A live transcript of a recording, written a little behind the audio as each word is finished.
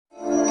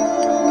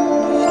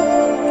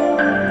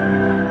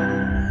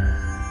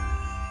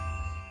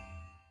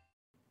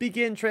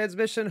begin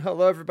transmission.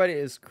 Hello, everybody.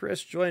 It's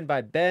Chris, joined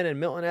by Ben and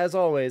Milton, as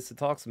always, to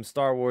talk some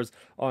Star Wars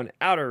on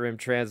Outer Rim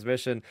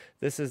transmission.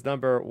 This is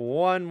number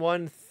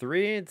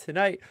 113, and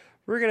tonight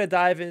we're going to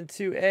dive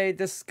into a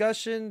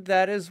discussion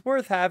that is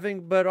worth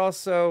having, but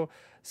also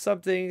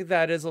something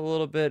that is a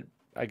little bit,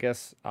 I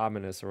guess,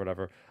 ominous or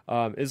whatever.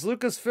 Is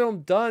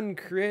Lucasfilm done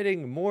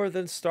creating more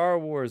than Star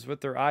Wars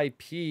with their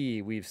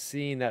IP? We've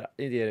seen that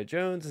Indiana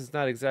Jones has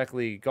not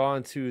exactly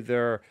gone to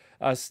their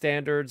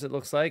standards, it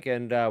looks like,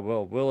 and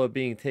Willow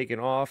being taken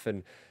off,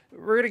 and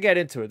we're gonna get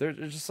into it.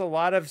 There's just a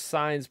lot of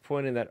signs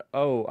pointing that,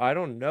 oh, I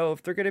don't know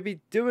if they're gonna be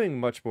doing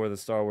much more than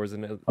Star Wars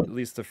in at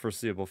least the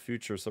foreseeable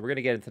future. So we're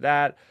gonna get into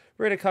that.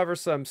 We're gonna cover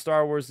some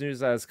Star Wars news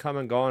that has come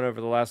and gone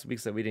over the last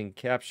weeks that we didn't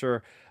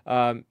capture,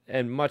 and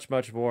much,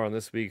 much more on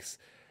this week's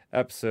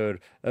episode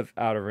of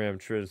Outer Rim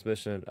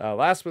Transmission.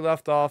 Last we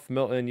left off,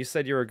 Milton, you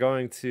said you were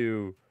going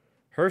to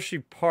Hershey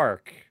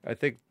Park, I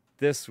think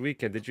this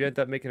weekend. Did you end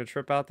up making a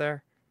trip out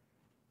there?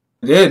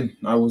 I did.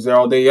 I was there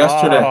all day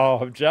yesterday. Oh,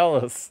 I'm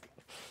jealous.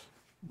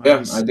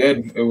 Yeah, I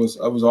did. It was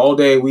all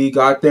day. We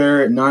got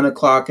there at 9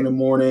 o'clock in the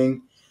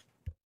morning.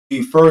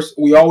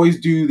 We always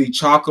do the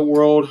Chocolate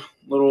World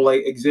little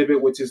like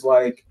exhibit, which is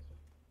like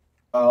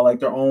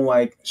their own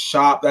like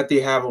shop that they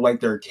have of like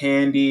their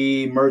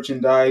candy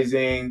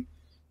merchandising.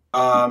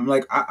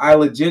 I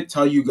legit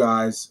tell you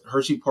guys,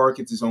 Hershey Park,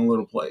 it's its own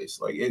little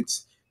place.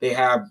 They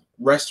have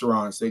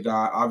restaurants. They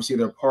got obviously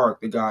their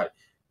park. They got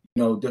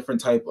different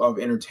type of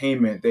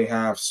entertainment. They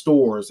have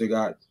stores. They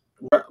got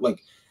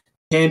like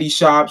candy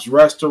shops,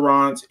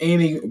 restaurants,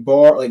 any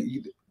bar,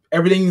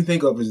 everything you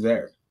think of is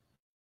there.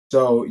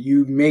 So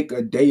you make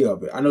a day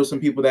of it. I know some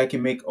people that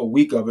can make a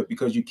week of it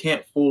because you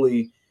can't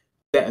fully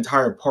that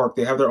entire park.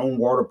 They have their own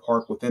water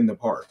park within the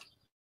park.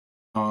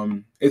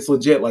 It's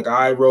legit. Like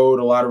I rode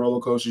a lot of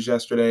roller coasters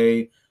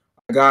yesterday.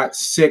 I got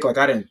sick. Like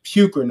I didn't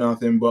puke or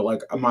nothing, but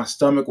like my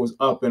stomach was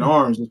up in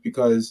arms just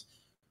because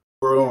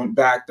we're going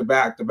back to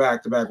back to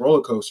back to back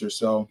roller coasters.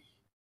 So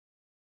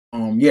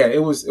yeah,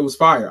 it was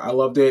fire. I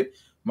loved it.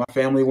 My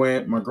family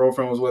went. My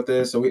girlfriend was with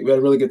us, so we had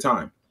a really good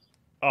time.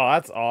 Oh,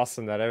 that's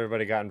awesome that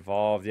everybody got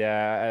involved.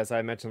 Yeah, as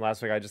I mentioned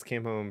last week, I just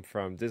came home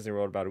from Disney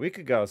World about a week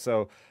ago,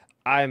 so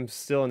I'm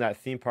still in that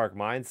theme park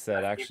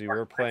mindset. Actually,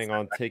 we're planning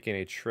on taking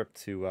a trip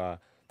to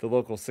the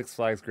local Six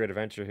Flags Great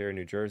Adventure here in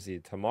New Jersey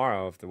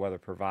tomorrow if the weather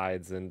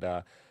provides. And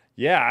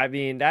yeah, I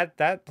mean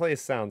that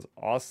place sounds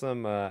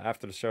awesome.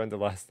 After the show ended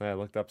last night, I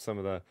looked up some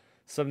of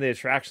the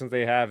attractions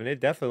they have, and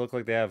it definitely looked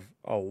like they have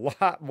a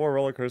lot more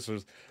roller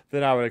coasters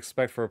than I would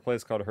expect for a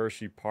place called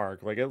Hershey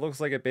Park. Like it looks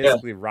like it Yeah,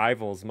 basically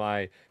rivals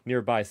my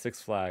nearby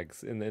Six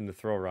Flags in the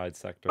thrill ride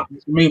sector. I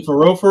mean for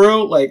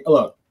real. Like,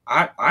 look,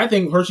 I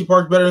think Hershey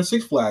Park's better than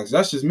Six Flags.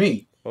 That's just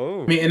me. I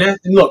Oh, mean,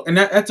 and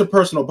that's a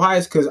personal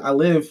bias because I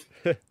live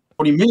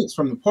 40 minutes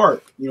from the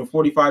park.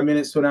 45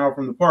 minutes to an hour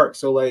from the park.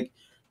 So like,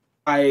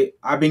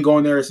 I've been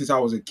going there since I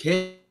was a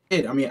kid.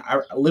 I mean, I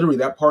literally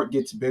that park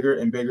gets bigger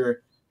and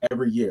bigger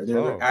every year. They're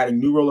oh, adding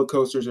new roller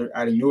coasters. They're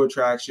adding new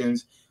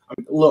attractions. I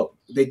mean, look,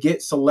 they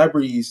get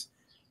celebrities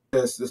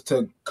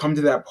to come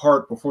to that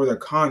park before their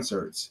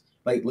concerts.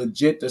 Like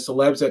legit, the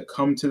celebs that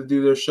come to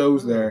do their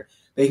shows oh, there,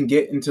 they can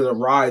get into the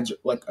rides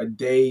like a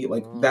day,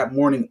 like oh. that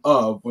morning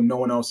of when no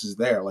one else is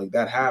there. Like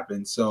that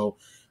happens. So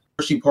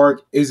Hershey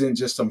Park isn't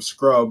just some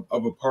scrub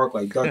of a park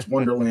like Dutch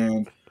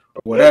Wonderland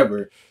or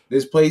whatever.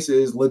 This place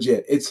is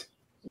legit. It's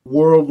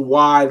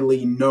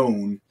worldwidely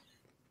known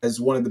as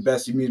one of the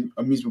best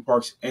amusement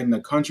parks in the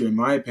country, in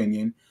my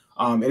opinion.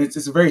 And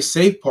it's a very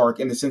safe park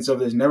in the sense of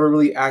there's never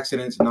really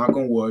accidents, knock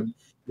on wood.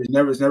 There's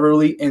never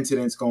really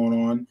incidents going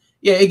on.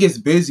 Yeah, it gets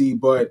busy,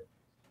 but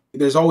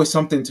there's always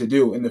something to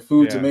do, and the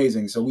food's Yeah.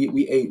 amazing. So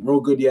we ate real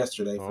good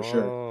yesterday for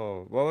sure.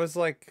 Oh, what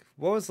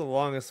was the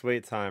longest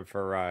wait time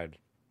for a ride?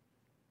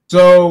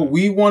 So Uh,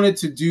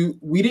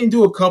 we didn't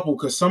do a couple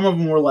because some of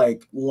them were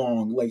like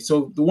long. Like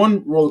so, the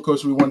one roller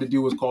coaster we wanted to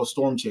do was called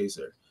Storm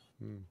Chaser,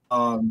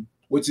 hmm.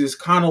 which is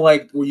kind of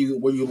like where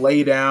you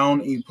lay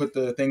down and you put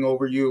the thing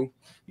over you,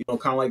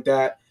 kind of like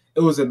that. It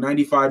was a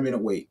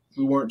 95-minute wait.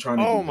 We weren't trying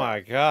to Oh do that. my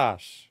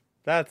gosh,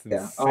 that's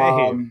Yeah.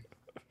 insane.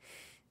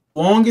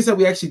 Longest that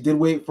we actually did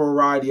wait for a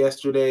ride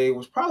yesterday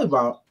was probably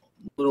about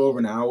a little over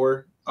an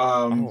hour.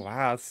 Oh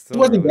wow, it's It still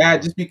wasn't really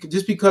bad long.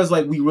 just because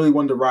like we really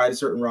wanted to ride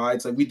certain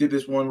rides. Like we did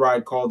this one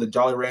ride called the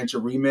Jolly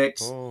Rancher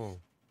Remix. Oh,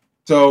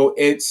 So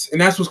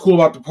and that's what's cool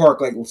about the park.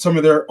 Like some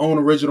of their own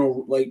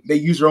original, like they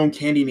use their own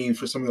candy names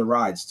for some of the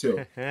rides too.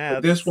 But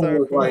that's this one so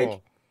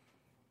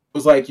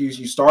was like cool.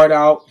 you start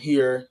out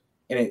here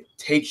and it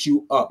takes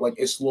you up, like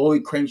it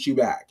slowly cranks you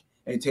back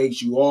and it takes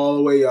you all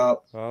the way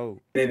up Oh,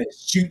 and then it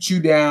shoots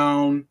you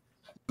down,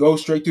 go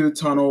straight through the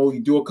tunnel. You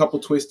do a couple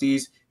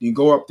twisties, you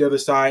go up the other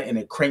side and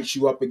it cranks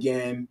you up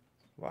again.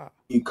 wow.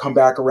 You come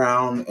back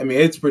around. I mean,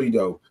 it's pretty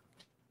dope.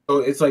 So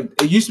it's like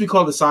it used to be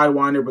called the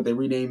Sidewinder, but they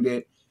renamed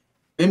it.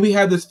 Then we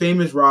have this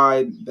famous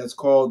ride that's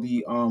called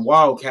the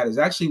Wildcat. It's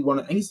actually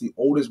I think it's the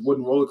oldest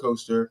wooden roller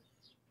coaster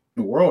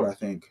in the world, I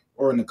think,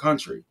 or in the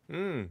country.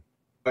 Hmm.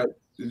 But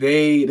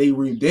they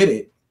redid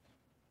it.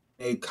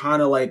 They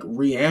kind of like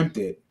reamped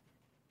it,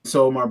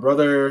 So my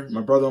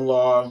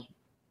brother-in-law,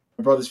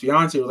 my brother's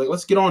fiance was like,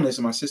 let's get on this.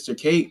 And my sister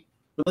Kate,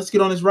 let's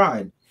get on this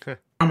ride.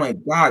 I'm like,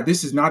 God,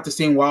 this is not the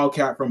same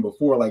Wildcat from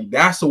before. Like,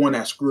 that's the one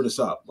that screwed us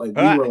up. Like,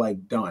 we were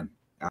like done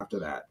after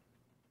that.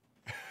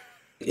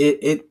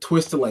 It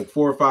twisted like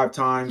 4 or 5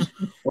 times,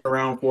 went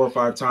around 4 or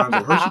 5 times.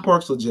 Like, Hershey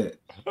Park's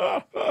legit.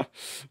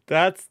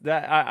 That's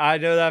that. I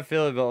know that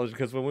feeling, Village,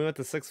 because when we went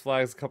to Six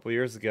Flags a couple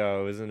years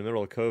ago, it was in the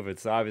middle of COVID,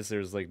 so obviously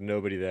there's like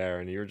nobody there,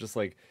 and you're just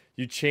like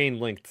you chain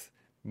linked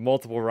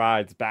multiple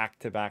rides back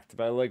to back to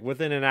back. Like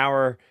within an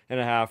hour and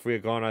a half, we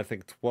had gone I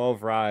think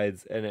 12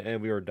 rides,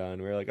 and we were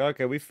done. We were like,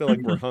 okay, we feel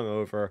like we're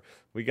hungover.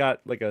 We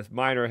got like a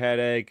minor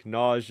headache,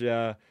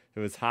 nausea. It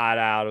was hot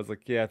out. I was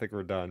like, yeah, I think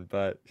we're done.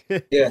 But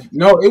Yeah,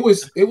 no, it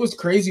was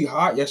crazy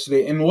hot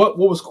yesterday. And what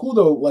was cool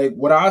though, like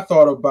what I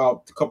thought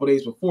about a couple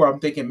days before, I'm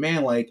thinking,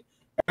 man, like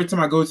every time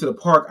I go to the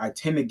park, I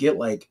tend to get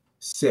like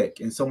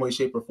sick in some way,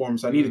 shape, or form.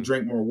 So I need to mm,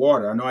 drink more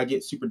water. I know I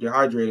get super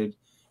dehydrated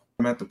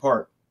when I'm at the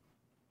park.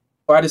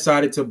 So I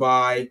decided to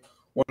buy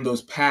one of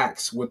those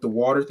packs with the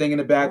water thing in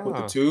the back with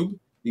the oh tube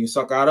you can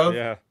suck out of.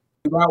 yeah,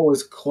 That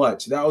was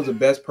clutch. That was the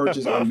best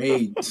purchase I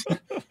made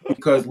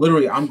because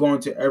literally I'm going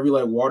to every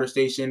like water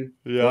station,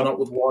 filling yep, up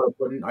with water,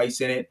 putting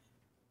ice in it.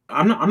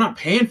 I'm not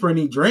paying for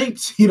any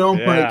drinks, you know, like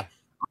yeah.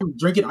 I'm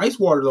drinking ice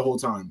water the whole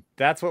time.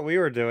 That's what we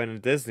were doing in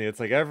Disney. It's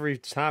like every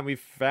time we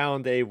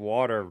found a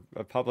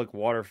public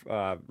water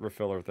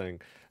refiller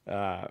thing,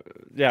 uh,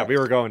 yeah, we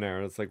were going there.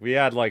 And it's like we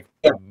had like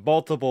Yeah,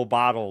 multiple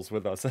bottles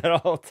with us at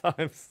all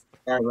times.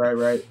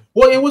 right.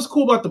 Well, and what's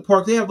cool about the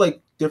park, they have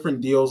like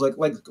different deals.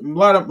 Like a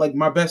lot of like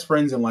my best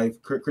friends in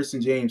life, Chris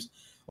and James,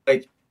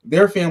 like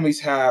their families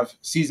have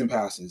season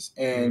passes,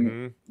 and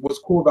Mm-hmm. what's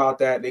cool about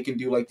that, they can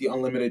do like the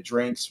unlimited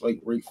drinks, like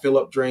refill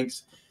up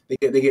drinks.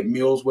 They get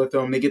meals with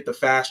them. They get the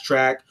fast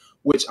track,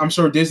 which I'm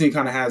sure Disney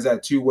kind of has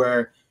that too,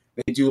 where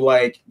they do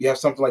like you have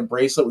something like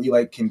bracelet where you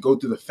like can go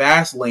through the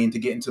fast lane to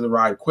get into the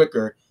ride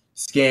quicker,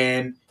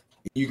 scan,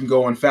 you can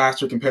go in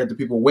faster compared to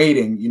people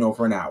waiting,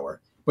 for an hour.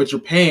 But you're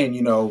paying,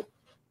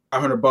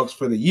 $500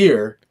 for the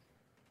year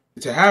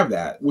to have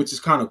that, which is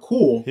kind of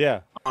cool.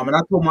 Yeah, And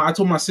I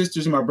told my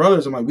sisters and my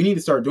brothers, I'm like, we need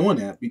to start doing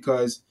that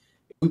because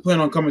we plan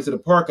on coming to the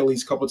park at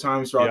least a couple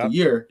times throughout the yep.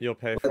 year. You'll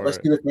pay for Let's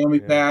it. do the family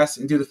Yeah. pass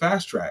and do the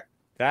fast track.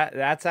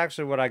 That's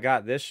actually what I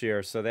got this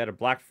year. So they had a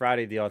Black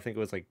Friday deal. I think it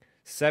was like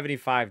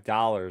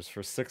 $75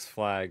 for Six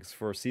Flags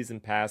for a season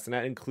pass, and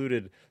that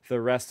included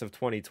the rest of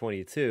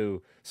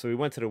 2022. So we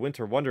went to the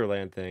Winter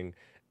Wonderland thing,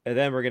 and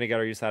then we're gonna get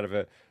our use out of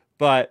it.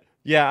 But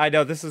yeah, I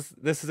know this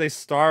is a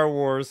Star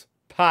Wars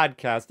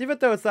podcast, even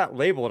though it's not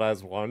labeled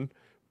as one,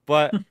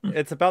 but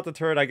it's about to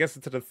turn, I guess,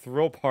 into the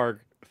Thrill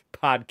Park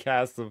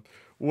podcast of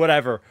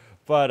whatever.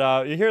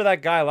 But you hear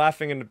that guy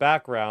laughing in the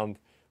background.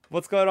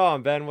 What's going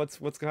on, Ben? What's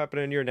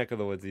happening in your neck of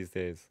the woods these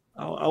days?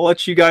 I'll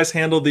let you guys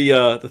handle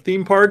the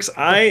theme parks.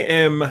 I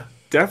am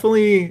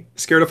definitely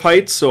scared of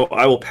heights, so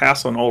I will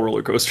pass on all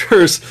roller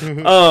coasters.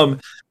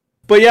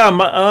 But yeah,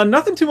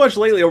 nothing too much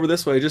lately over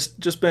this way.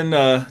 Just been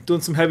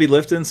doing some heavy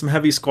lifting, some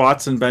heavy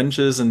squats and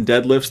benches and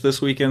deadlifts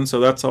this weekend. So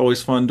that's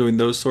always fun doing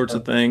those sorts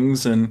of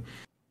things. And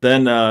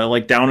then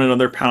like down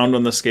another pound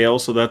on the scale,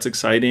 so that's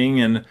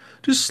exciting. And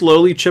just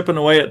slowly chipping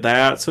away at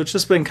that. So it's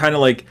just been kind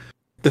of like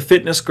the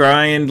fitness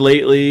grind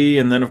lately,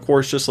 and then of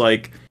course just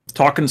like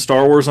talking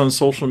Star Wars on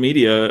social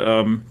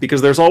media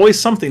because there's always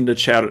something to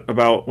chat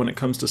about when it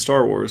comes to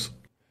Star Wars.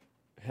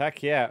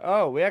 Heck yeah.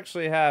 Oh, we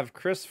actually have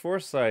Chris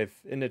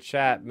Forsyth in the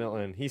chat,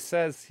 Milton. He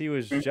says he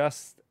was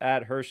just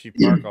at Hershey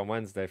Park on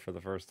Wednesday for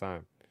the first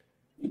time.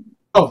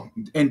 Oh,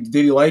 and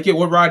did he like it?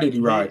 What ride did he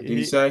He ride? Did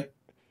he say?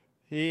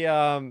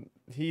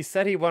 he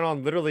said he went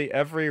on literally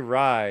every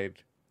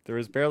ride. There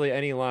was barely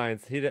any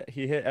lines. He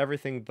hit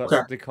everything but Okay.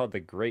 something called the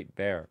Great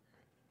Bear.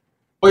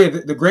 Oh yeah,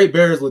 the Great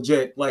Bear is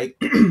legit. Like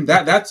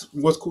that's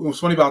what's cool. What's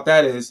funny about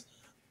that is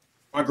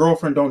my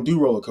girlfriend don't do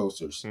roller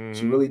coasters. She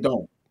Mm-hmm. really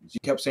don't. She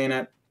kept saying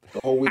that the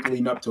whole week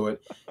leading up to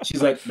it.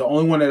 She's like, the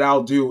only one that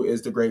I'll do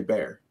is the Great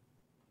Bear.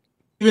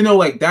 Even though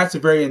like that's a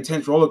very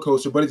intense roller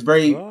coaster, but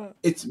What?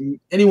 it's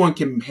anyone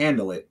can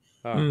handle it.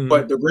 Oh. Mm.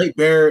 But the Great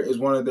Bear is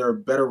one of their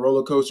better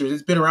roller coasters.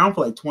 It's been around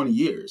for like 20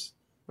 years.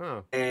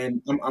 Oh.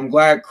 And I'm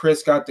glad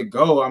Chris got to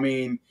go. I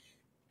mean,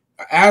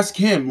 ask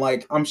him.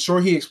 Like, I'm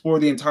sure he explored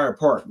the entire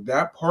park.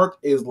 That park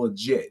is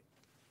legit.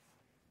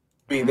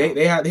 I mean,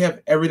 Wow. they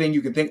have everything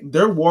you can think.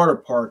 Their water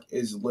park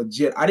is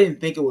legit. I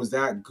didn't think it was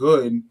that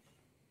good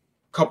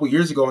a couple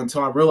years ago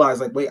until I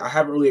realized, like, wait, I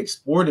haven't really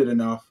explored it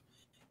enough.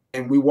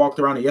 And we walked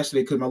around it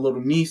yesterday because my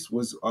little niece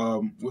was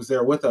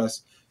there with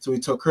us, so we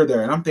took her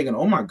there. And I'm thinking,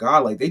 oh my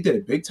god, like they did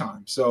it big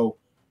time. So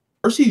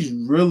Hershey's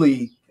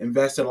really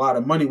invested a lot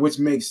of money, which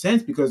makes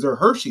sense because they're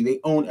Hershey. They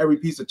own every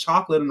piece of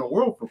chocolate in the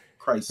world, for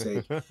Christ's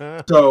sake.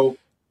 So,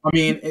 I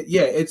mean,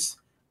 yeah, it's.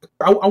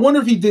 I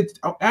wonder if he did.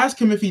 I'll ask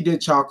him if he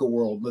did Chocolate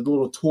World, the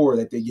little tour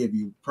that they give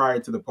you prior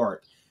to the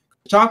park.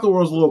 Chocolate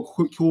World's a little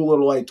cool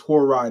little like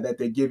tour ride that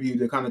they give you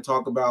to kind of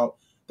talk about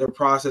the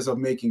process of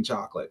making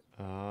chocolate.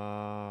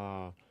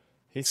 Oh.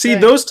 He's See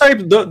saying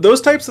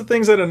those types of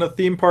things at a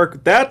theme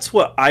park. That's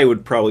what I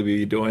would probably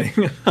be doing.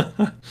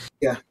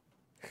 Yeah,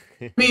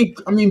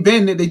 I mean,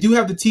 Ben, they do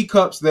have the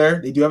teacups there.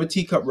 They do have a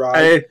teacup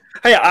ride.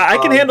 I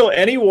can handle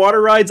any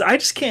water rides. I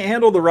just can't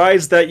handle the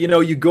rides that,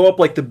 you go up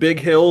like the big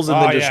hills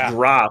and then just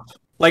drop.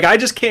 Like, I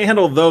just can't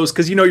handle those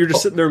because, you're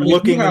just sitting there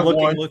looking and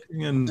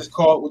looking. And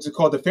what's it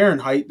called? The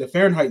Fahrenheit. The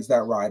Fahrenheit's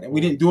that ride. And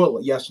we didn't do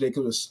it yesterday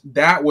because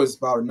that was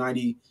about a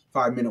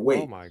 95-minute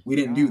wait. We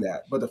didn't do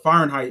that. But the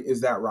Fahrenheit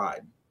is that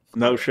ride.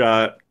 No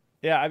shot.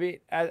 Yeah, I mean,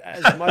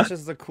 as much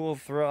as the cool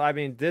thrill, I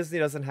mean, Disney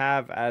doesn't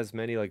have as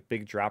many, like,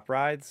 big drop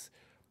rides.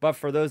 But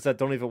for those that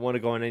don't even want to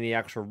go on any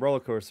actual roller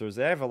coasters,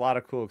 they have a lot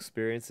of cool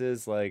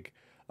experiences, like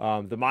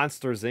the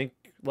Monsters Inc.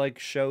 like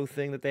show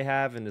thing that they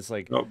have, and it's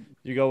like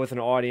you go with an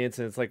audience,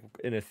 and it's like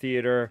in a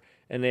theater,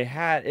 and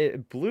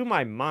it blew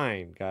my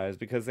mind, guys,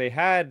 because they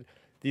had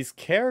these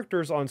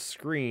characters on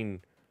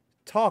screen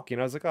talking.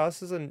 I was like, oh,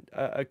 this is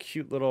a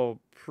cute little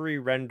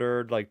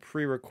pre-rendered, like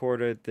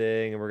pre-recorded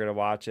thing, and we're gonna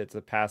watch it. It's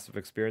a passive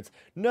experience.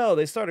 No,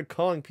 they started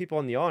calling people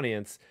in the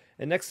audience,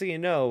 and next thing you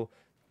know,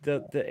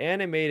 the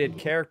animated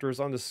characters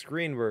on the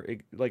screen were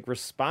like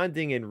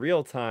responding in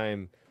real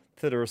time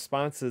to the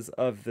responses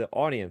of the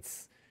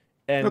audience,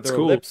 and their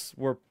lips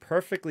were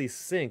perfectly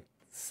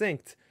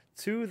synced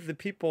to the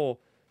people,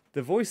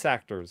 the voice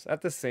actors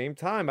at the same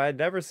time. I had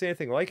never seen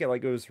anything like it.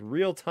 Like, it was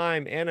real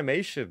time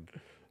animation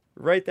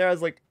right there. I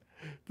was like,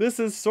 this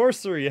is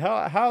sorcery.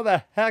 How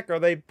the heck are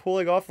they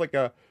pulling off like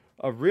a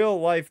real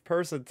life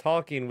person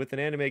talking with an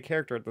anime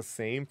character at the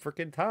same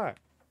freaking time?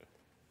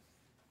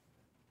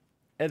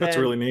 And that's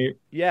really neat.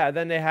 Yeah,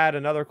 then they had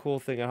another cool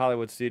thing in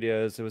Hollywood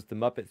Studios. It was the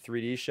Muppet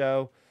 3D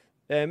show.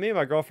 And me and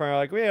my girlfriend are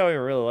like, we don't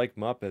even really like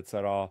Muppets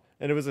at all.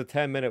 And it was a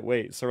 10-minute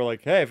wait. So we're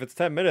like, hey, if it's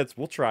 10 minutes,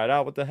 we'll try it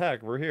out. What the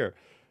heck? We're here.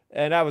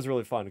 And that was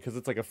really fun because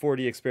it's like a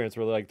 4D experience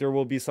where, like, there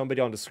will be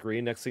somebody on the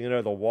screen. Next thing you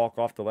know, they'll walk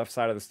off the left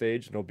side of the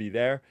stage and they'll be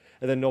there.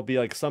 And then there'll be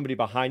like somebody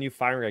behind you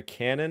firing a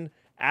cannon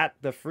at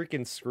the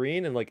freaking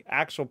screen, and like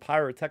actual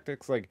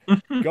pyrotechnics like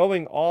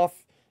going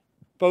off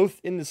both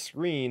in the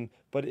screen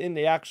but in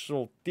the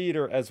actual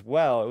theater as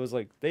well. It was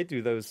like they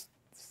do those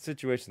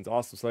situations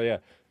awesome. So yeah,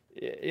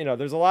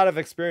 there's a lot of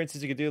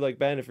experiences you could do. Like,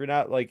 Ben, if you're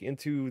not like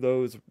into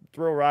those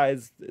thrill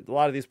rides, a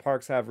lot of these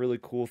parks have really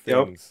cool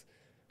things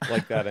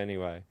like that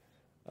anyway.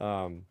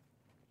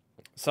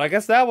 So I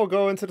guess that will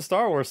go into the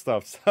Star Wars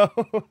stuff.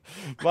 So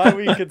my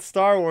week in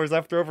Star Wars,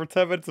 after over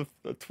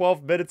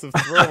 12 minutes of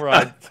thrill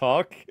ride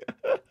talk,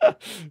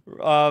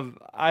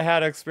 I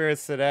had an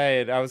experience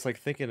today, and I was like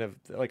thinking of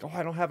like, oh,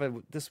 I don't have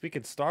this week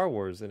in Star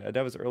Wars, and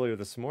that was earlier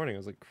this morning. I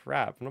was like,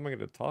 crap, what am I going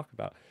to talk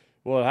about?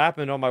 Well, it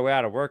happened on my way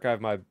out of work. I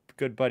have my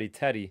good buddy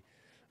Teddy.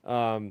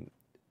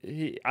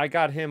 I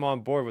got him on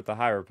board with the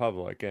High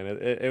Republic, and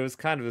it was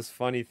kind of this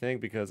funny thing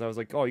because I was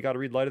like, oh, you got to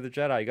read Light of the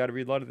Jedi. You got to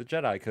read Light of the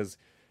Jedi because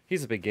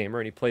he's a big gamer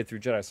and he played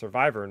through Jedi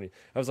Survivor. And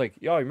I was like,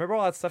 yo, remember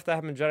all that stuff that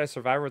happened in Jedi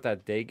Survivor with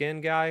that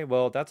Dagon guy?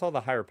 Well, that's all the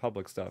High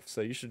Republic stuff.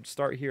 So you should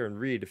start here and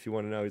read if you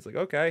want to know. He's like,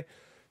 okay.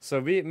 So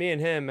me and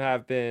him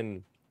have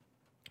been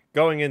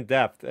going in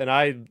depth, and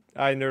I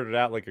nerded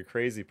out like a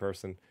crazy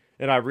person.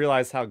 And I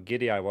realized how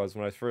giddy I was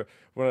when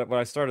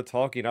I started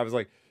talking. I was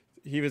like,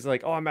 he was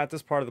like, oh, I'm at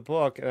this part of the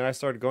book. And I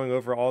started going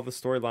over all the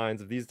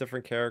storylines of these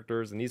different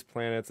characters and these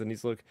planets and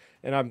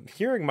and I'm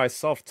hearing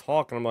myself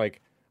talk, and I'm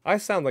like, I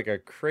sound like a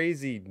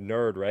crazy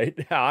nerd right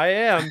now. I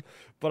am,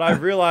 but I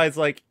realized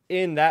like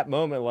in that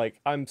moment, like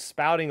I'm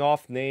spouting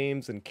off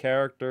names and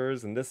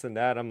characters and this and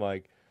that. I'm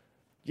like,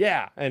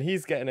 yeah. And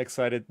he's getting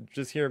excited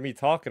just hearing me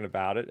talking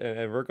about it.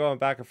 And we're going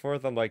back and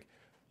forth. I'm like,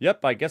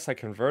 yep, I guess I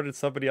converted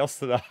somebody else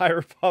to the High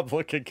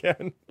Republic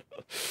again.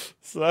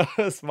 So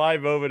that's my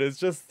moment, is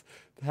just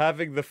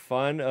having the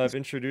fun of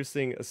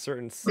introducing a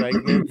certain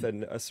segment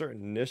and a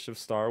certain niche of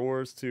Star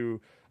Wars to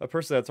a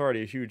person that's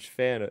already a huge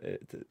fan,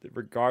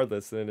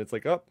 regardless. And it's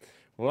like, oh,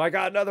 well, I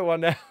got another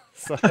one now.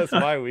 So that's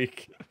my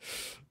week.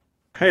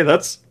 Hey,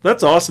 that's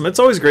awesome. It's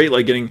always great,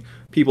 like getting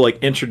people like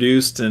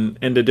introduced and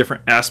into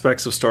different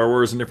aspects of Star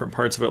Wars and different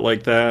parts of it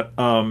like that.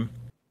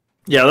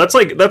 Yeah, that's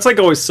like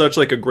always such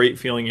like a great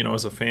feeling,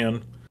 as a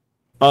fan.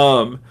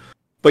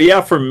 But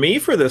yeah, for me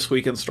for this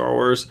week in Star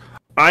Wars,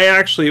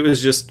 it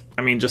was just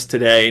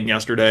today and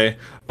yesterday,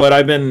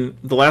 but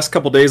the last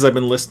couple days I've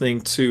been listening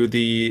to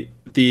the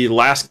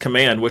Last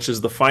Command, which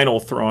is the final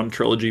Thrawn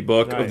trilogy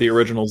book of the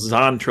original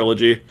Zahn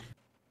trilogy.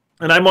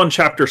 And I'm on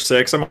chapter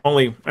 6. I'm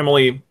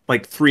only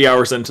like 3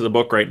 hours into the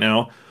book right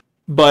now,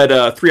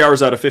 but 3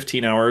 hours out of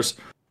 15 hours.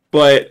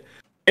 But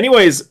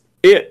anyways,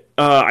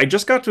 I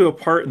just got to a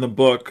part in the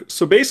book.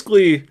 So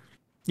basically,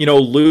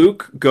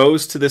 Luke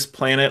goes to this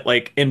planet,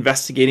 like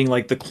investigating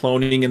like the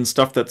cloning and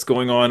stuff that's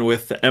going on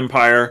with the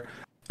Empire,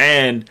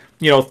 and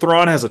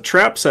Thrawn has a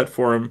trap set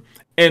for him,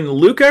 and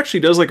Luke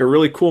actually does like a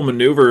really cool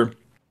maneuver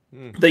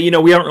that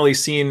we haven't really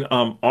seen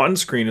on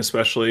screen,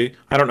 especially.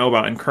 I don't know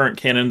about in current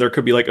canon. There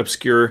could be like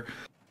obscure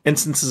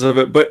instances of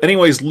it, but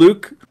anyways,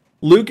 Luke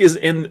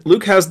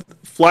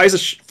flies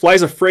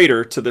a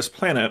freighter to this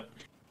planet.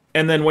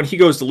 And then when he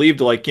goes to leave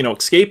to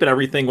escape and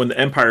everything, when the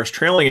Empire's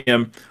trailing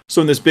him, so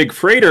in this big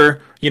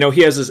freighter, he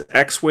has his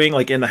X-wing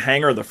like in the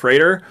hangar of the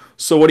freighter.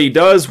 So what he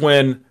does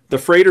when the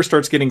freighter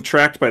starts getting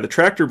tracked by the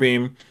tractor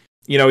beam,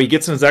 you know, he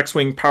gets in his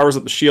X-wing, powers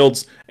up the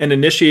shields, and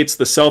initiates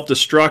the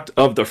self-destruct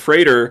of the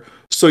freighter.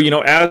 So, you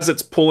know, as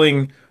it's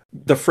pulling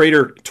the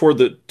freighter toward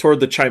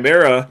the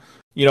Chimera,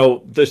 you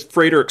know, the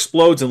freighter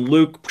explodes and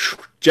Luke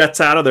jets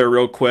out of there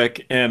real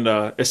quick and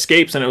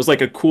escapes. And it was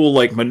like a cool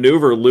like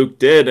maneuver Luke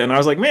did, and I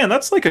was like, man,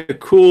 that's like a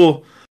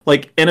cool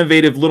like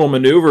innovative little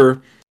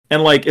maneuver.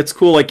 And like it's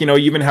cool, like, you know,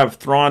 you even have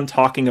Thrawn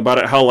talking about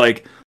it, how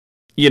like,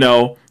 you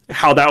know,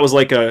 how that was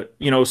like a,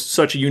 you know,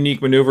 such a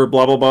unique maneuver,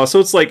 blah blah blah. So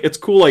it's like it's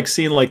cool like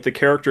seeing like the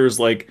characters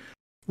like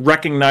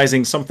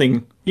recognizing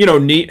something, you know,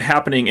 neat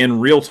happening in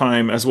real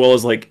time, as well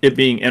as like it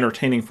being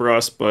entertaining for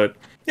us. But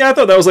yeah, I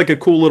thought that was like a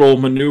cool little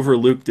maneuver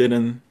Luke did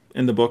in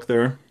the book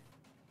there.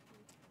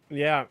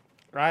 Yeah,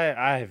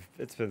 I've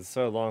it's been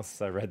so long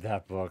since I read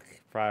that book.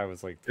 Probably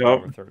was like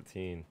 12 Yep. or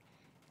 13.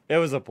 It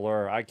was a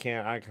blur. I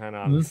can't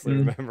honestly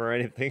Mhm. remember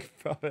anything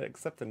from it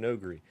except the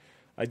Nogri.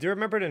 I do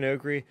remember the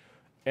Nogri,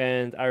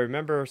 and I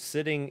remember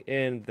sitting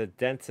in the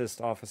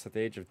dentist office at the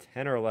age of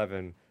 10 or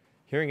 11,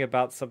 hearing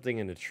about something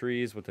in the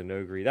trees with the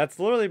Nogri. That's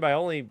literally my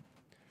only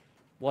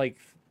like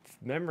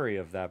memory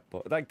of that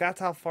book. Like that's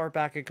how far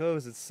back it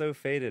goes. It's so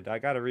faded. I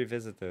gotta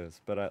revisit those.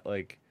 But I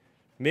like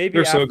They're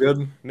maybe so after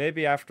good.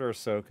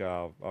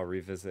 Ahsoka, I'll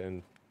revisit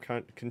and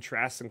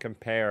contrast and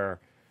compare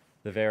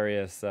the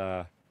various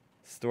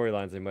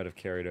storylines they might have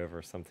carried over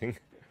or something.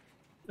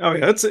 Oh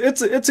yeah, it's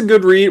a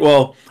good read.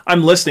 Well,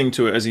 I'm listening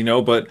to it, as you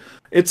know, but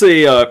it's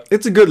a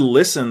good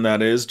listen.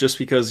 That is, just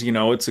because, you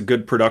know, it's a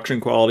good production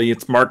quality.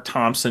 It's Mark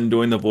Thompson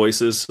doing the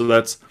voices, so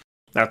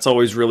that's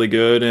always really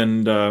good.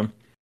 And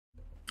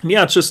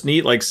yeah, it's just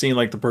neat, like seeing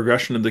like the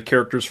progression of the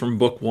characters from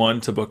book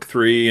one to book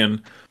three,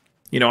 and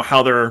you know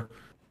how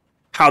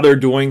they're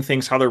doing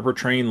things, how they're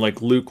portraying like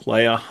Luke,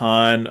 Leia,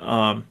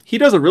 Han. He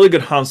does a really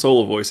good Han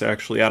Solo voice,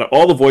 actually. Out of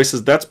all the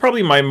voices, that's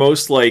probably my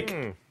most like.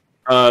 Hmm.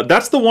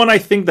 That's the one I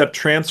think that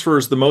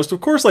transfers the most.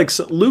 Of course, like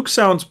Luke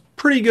sounds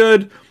pretty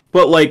good,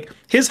 but like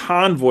his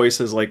Han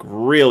voice is like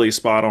really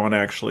spot on,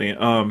 actually.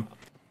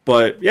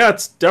 But yeah,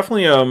 it's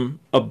definitely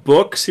a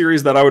book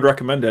series that I would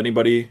recommend to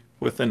anybody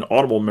with an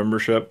Audible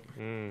membership.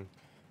 Mm.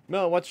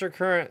 Mel, what's your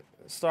current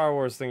Star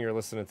Wars thing you're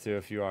listening to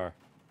if you are?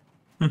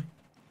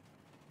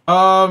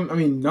 I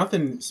mean,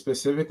 nothing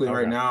specifically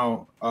right Okay.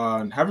 now.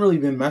 Haven't really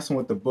been messing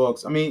with the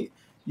books. I mean,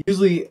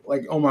 usually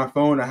like on my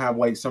phone, I have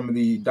like some of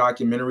the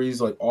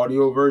documentaries, like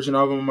audio version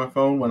of them on my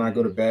phone when I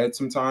go to Mm. bed.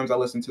 Sometimes I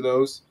listen to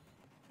those.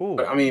 But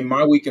Ooh. I mean,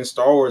 my week in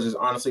Star Wars has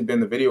honestly been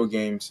the video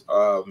games.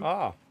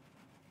 Ah.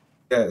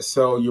 Yeah.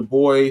 So your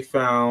boy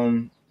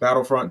found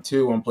Battlefront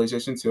 2 on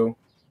PlayStation 2.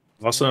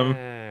 Awesome.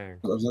 Dang.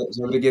 I was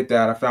able to get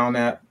that. I found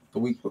that the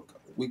week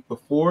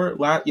before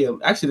last. Yeah,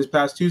 actually, this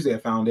past Tuesday I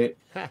found it.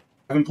 Huh.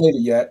 I haven't played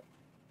it yet.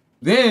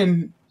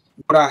 Then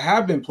what I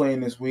have been playing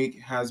this week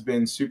has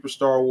been Super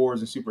Star Wars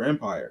and Super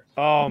Empire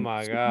Oh on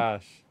my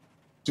gosh.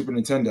 Super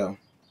Nintendo.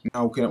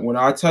 Now, when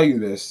I tell you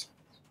this,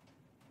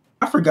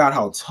 I forgot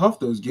how tough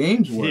those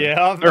games were.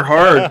 They're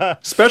hard, Yeah.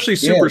 especially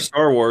Yeah, Super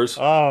Star Wars.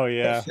 Oh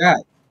yeah.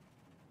 that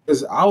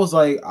because I was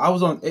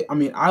on. I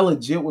mean, I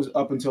legit was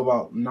up until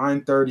about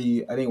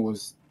 9:30. I think it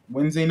was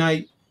Wednesday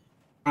night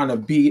on a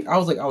beat. I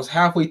was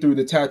halfway through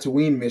the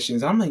Tatooine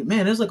missions. I'm like,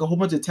 man, there's like a whole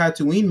bunch of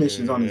Tatooine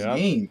missions on this Yep.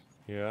 game.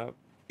 Yep.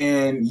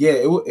 And yeah,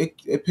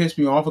 it pissed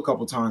me off a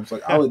couple times.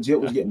 Like I legit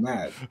was getting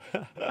mad.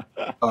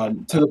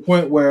 To the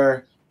point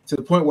where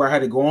I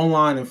had to go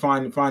online and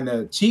find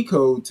a cheat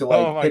code to Oh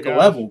like my pick a gosh.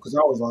 level because I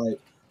was like,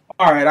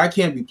 all right, I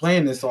can't be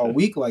playing this all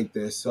week like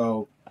this.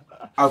 So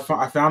I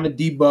found a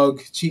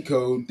debug cheat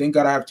code. Thank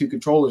God I have two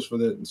controllers for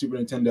the Super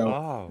Nintendo.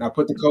 Oh. And I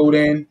put the code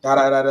in, da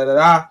da da da da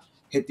da.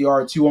 Hit the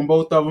R2 on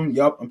both of them.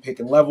 Yup, I'm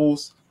picking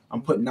levels.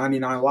 I'm putting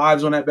 99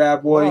 lives on that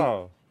bad boy.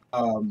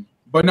 Whoa.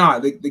 But nah,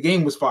 the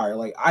game was fire.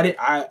 Like when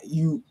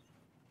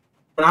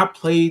I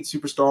played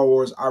Super Star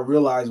Wars, I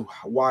realized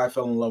why I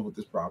fell in love with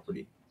this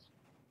property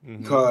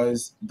Mm-hmm.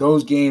 because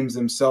those games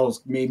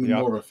themselves made me Yep.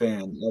 more of a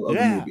fan of the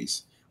Yeah.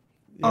 movies.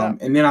 Yep.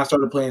 And then I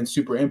started playing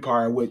Super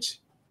Empire, which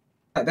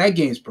that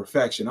game's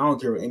perfection. I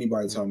don't care what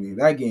anybody tell me. Mm-hmm.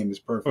 That game is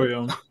Oh perfect.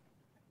 yeah.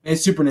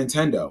 It's Super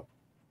Nintendo.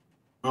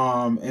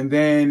 And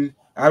then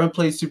I haven't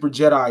played Super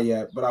Jedi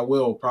yet, but I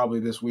will probably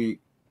this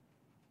week.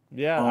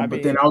 Yeah. I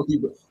But then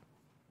mean,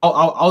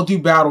 I'll do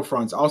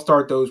Battlefronts. I'll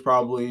start those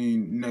probably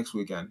next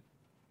weekend.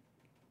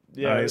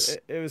 yeah. Nice.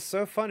 It was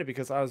so funny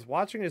because I was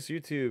watching this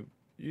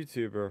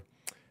YouTuber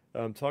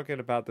talking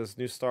about this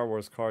new Star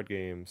Wars card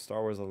game,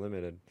 Star Wars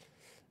Unlimited,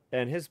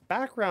 and his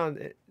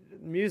background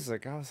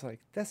music. I was like,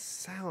 this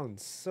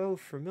sounds so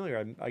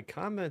familiar. I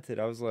commented.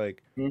 I was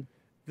like, Mhm.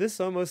 this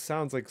almost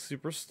sounds like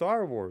Super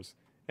Star Wars.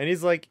 And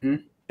he's like,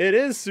 Mhm. it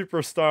is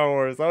Super Star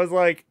Wars. I was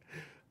like,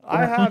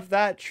 I have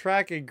that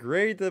track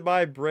engraved in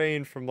my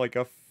brain from like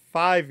a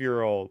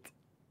 5-year-old.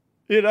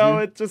 You know,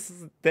 Mhm. it just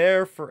is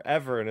there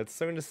forever and it's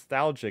so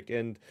nostalgic.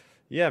 And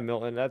yeah,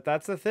 Milton,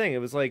 that's the thing. It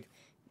was like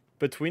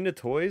between the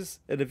toys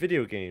and the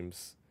video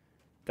games.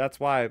 That's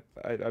why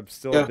I'm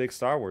still a Yeah. big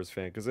Star Wars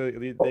fan because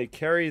they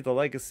carry the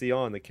legacy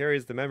on. That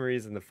carries the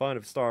memories and the fun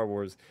of Star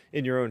Wars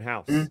in your own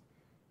house. Mhm.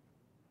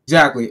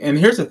 Exactly. And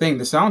here's the thing,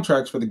 the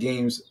soundtracks for the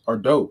games are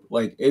dope.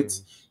 Like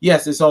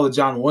yes, it's all the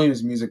John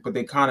Williams music, but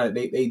they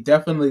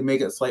definitely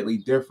make it slightly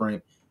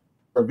different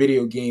for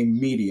video game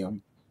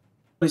medium.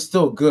 But it's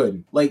still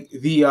good. Like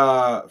the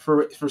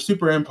for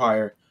Super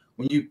Empire,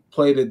 when you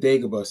play the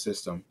Dagobah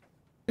system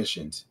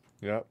missions,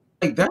 Yep.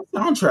 like that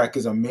soundtrack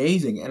is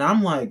amazing. And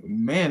I'm like,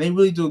 man, they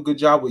really do a good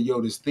job with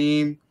Yoda's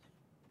theme.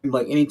 And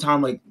like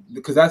anytime, like,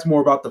 because that's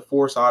more about the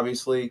Force,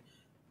 obviously.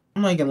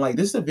 I'm like, and like,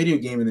 this is a video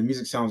game and the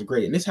music sounds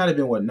great. And this had to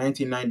been what,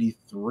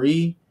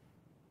 1993,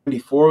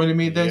 94 when they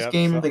made this Yep,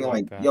 game. I'm something thinking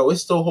like like, that. yo, it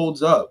still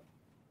holds up.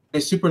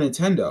 It's Super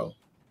Nintendo.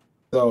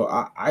 So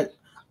I'm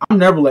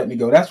never letting it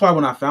go. That's why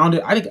when I found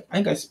it, I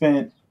think I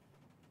spent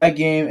that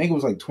game. I think it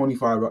was like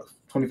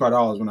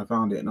 $25 when I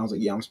found it, and I was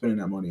like, yeah, I'm spending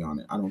that money on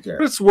it. I don't care.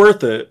 But it's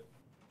worth it.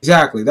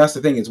 Exactly. That's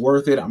the thing. It's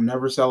worth it. I'm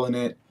never selling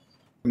it.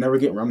 I'm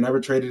never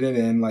trading it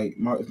in. Like,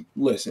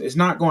 listen, it's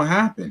not going to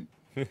happen.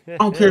 I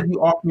don't care if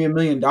you offer me $1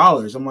 million.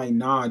 I'm like,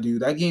 nah,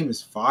 dude, that game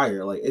is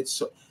fire. Like,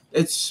 it's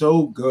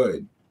so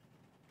good.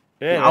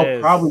 And I'll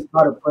probably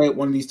try to play it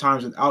one of these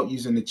times without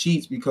using the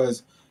cheats,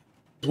 because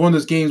it's one of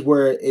those games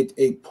where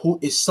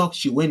it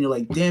sucks you in. You're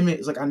like, damn it.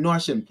 It's like, I know I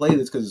shouldn't play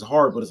this because it's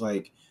hard, but it's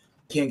like,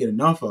 I can't get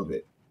enough of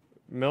it.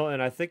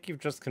 Milton, I think you've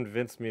just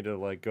convinced me to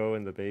like go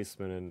in the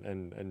basement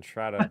and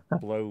try to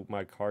blow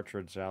my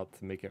cartridge out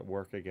to make it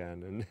work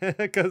again. And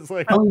because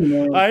like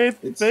I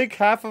think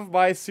half of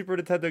my Super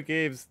Nintendo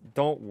games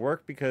don't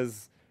work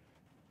because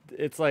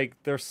it's like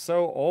they're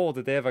so old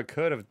that they have a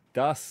coat of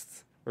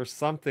dust or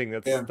something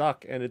that's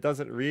stuck and it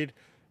doesn't read.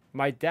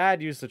 My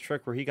dad used a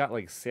trick where he got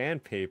like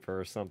sandpaper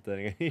or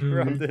something and he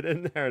rubbed it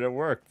in there and it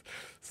worked.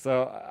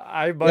 So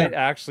I might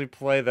actually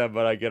play them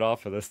when I get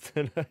off of this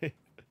tonight.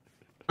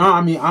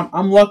 I mean,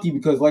 I'm lucky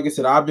because, like I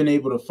said, I've been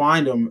able to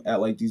find them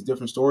at like these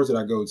different stores that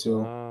I go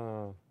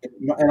to,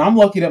 and I'm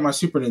lucky that my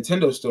Super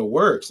Nintendo still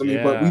works. I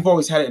mean, but we've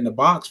always had it in the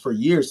box for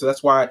years, so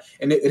that's why.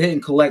 And it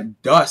didn't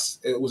collect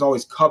dust; it was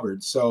always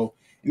covered. So,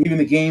 and even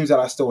the games that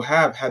I still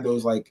have had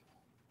those like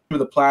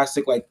the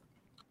plastic like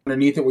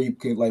underneath it where you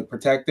could like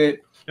protect it.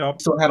 Yep.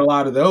 Still had a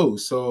lot of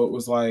those, so it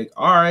was like,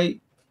 all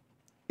right,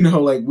 you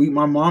know, like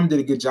my mom did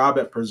a good job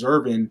at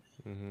preserving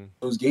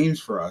those games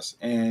for us,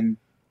 and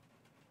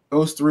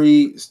those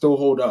three still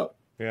hold up.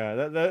 Yeah,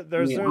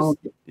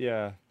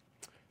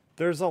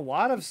 there's a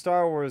lot of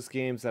Star Wars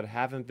games that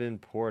haven't been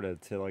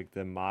ported to like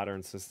the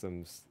modern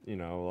systems. You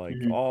know, like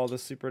all the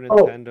Super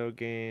Nintendo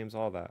games,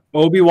 all that.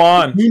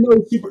 Obi-Wan. You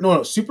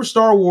know, Super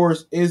Star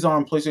Wars is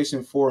on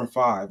PlayStation 4 and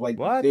 5. Like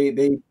what?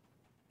 They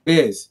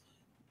is.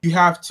 You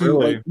have to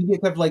really? like you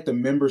get to have like the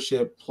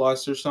membership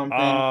plus or something.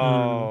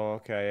 Oh,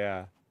 okay,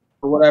 yeah.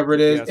 Or whatever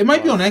it is. PS it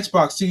might Plus. be on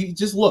Xbox. See,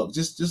 just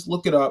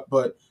look it up.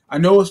 But I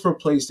know it's for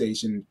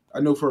PlayStation.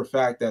 I know for a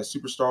fact that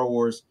Super Star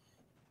Wars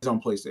is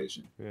on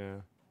PlayStation. Yeah.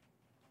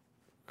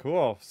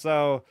 Cool.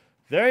 So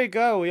there you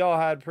go. We all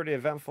had pretty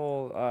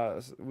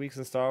eventful weeks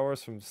in Star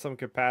Wars from some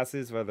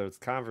capacities, whether it's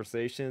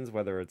conversations,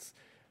 whether it's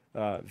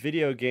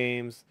video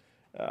games,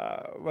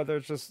 whether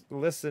it's just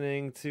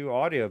listening to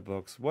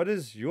audiobooks. What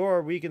is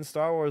your week in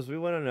Star Wars? We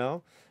want to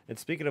know. And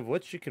speaking of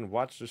which, you can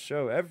watch the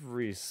show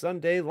every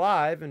Sunday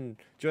live and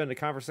join the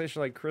conversation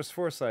like Chris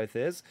Forsyth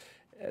is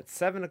at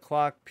 7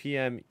 o'clock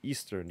p.m.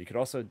 Eastern. You can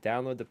also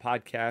download the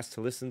podcast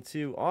to listen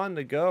to on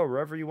the go,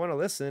 wherever you want to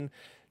listen.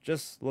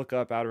 Just look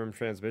up Outer Rim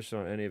Transmission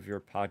on any of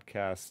your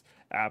podcast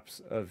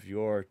apps of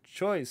your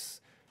choice.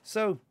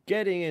 So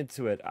getting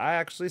into it, I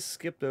actually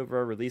skipped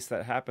over a release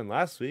that happened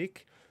last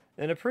week,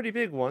 and a pretty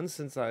big one,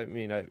 since I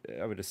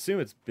would assume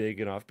it's big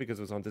enough because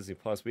it was on Disney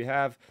Plus. We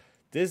have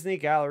Disney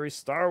Gallery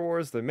Star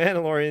Wars The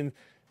Mandalorian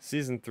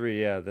Season 3.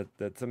 Yeah,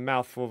 that's a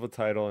mouthful of a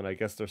title, and I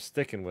guess they're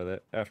sticking with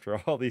it after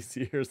all these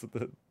years of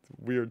the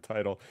weird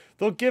title.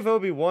 They'll give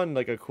Obi-Wan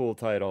like a cool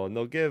title, and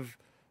they'll give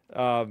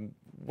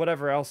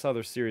whatever else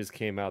other series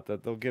came out,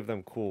 that they'll give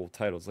them cool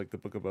titles like the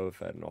Book of Boba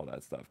Fett and all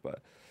that stuff.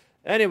 But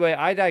anyway,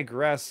 I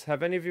digress.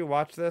 Have any of you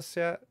watched this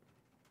yet?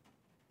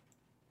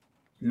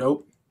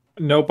 Nope.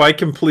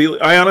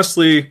 I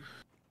honestly,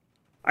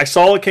 I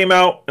saw it came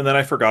out and then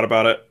I forgot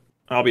about it.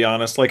 I'll be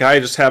honest. Like I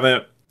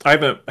haven't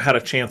had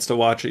a chance to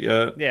watch it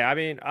yet. Yeah, I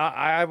mean,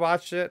 I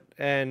watched it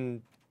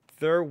and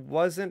there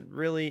wasn't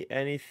really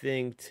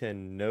anything to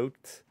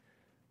note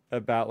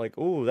about like,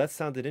 oh, that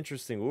sounded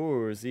interesting.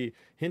 Oh, is he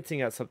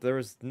hinting at something? There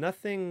was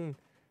nothing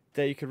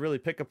that you could really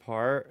pick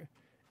apart.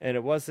 And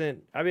it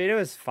wasn't, I mean, it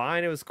was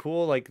fine. It was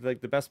cool. Like the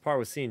best part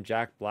was seeing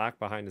Jack Black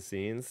behind the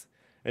scenes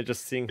and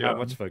just seeing how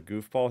much of a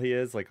goofball he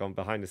is, like on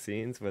behind the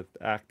scenes with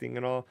acting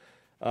and all.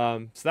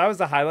 So that was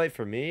the highlight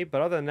for me.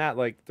 But other than that,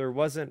 like there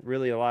wasn't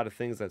really a lot of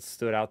things that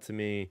stood out to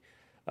me.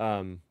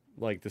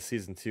 Like the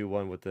season 2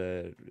 one with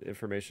the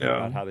information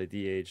about how they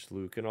de-aged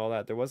Luke and all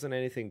that. There wasn't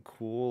anything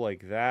cool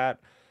like that.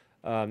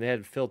 They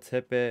had Phil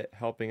Tippett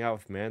helping out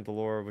with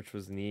Mandalore, which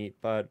was neat.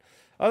 But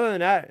other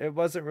than that, it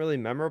wasn't really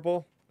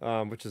memorable,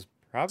 which is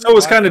probably. So it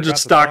was kind of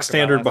just stock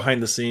standard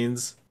behind the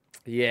scenes.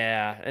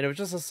 Yeah, and it was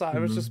just it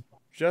was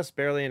just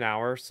barely an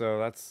hour, so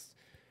that's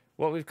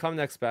what we've come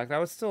to expect. I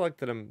would still like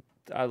them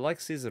I like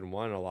season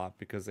 1 a lot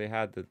because they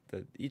had the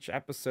each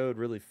episode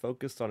really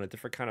focused on a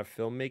different kind of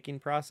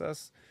filmmaking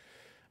process.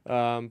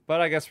 But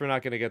I guess we're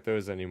not going to get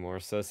those anymore.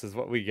 So this is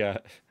what we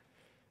get.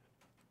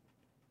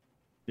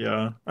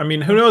 Yeah. I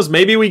mean, who knows?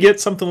 Maybe we get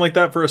something like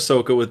that for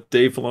Ahsoka with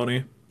Dave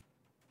Filoni.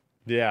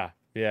 Yeah,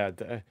 yeah.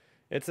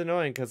 It's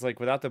annoying because like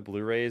without the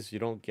Blu-rays, you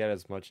don't get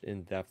as much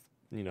in-depth,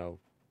 you know,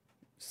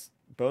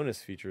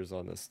 bonus features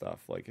on this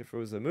stuff. Like if it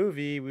was a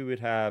movie, we would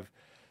have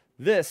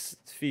this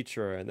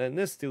feature and then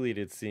this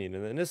deleted scene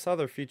and then this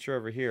other feature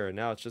over here. And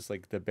now it's just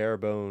like the bare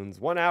bones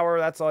 1 hour.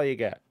 That's all you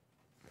get.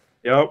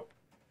 Yep.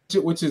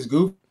 Which is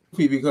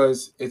goofy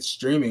because it's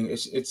streaming.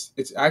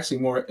 It's actually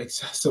more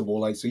accessible.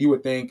 Like, so you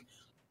would think,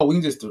 oh, we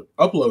can just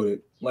upload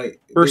it. Like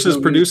Versus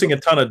producing a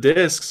ton of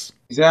discs.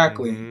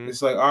 Exactly.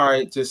 It's like, all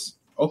right, just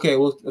okay.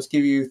 Well, let's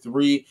give you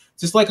 3.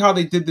 Just like how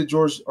they did the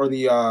George or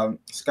the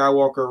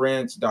Skywalker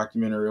Ranch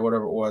documentary or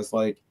whatever it was.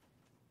 Like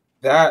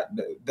that.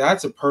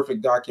 That's a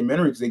perfect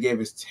documentary because they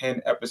gave us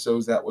 10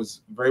 episodes that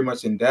was very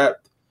much in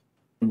depth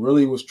and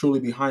really was truly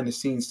behind the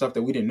scenes stuff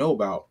that we didn't know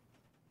about.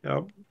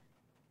 Yep.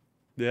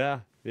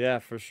 Yeah,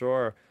 for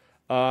sure.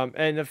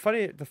 And the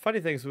funny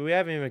thing is we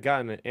haven't even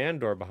gotten an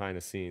Andor behind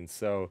the scenes,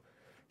 so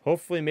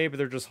hopefully maybe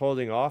they're just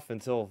holding off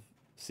until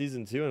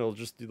season 2 and it'll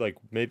just do like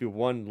maybe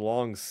one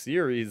long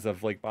series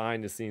of like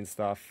behind the scenes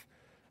stuff.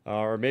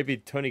 Or maybe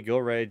Tony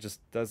Gilroy just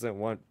doesn't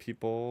want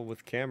people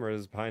with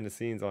cameras behind the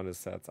scenes on his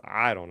sets.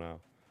 I don't know.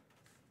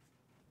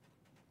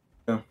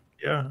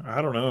 Yeah,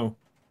 I don't know.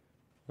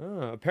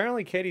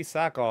 Apparently Katie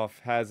Sackhoff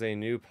has a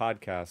new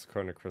podcast,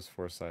 according to Chris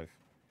Forsyth.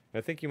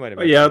 I think you might have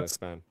Oh, yeah, mentioned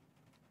this, man.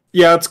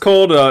 Yeah, it's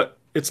called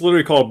it's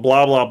literally called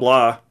blah blah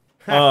blah.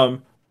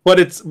 But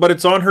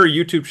it's on her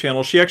YouTube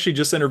channel. She actually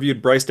just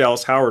interviewed Bryce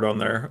Dallas Howard on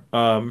there.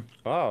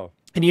 Oh.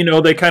 And you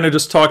know, they kind of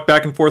just talk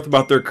back and forth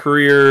about their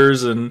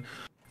careers and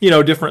you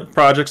know, different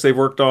projects they've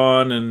worked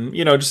on, and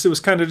you know, just it was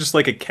kind of just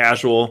like a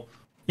casual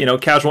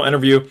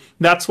interview.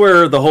 That's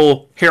where the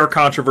whole hair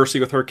controversy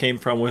with her came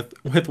from with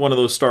one of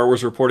those Star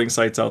Wars reporting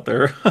sites out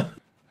there.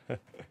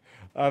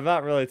 I'm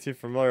not really too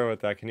familiar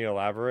with that. Can you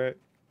elaborate?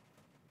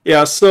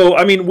 Yeah, so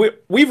I mean,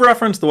 we've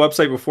referenced the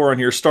website before on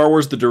here, Star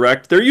Wars The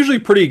Direct. They're usually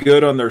pretty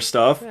good on their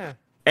stuff, Yeah.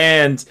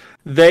 and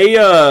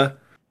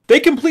they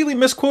completely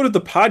misquoted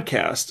the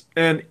podcast.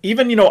 And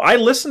even you know, I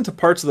listened to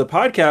parts of the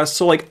podcast,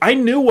 so like I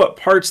knew what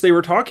parts they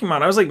were talking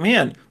about. I was like,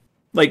 man,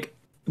 like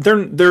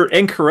they're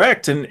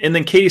incorrect. And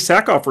then Katie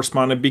Sackhoff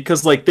responded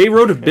because like they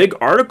wrote a big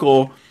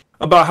article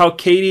about how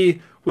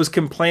Katie was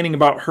complaining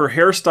about her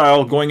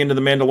hairstyle going into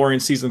The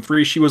Mandalorian season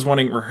 3. She was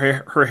wanting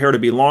her hair to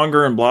be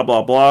longer and blah,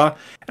 blah, blah.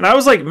 And I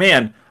was like,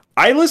 man,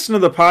 I listened to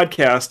the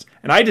podcast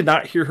and I did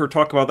not hear her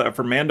talk about that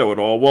for Mando at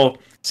all. Well,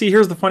 see,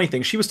 here's the funny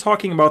thing. She was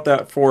talking about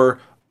that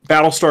for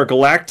Battlestar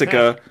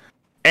Galactica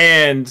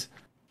and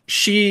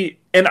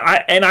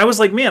I was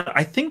like, man,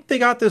 I think they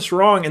got this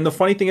wrong. And the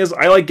funny thing is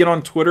I like get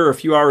on Twitter a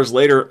few hours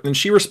later and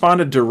she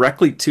responded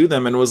directly to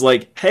them and was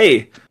like,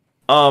 hey,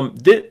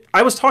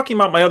 I was talking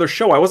about my other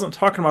show. I wasn't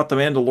talking about The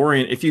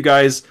Mandalorian. If you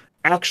guys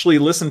actually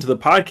listen to the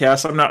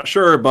podcast, I'm not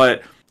sure,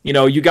 but you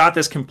know, you got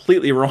this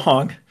completely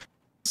wrong.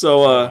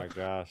 So, oh my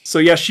gosh. So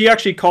yeah, she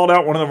actually called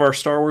out one of our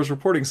Star Wars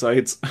reporting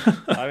sites.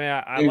 I mean,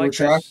 I They like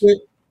retracted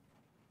it?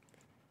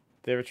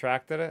 They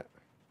retracted it?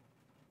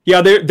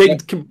 Yeah, they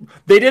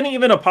didn't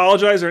even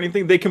apologize or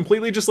anything. They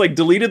completely just like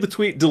deleted the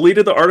tweet,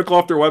 deleted the article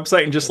off their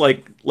website, and just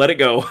like let it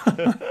go.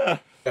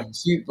 Yeah,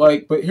 see,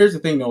 like, but here's the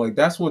thing though, like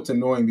that's what's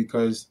annoying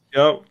because,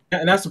 Yep.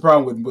 and that's the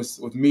problem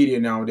with media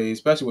nowadays,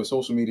 especially with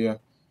social media.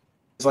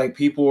 It's like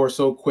people are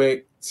so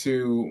quick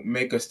to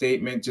make a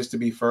statement just to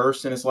be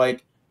first, and it's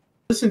like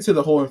listen to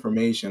the whole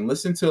information,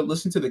 listen to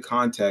the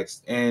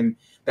context, and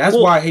that's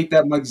why I hate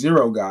that Mike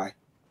Zero guy.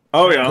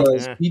 Oh yeah,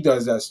 because he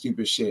does that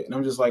stupid shit, and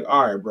I'm just like,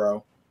 all right,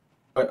 bro.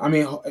 But I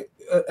mean,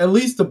 at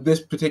least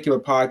this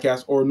particular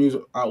podcast or news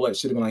outlet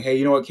should have been like, hey,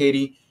 you know what,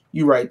 Katie?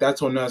 You're right.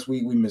 That's on us.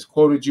 We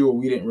misquoted you, or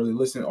we didn't really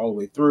listen all the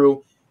way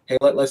through. Hey,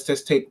 let's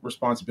just take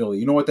responsibility.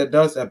 You know what that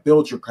does? That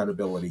builds your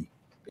credibility.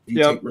 If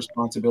you take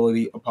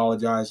responsibility,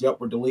 apologize. Yep,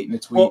 we're deleting the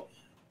tweet.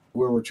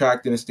 We're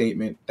retracting a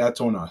statement.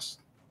 That's on us.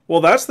 Well,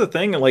 that's the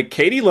thing. Like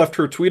Katie left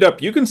her tweet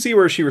up. You can see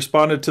where she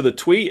responded to the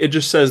tweet. It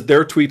just says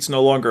their tweet's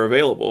no longer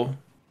available.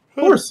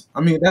 Of course.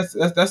 I mean, that's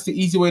the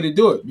easy way to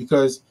do it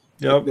because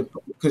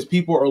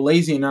people are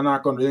lazy and they're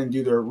not going to then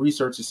do their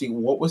research to see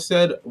what was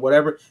said,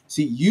 whatever.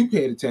 See, you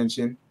paid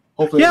attention.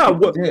 Hopefully,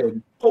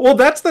 did. Well,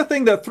 that's the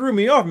thing that threw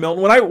me off,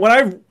 Milton. When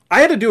I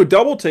had to do a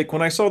double take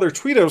when I saw their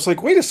tweet. I was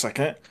like, wait a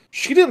second.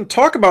 She didn't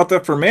talk about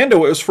that for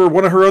Mando. It was for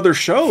one of her other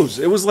shows.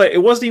 It was like it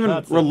wasn't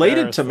even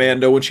related to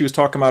Mando when she was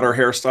talking about her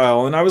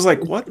hairstyle. And I was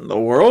like, what in the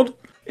world?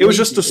 It was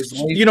just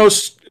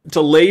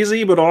to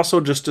lazy, but also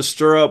just to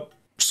stir up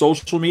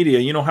social media.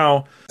 You know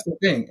how that's the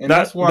thing, and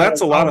that's why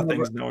that's a lot of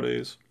things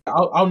nowadays.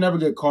 I'll never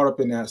get caught up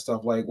in that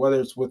stuff. Like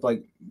whether it's with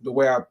like the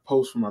way I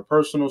post for my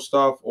personal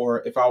stuff,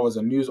 or if I was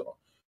a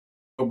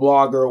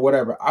blogger or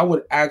whatever, I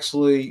would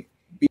actually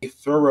be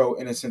thorough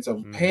in a sense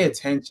of pay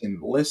attention,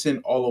 listen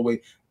all the way,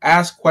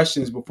 ask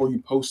questions before you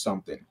post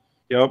something.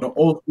 Yep.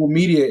 Old school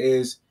media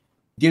is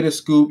get a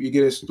scoop, you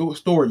get a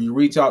story, you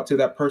reach out to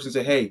that person,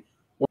 say, hey,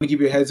 want to give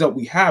you a heads up,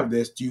 we have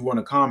this. Do you want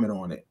to comment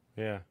on it?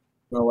 Yeah.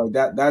 Like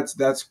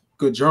that's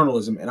good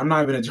journalism. And I'm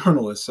not even a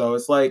journalist. So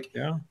it's like,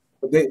 yeah.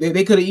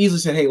 They could have easily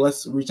said, hey,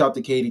 let's reach out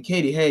to Katie.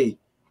 Katie, hey,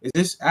 is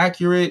this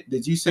accurate?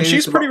 Did you say and this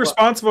she's pretty about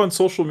responsive on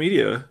social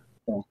media.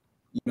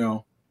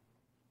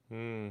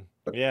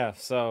 Yeah,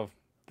 so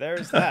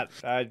there's that.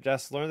 I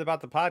just learned about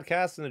the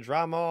podcast and the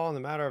drama all in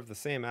the matter of the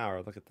same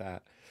hour. Look at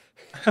that.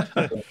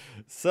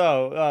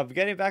 So,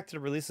 getting back to the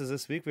releases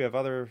this week, we have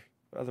other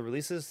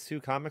releases, 2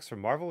 comics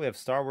from Marvel. We have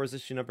Star Wars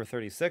issue number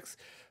 36.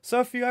 So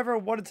if you ever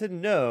wanted to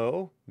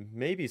know,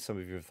 maybe some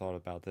of you have thought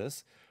about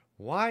this,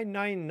 why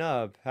Nine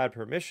Nub had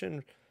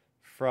permission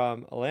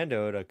from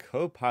Orlando to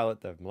co-pilot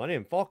the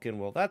Millennium Falcon,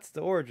 well, that's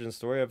the origin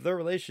story of their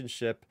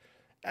relationship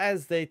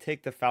as they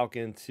take the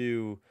Falcon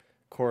to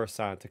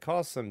Coruscant to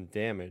cause some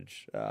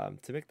damage,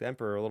 to make the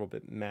Emperor a little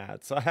bit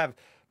mad. So I have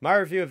my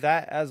review of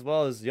that, as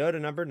well as Yoda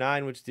number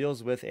 9, which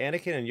deals with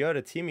Anakin and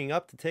Yoda teaming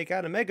up to take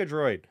out a Mega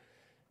Droid.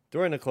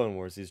 During the Clone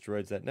Wars, these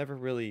droids that never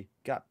really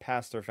got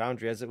past their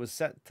foundry as it was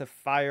set to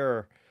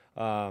fire.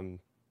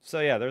 So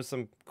yeah, there's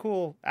some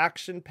cool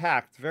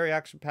very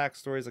action-packed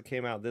stories that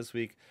came out this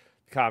week.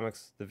 The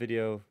comics, the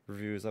video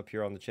reviews up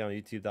here on the channel,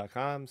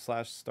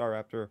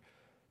 youtube.com/StarRaptor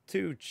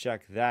to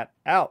check that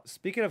out.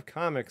 Speaking of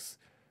comics,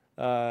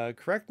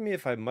 correct me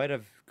if I might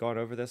have gone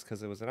over this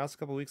because it was announced a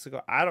couple weeks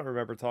ago. I don't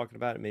remember talking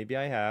about it. Maybe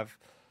I have.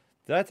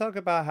 Did I talk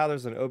about how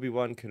there's an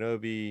Obi-Wan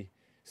Kenobi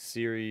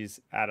series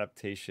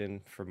adaptation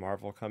for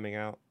Marvel coming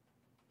out?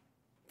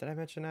 Did I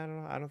mention that?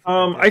 I don't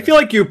think I feel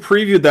like you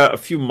previewed that a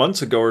few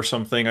months ago or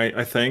something,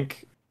 I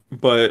think.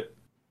 But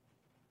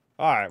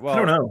all right, well, I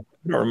don't know.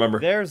 I don't remember.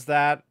 There's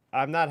that.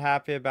 I'm not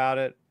happy about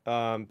it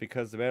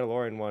because the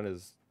Mandalorian one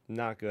is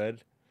not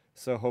good.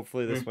 So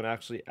hopefully this one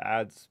actually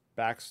adds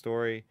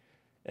backstory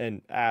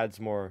and adds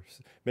more.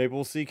 Maybe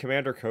we'll see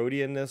Commander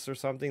Cody in this or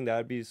something.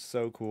 That'd be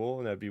so cool,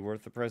 and that'd be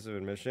worth the price of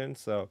admission.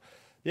 So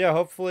yeah,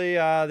 hopefully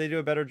they do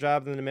a better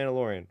job than the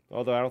Mandalorian.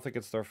 Although I don't think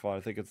it's their fault.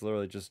 I think it's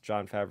literally just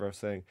Jon Favreau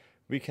saying,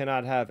 we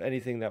cannot have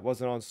anything that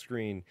wasn't on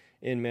screen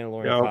in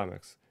Mandalorian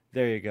comics.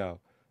 There you go.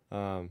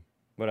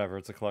 Whatever,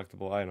 it's a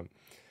collectible item.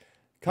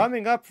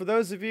 Coming up, for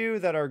those of you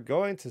that are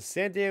going to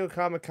San Diego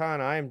Comic-Con,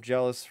 I am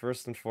jealous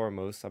first and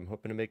foremost. I'm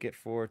hoping to make it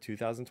for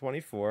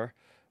 2024.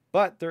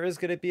 But there is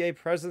going to be a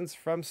presence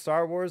from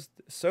Star Wars.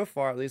 So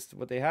far, at least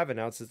what they have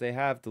announced is they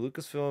have the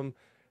Lucasfilm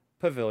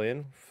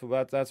Pavilion.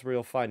 That's where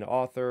you'll find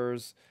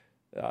authors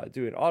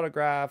doing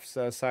autographs,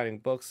 signing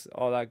books,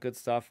 all that good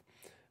stuff.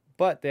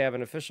 But they have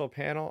an official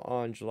panel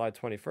on July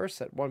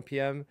 21st at 1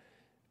 p.m.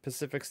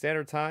 Pacific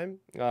Standard Time.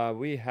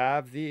 We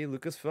have the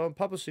Lucasfilm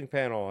Publishing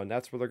panel, and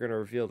that's where they're going to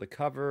reveal the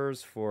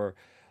covers for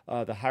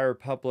the High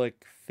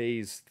Republic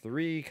Phase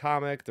 3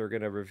 comic. They're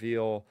going to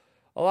reveal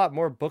a lot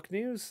more book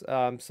news. So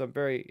I'm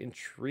very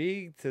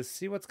intrigued to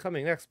see what's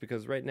coming next,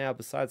 because right now,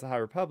 besides the High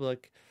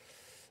Republic,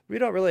 we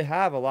don't really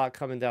have a lot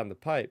coming down the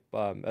pipe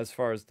as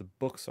far as the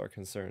books are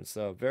concerned.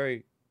 So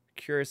very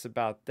curious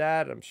about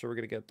that. I'm sure we're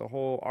going to get the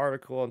whole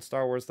article on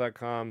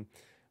StarWars.com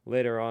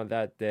later on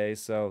that day.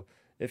 So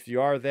if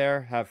you are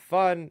there, have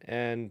fun,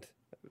 and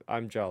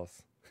I'm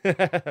jealous.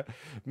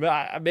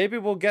 Maybe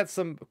we'll get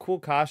some cool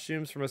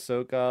costumes from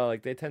Ahsoka.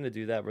 Like, they tend to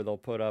do that where they'll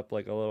put up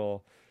like a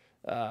little,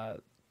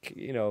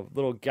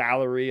 little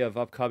gallery of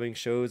upcoming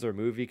shows or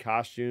movie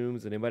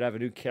costumes, and they might have a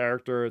new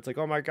character. It's like,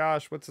 oh my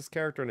gosh, what's this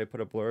character? And they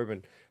put a blurb,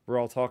 and we're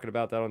all talking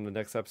about that on the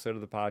next episode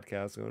of the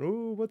podcast, going,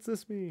 "Ooh, what's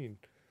this mean?"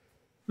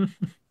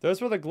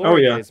 Those were the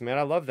glory days, man.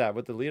 I love that.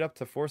 With the lead up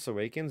to Force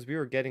Awakens, we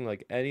were getting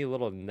like any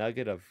little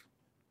nugget of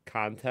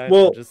content,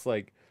 and just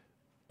like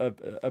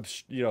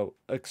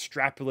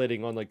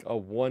extrapolating on like a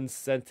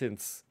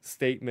 1-sentence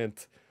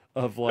statement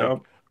of like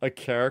a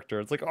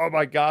character. It's like, oh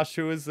my gosh,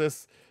 who is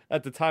this?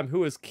 At the time,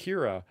 who is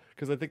Kira?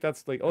 Because I think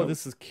that's like, oh,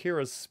 this is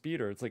Kira's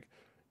speeder. It's like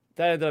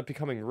that ended up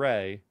becoming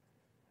Rey,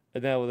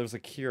 and now there's a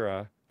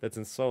Kira that's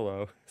in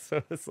Solo.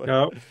 So it's like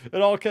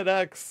it all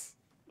connects.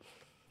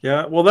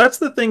 Yeah, well, that's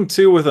the thing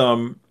too with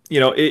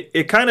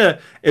it kind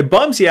of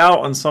bums you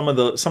out on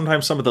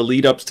sometimes some of the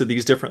lead ups to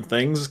these different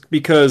things,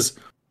 because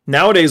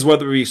nowadays,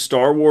 whether it be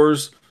Star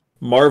Wars,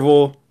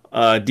 Marvel,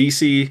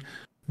 DC,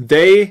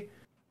 they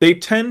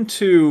tend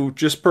to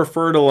just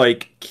prefer to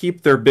like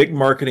keep their big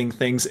marketing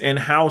things in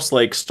house.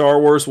 Like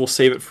Star Wars will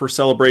save it for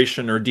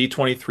Celebration or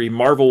D23,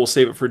 Marvel will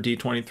save it for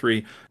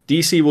D23,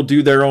 DC will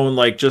do their own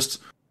like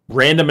just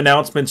random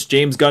announcements,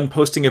 James Gunn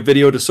posting a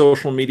video to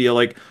social media,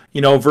 like,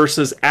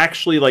 versus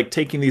actually like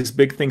taking these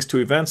big things to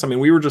events. I mean,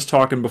 we were just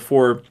talking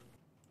before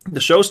the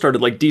show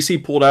started, like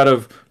DC pulled out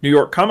of New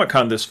York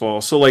Comic-Con this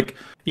fall. So like,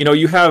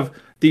 you have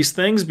these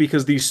things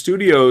because these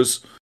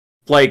studios,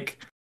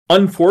 like,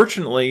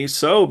 unfortunately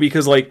so,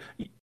 because like,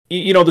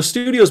 the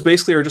studios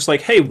basically are just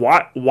like, hey,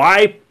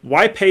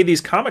 why pay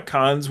these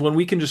Comic-Cons when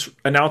we can just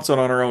announce it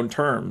on our own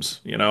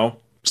terms,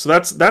 So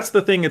that's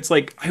the thing. It's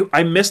like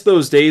I miss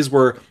those days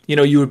where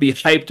you would be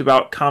hyped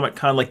about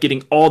Comic-Con, like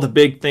getting all the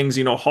big things,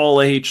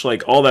 Hall H,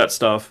 like all that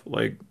stuff.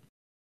 Like,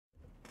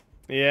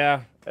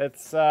 yeah,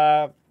 it's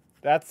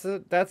That's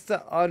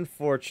the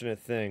unfortunate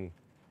thing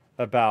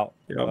about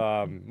Yep.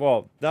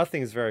 well,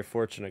 nothing's very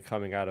fortunate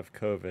coming out of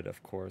COVID,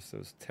 of course. It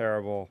was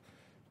terrible.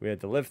 We had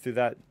to live through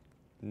that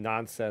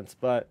nonsense,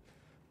 but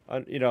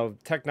you know,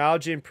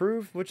 technology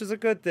improved, which is a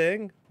good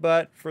thing.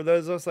 But for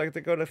those of us like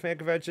to go to fan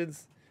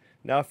conventions,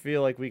 now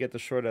feel like we get the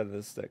short end of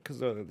the stick.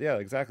 Because yeah,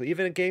 exactly.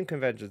 Even at game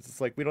conventions,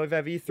 it's like we don't even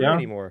have E3 Yeah.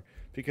 anymore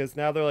because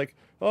now they're like,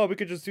 oh, we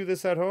could just do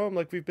this at home,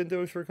 like we've been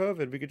doing for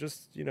COVID. We could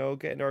just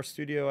get into our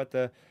studio at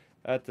the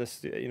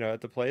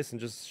place and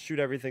just shoot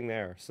everything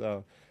there.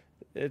 So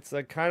it's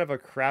a kind of a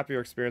crappier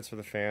experience for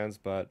the fans,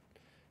 but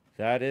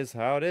that is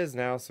how it is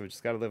now. So we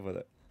just got to live with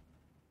it.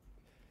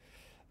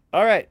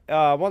 All right,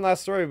 one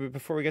last story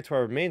before we get to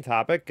our main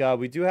topic.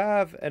 We do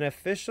have an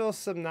official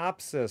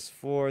synopsis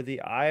for The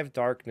Eye of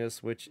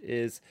Darkness, which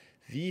is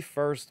the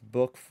first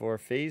book for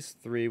Phase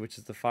 3, which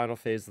is the final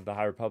phase of the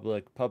High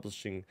Republic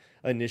Publishing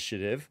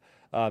Initiative.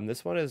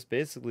 This one is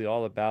basically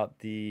all about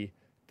the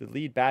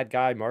lead bad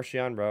guy,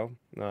 Marchion Ro,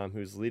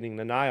 who's leading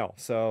the Nile.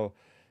 So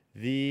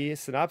the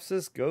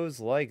synopsis goes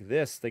like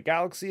this. The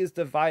galaxy is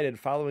divided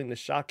following the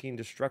shocking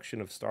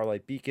destruction of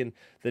Starlight Beacon.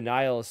 The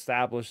Nile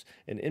established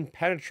an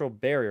impenetrable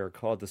barrier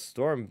called the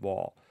Storm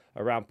Wall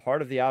around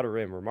part of the Outer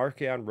Rim, where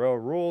Marchion Ro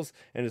rules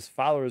and his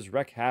followers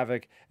wreak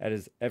havoc at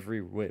his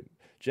every whim.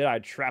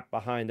 Jedi trapped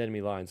behind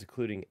enemy lines,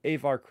 including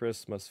Avar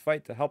Kriss, must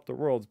fight to help the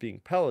worlds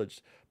being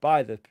pillaged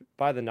by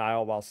the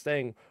Nile while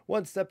staying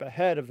one step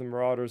ahead of the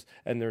Marauders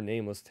and their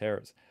nameless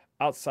terrors.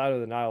 Outside of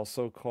the Nile's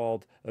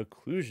so-called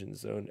occlusion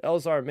zone,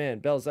 Elzar Mann,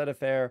 Bel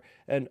Zettifar,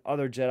 and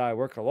other Jedi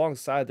work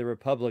alongside the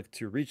Republic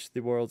to reach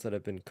the worlds that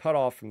have been cut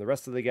off from the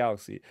rest of the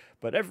galaxy.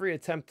 But every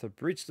attempt to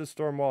breach the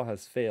storm wall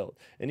has failed,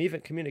 and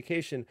even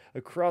communication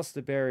across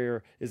the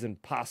barrier is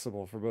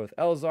impossible for both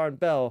Elzar and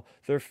Bel.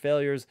 Their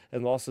failures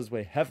and losses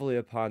weigh heavily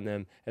upon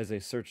them as they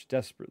search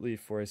desperately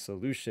for a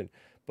solution.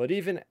 But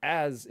even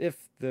as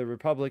if the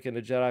Republic and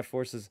the Jedi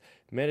forces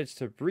manage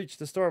to breach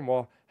the storm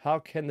wall, how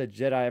can the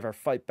Jedi ever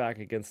fight back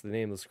against the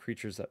nameless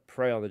creatures that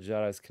prey on the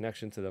Jedi's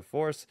connection to the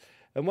Force?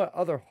 And what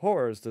other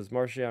horrors does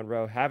Marchion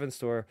Ro have in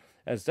store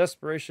as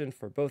desperation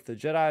for both the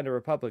Jedi and the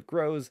Republic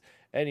grows?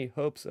 Any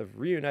hopes of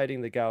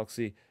reuniting the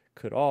galaxy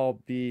could all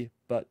be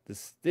but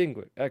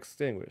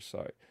extinguished.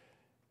 Sorry.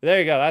 There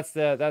you go. That's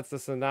the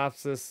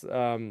synopsis.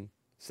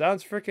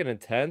 Sounds freaking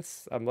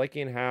intense. I'm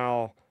liking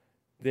how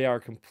they are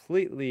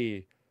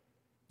completely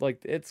like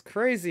it's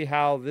crazy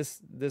how this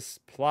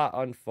plot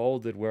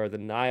unfolded where the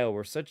Nile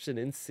were such an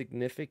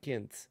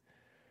insignificant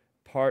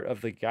part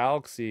of the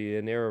galaxy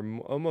and they were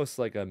almost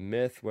like a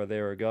myth where they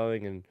were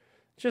going and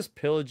just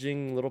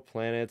pillaging little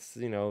planets,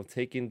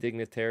 taking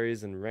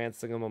dignitaries and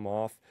ransoming them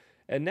off.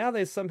 And now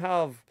they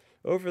somehow,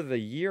 over the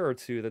year or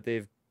two that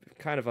they've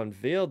kind of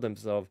unveiled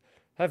themselves,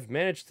 have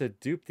managed to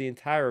dupe the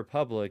entire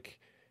Republic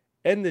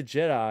and the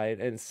Jedi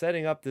and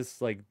setting up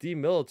this like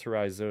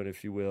demilitarized zone,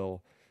 if you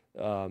will,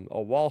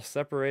 a wall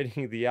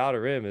separating the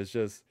Outer Rim is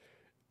just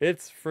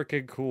it's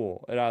freaking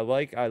cool. And I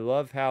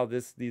love how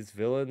these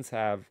villains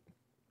have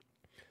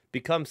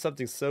become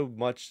something so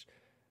much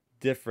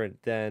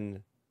different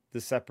than the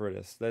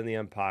Separatists, than the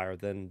Empire,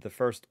 than the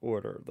First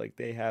Order. Like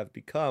they have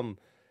become,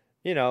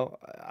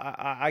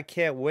 I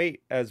can't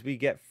wait as we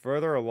get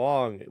further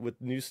along with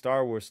new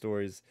Star Wars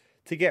stories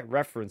to get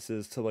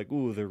references to like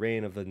the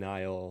reign of the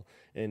Nile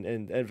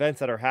and events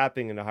that are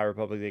happening in the High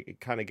Republic. They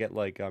kind of get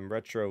like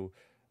retro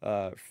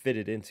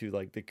fitted into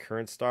like the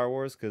current Star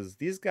Wars because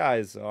these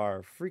guys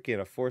are freaking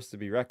a force to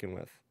be reckoned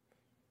with.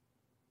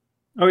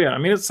 Oh yeah, I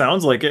mean, it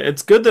sounds like it.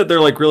 It's good that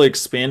they're like really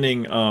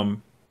expanding,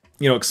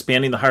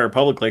 expanding the High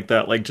Republic like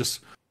that, like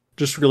just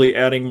really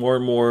adding more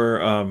and more,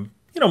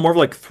 more of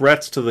like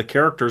threats to the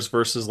characters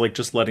versus like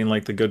just letting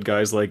like the good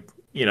guys like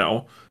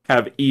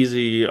have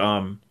easy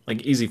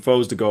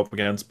foes to go up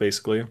against,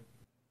 basically.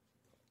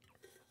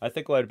 I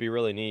think what would be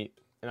really neat,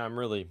 and I'm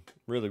really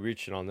really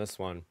reaching on this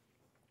one.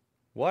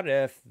 What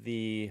if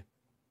the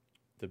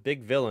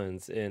big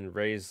villains in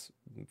Ray's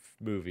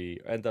movie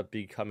end up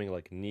becoming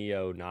like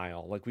Neo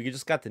Nile. Like we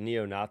just got the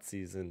neo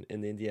Nazis in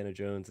the Indiana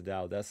Jones and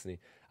Dial of Destiny.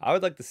 I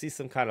would like to see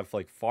some kind of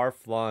like far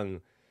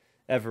flung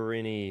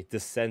Everini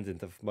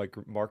descendant of like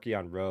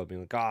Marchion Ro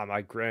being like,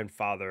 my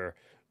grandfather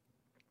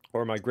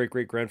or my great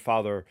great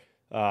grandfather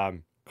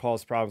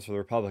caused problems for the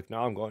Republic.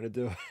 Now I'm going to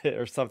do it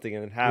or something,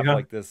 and then have Yeah.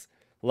 like this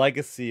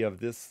legacy of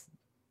this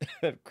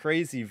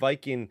crazy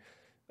Viking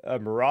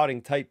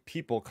marauding type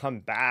people come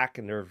back,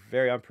 and they're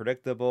very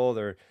unpredictable.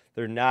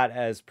 They're not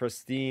as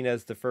pristine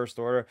as the First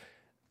Order.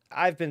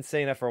 I've been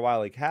saying that for a while.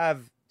 Like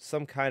have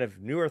some kind of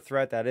newer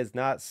threat that is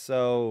not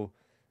so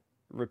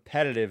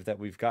repetitive that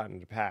we've gotten in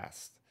the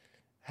past.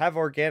 Have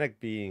organic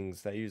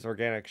beings that use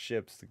organic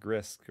ships, the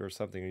Grisk or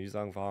something, or use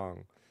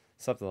Vong,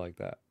 something like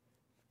that.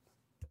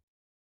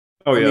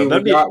 Oh I yeah, mean,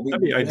 we got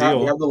that'd be we have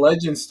ideal. the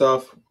legend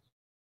stuff.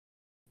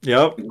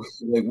 Yep.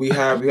 Like we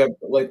have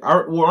like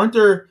aren't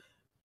there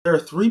are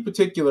three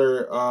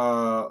particular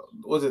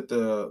was it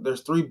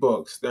there's three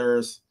books.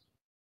 There's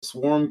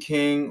Swarm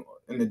King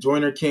and the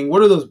Joiner King.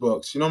 What are those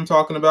books? You know what I'm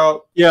talking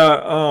about?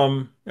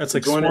 Yeah. It's The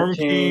like Joiner Swarm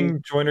King.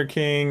 King, Joiner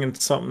King, and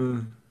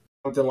something.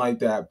 something like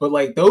that. But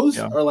like those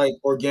Yeah. are like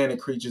organic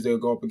creatures they'll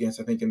go up against,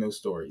 I think, in those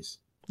stories.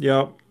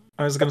 Yeah.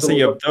 I was Have gonna to say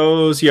you look have up.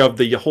 those. You have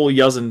the whole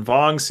Yuzin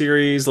Vong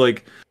series.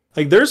 Like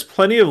there's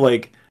plenty of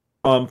like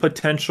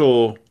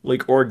potential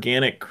like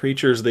organic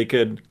creatures they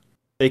could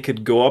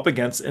go up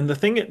against. And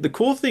the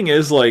cool thing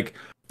is like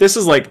this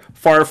is like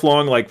far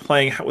flung like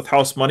playing with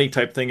house money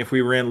type thing if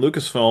we ran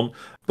Lucasfilm,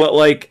 but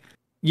like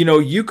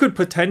you could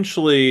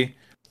potentially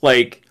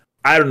like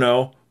I don't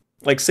know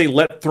like say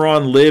let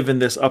Thrawn live in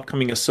this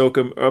upcoming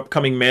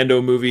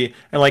Mando movie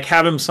and like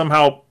have him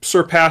somehow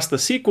surpass the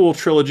sequel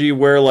trilogy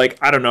where like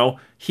I don't know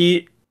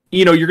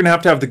you're gonna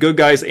have to have the good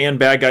guys and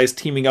bad guys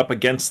teaming up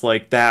against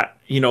like that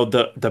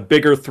the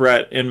bigger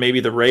threat in maybe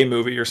the Rey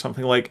movie or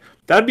something like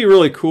that'd be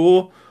really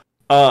cool.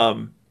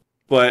 um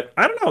but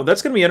I don't know,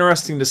 that's gonna be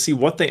interesting to see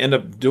what they end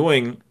up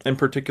doing in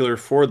particular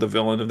for the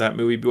villain of that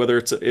movie, whether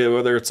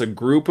it's a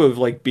group of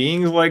like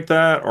beings like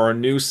that or a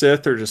new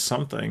Sith or just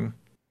something.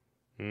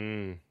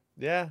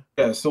 Yeah.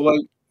 Yeah, so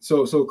like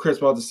so Chris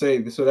about to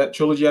say, so that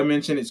trilogy I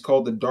mentioned, it's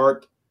called the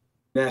Dark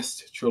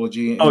Nest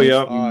trilogy, Oh and it's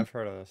yeah. Oh, the I've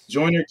heard of this.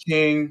 Joiner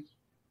King,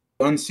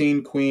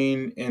 Unseen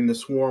Queen, and the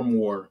Swarm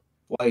War.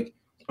 Like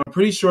I'm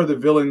pretty sure the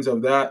villains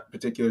of that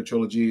particular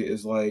trilogy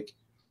is like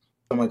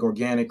some like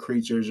organic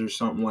creatures or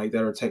something like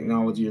that, or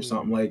technology or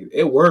something like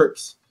it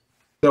works.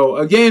 So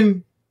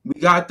again,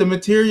 we got the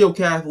material,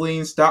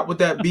 Kathleen. Stop with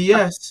that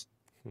BS.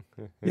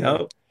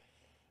 Yeah.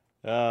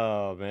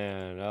 Oh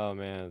man, oh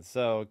man.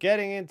 So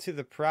getting into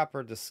the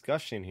proper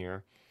discussion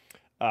here.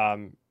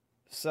 Um,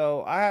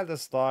 so I had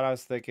this thought. I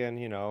was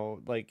thinking,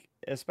 like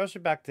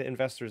especially back to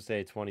Investors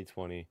Day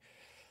 2020,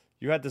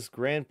 you had this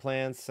grand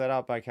plan set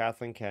out by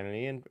Kathleen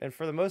Kennedy, and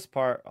for the most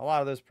part, a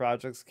lot of those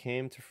projects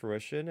came to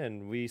fruition,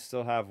 and we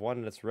still have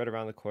one that's right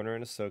around the corner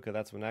in Ahsoka.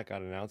 That's when that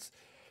got announced.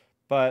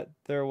 But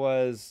there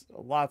was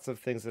lots of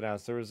things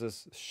announced. There was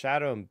this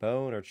Shadow and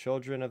Bone or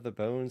Children of the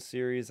Bone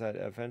series that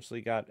eventually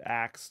got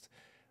axed.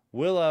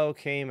 Willow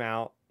came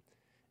out,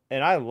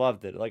 and I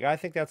loved it. Like I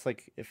think that's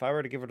like if I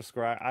were to give it a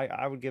score,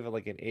 I would give it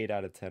like an 8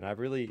 out of 10. I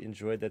really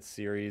enjoyed that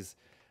series.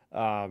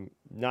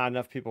 Not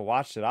enough people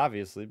watched it,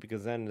 obviously,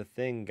 because then the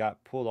thing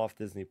got pulled off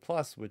Disney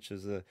Plus, which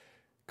is a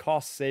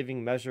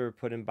cost-saving measure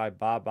put in by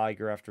Bob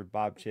Iger after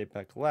Bob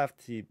Chapek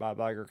left. Bob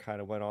Iger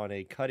kind of went on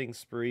a cutting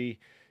spree,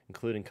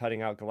 including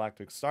cutting out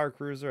Galactic Star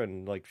Cruiser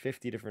and like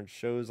 50 different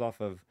shows off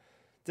of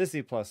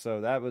Disney Plus. So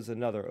that was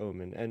another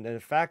omen. And the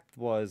fact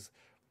was,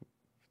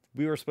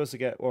 we were supposed to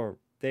get, or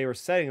they were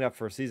setting it up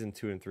for season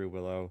 2 and 3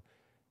 Willow.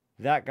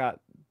 That got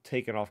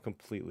taken off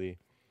completely.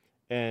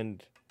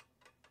 And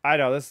I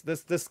know this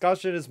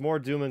discussion is more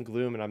doom and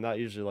gloom, and I'm not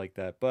usually like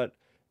that, but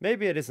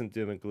maybe it isn't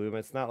doom and gloom.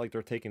 It's not like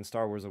they're taking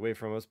Star Wars away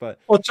from us, but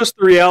Well, it's just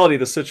the reality of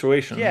the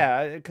situation.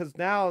 yeah, because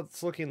now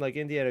it's looking like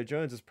Indiana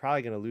Jones is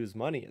probably going to lose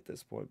money at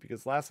this point.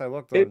 Because last I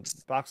looked on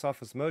It's Box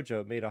Office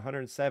Mojo, it made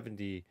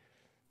 170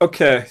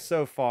 okay.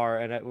 so far,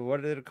 and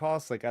what did it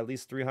cost? Like at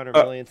least 300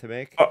 Uh, million to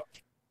make. uh,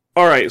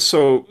 all right.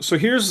 So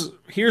here's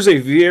a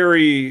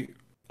very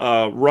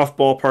rough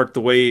ballpark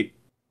the way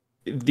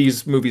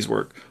these movies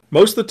work.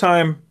 Most of the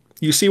time,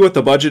 you see what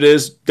the budget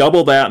is,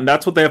 double that, and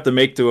that's what they have to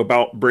make to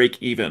about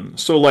break even.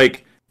 So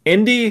like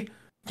Indy,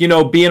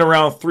 being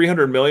around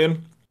 300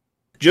 million,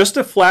 just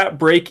a flat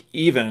break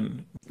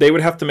even, they would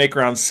have to make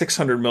around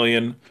 600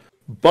 million.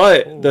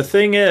 But the Oh,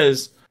 thing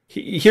is,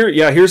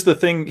 here's the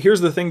thing.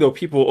 Here's the thing though,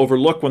 people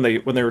overlook when they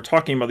were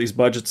talking about these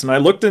budgets. And I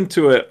looked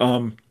into it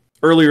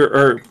earlier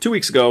or 2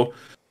 weeks ago.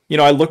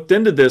 I looked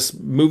into this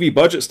movie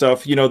budget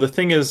stuff. The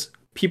thing is,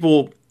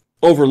 people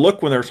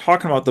overlook when they're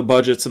talking about the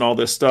budgets and all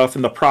this stuff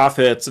and the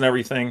profits and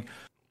everything.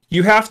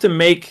 You have to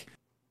make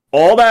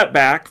all that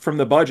back from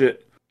the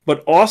budget,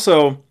 but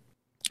also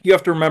you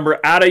have to remember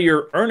out of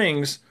your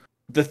earnings,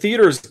 the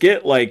theaters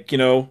get like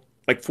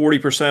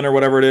 40% or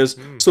whatever it is.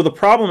 hmm. So the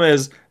problem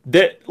is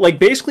that like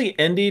basically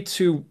Indy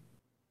to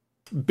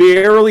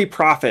barely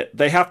profit,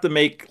 they have to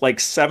make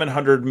like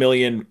 700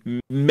 million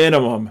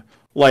minimum.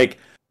 Like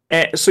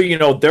so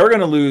they're going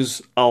to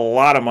lose a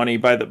lot of money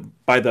by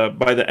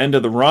the end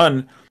of the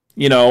run,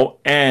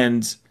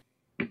 and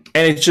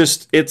it's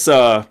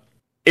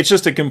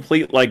just a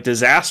complete like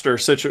disaster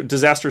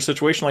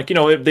situation. Like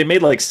they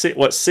made like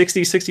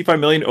 60-65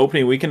 million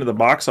opening weekend at the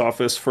box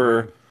office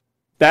for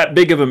that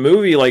big of a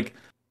movie. Like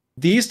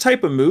these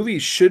type of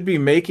movies should be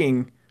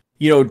making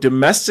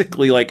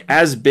domestically like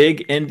as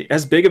big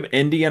of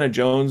Indiana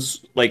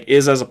Jones like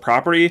is as a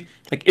property,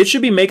 like it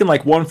should be making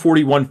like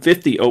 140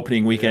 150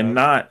 opening weekend, Yeah,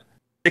 not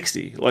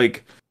 60.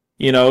 Like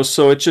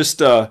so it's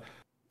just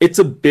it's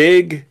a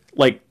big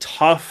like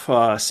tough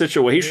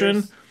situation.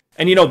 here's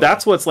And yeah.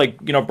 that's what's like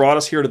brought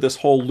us here to this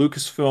whole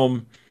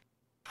Lucasfilm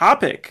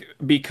topic,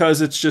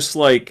 because it's just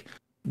like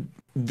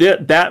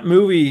that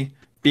movie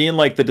being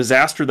like the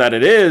disaster that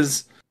it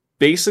is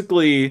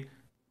basically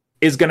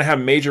is going to have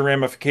major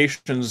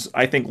ramifications,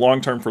 I think, long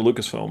term for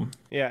Lucasfilm.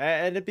 Yeah,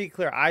 and to be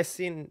clear, I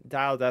seen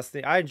Dial of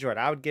Destiny. I enjoyed it.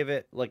 I would give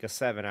it like a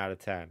 7 out of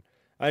 10.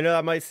 I know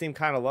that might seem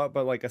kind of low,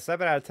 but like a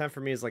 7 out of 10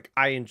 for me is like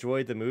I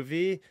enjoyed the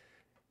movie.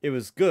 it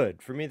was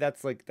good. For me,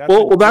 that's like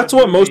well, that's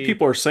what most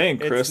people are saying,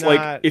 Chris. It's like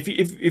not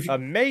if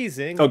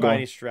amazing by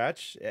any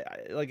stretch.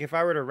 Like if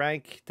I were to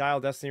rank Dial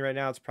Destiny right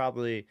now, it's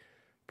probably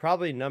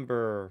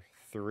number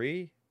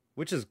 3,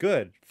 which is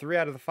good. 3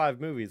 out of the 5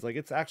 movies. Like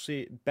it's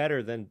actually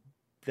better than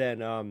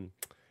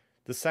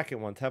the second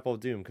one, Temple of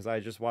Doom, because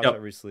I just watched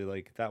that recently.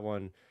 Like that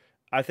one,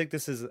 I think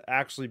this is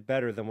actually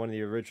better than one of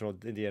the original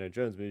Indiana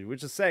Jones movies,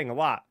 which is saying a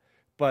lot.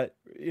 But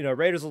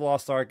Raiders of the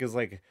Lost Ark is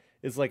like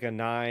a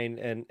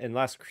 9, and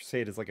Last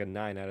Crusade is like a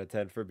 9 out of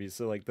 10 for me.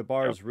 So like the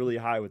bar is really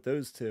high with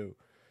those two.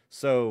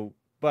 So,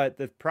 but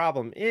the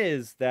problem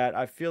is that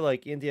I feel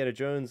like Indiana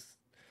Jones,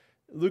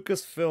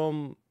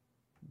 Lucasfilm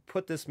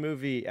put this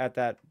movie at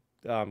that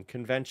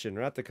convention,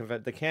 or not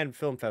the Cannes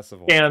Film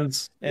Festival.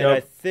 Cannes. And I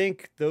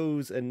think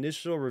those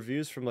initial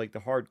reviews from like the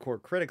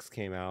hardcore critics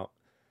came out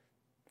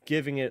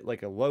giving it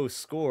like a low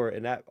score,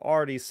 and that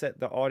already set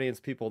the audience,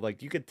 people,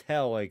 like you could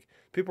tell like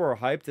people were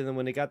hyped, and then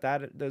when they got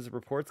those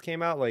reports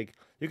came out, like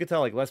you could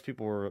tell like less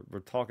people were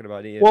talking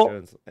about Indiana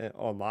Jones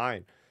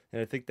online.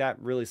 And I think that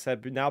really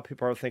said, now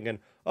people are thinking,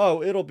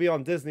 oh, it'll be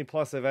on Disney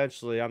Plus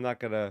eventually. I'm not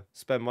going to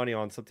spend money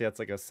on something that's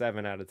like a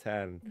 7 out of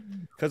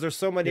 10. Because there's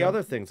so many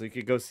other things. You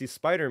could go see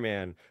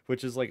Spider-Man,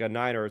 which is like a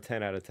 9 or a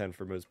 10 out of 10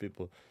 for most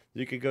people.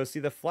 You could go see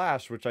The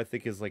Flash, which I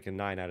think is like a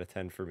 9 out of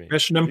 10 for me.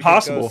 Mission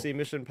Impossible. You could go see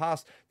Mission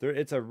Impossible.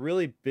 It's a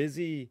really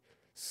busy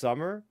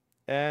summer,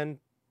 and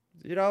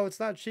it's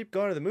not cheap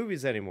going to the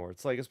movies anymore.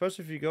 It's like,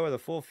 especially if you go with a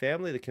full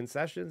family, the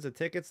concessions, the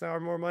tickets now are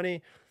more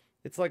money.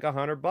 It's like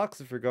 $100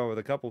 if you're going with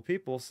a couple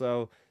people.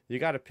 So you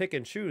got to pick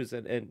and choose,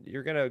 and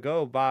you're going to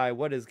go by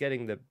what is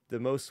getting the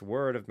most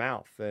word of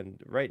mouth.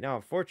 And right now,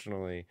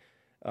 unfortunately,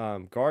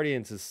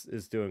 Guardians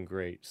is doing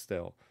great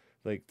still.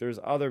 Like there's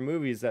other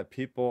movies that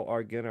people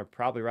are going to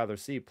probably rather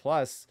see.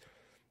 Plus,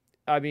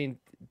 I mean,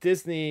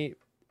 Disney,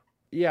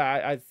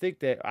 yeah, I think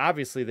that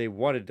obviously they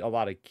wanted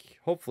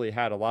hopefully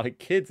had a lot of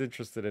kids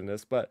interested in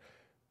this, but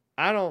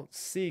I don't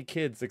see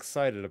kids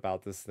excited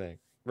about this thing,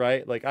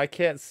 right? Like I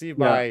can't see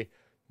my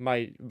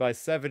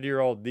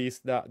 7-year-old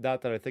niece, not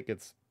that I think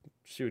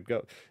she would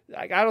go.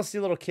 I don't see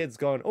little kids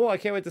going, oh, I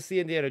can't wait to see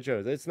Indiana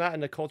Jones. It's not in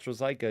the cultural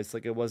zeitgeist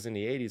like it was in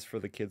the 80s for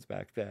the kids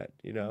back then,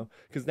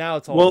 because now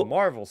it's all the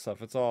Marvel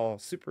stuff. It's all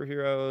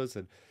superheroes.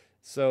 And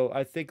so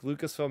I think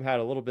Lucasfilm had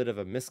a little bit of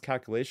a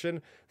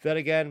miscalculation. Then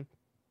again,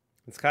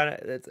 it's kind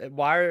of,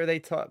 why are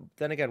they,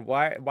 then again,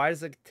 why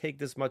does it take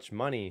this much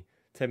money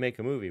to make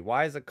a movie?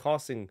 Why is it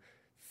costing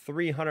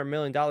 $300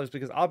 million?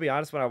 Because I'll be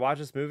honest, when I watch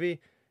this movie,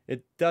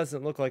 it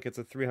doesn't look like it's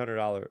a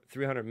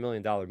 $300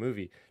 million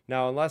movie.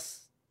 Now,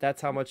 unless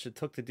that's how much it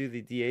took to do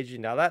the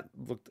de-aging. Now, that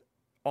looked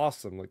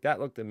awesome. Like, that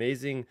looked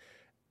amazing.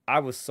 I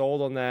was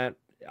sold on that.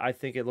 I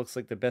think it looks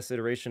like the best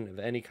iteration of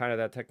any kind of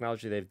that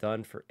technology they've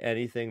done for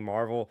anything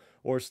Marvel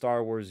or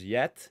Star Wars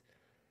yet.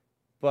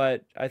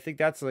 But I think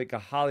that's like a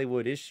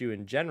Hollywood issue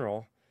in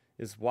general,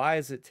 is why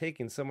is it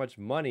taking so much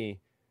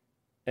money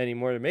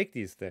anymore to make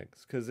these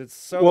things? Because it's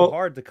so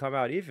hard to come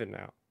out even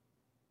now.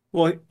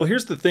 Well,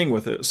 here's the thing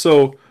with it.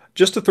 So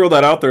just to throw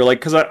that out there, like,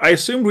 because I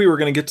assumed we were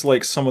going to get to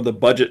like some of the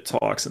budget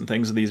talks and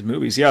things of these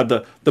movies. Yeah,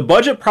 the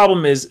budget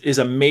problem is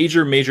a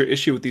major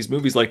issue with these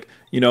movies. Like,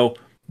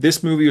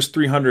 this movie was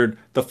 300.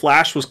 The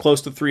Flash was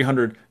close to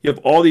 300. You have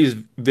all these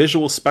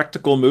visual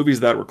spectacle movies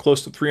that were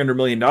close to $300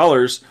 million,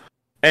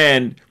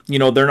 and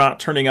they're not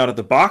turning out at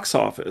the box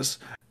office.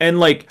 And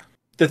like,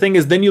 the thing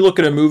is, then you look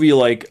at a movie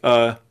like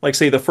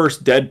say the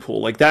first Deadpool,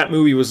 like that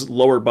movie was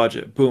lower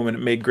budget, boom, and it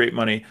made great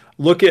money.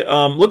 Look at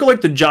like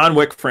the John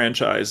Wick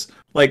franchise,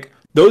 like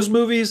those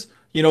movies,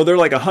 they're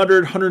like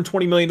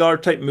 $120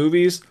 million type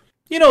movies.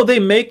 They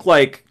make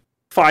like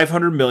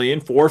 500 million,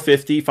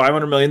 450,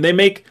 500 million. They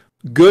make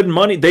good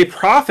money, they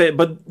profit,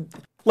 but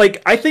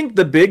like I think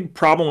the big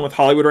problem with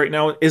Hollywood right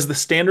now is the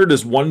standard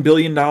is $1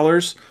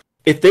 billion.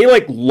 If they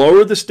like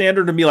lower the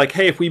standard and be like,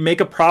 hey, if we make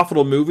a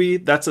profitable movie,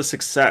 that's a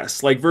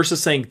success. Like versus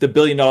saying the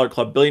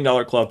 $1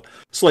 billion club.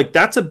 So like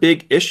that's a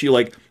big issue.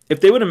 Like if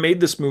they would have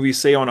made this movie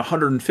say on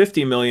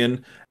 150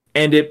 million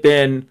and it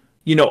been,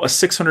 a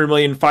 600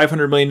 million,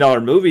 $500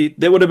 million movie,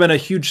 that would have been a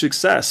huge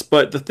success.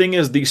 But the thing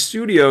is, these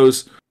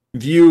studios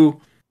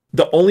view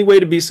the only way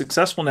to be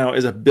successful now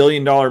is $1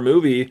 billion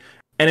movie,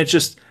 and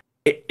it's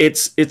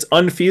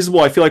unfeasible.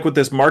 I feel like with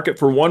this market,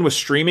 for one, with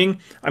streaming.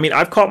 I mean,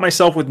 I've caught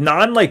myself with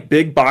like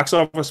big box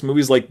office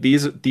movies like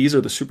these are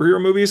the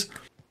superhero movies.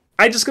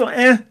 I just go,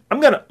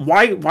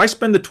 why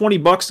spend the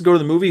 $20 to go to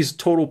the movies,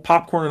 total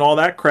popcorn and all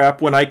that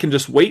crap, when I can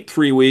just wait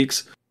 3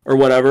 weeks or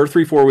whatever,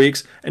 3-4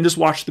 weeks, and just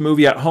watch the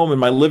movie at home in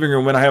my living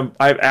room when I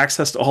have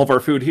access to all of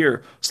our food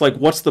here. So like,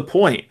 what's the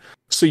point?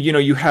 So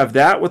you have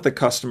that with the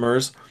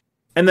customers,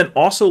 and then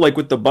also like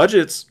with the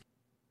budgets.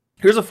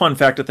 Here's a fun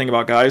fact to think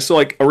about, guys. So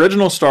like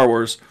original Star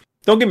Wars,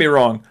 don't get me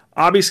wrong,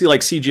 obviously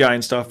like CGI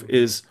and stuff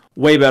is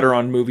way better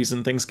on movies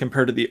and things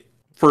compared to the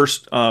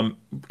first,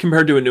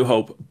 compared to A New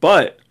Hope.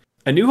 But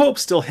A New Hope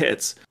still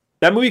hits.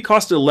 That movie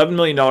costed $11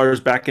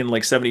 million back in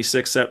like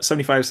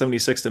 75,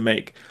 76 to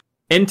make.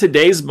 In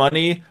today's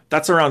money,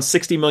 that's around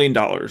 $60 million.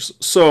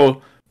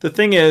 So the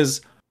thing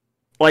is,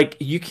 like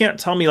you can't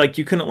tell me like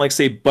you couldn't like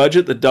say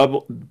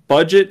double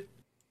the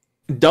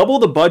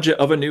budget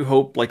of A New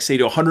Hope, like say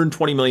to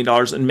 $120 million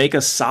and make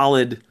a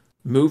solid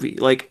movie.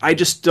 Like I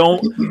just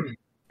don't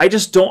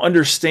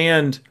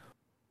understand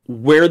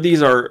where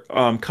these are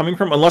coming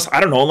from,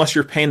 unless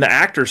you're paying the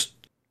actors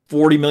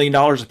 $40 million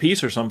a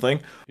piece or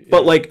something. Yeah.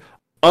 But like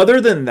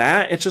other than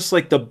that, it's just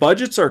like the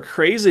budgets are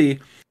crazy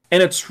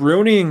and it's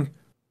ruining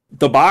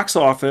the box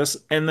office,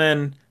 and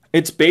then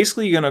it's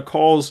basically going to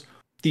cause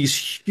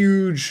these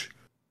huge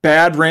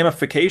bad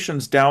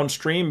ramifications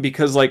downstream,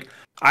 because like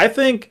I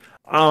think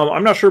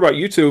I'm not sure about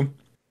YouTube,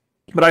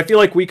 but I feel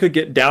like we could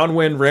get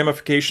downwind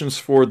ramifications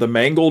for the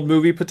Mangold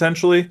movie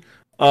potentially,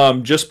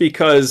 just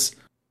because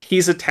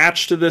he's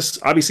attached to this.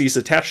 Obviously, he's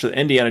attached to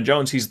Indiana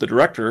Jones. He's the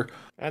director.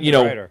 And the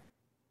writer.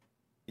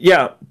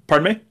 Yeah,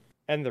 pardon me?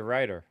 And the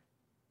writer.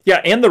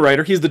 Yeah, and the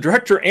writer. He's the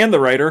director and the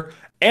writer.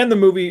 And the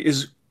movie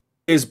is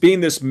being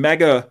this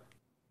mega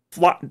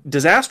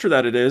disaster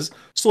that it is.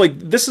 So, like,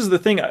 this is the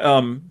thing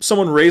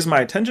someone raised my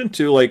attention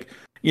to. Like,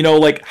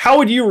 like, how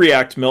would you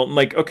react, Milton?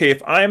 Like, okay,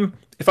 if I'm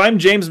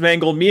James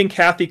Mangold, me and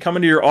Kathy come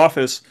into your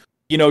office,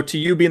 to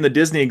you being the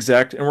Disney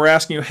exec, and we're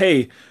asking you,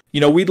 hey,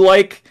 we'd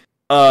like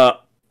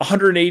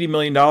 $180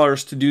 million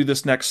to do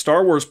this next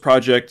Star Wars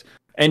project,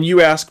 and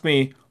you ask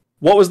me,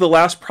 what was the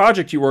last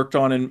project you worked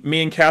on? And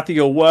me and Kathy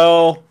go,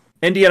 well,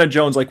 Indiana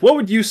Jones. Like, what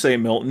would you say,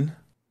 Milton?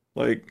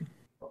 Like,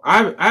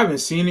 I haven't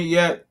seen it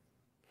yet,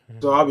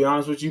 so I'll be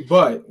honest with you.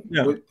 But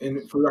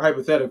for your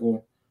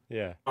hypothetical,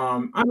 I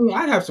mean,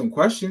 I'd have some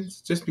questions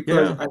just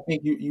because I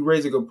think you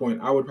raise a good point.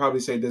 I would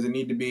probably say, does it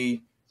need to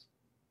be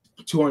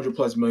 200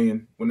 plus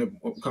million when it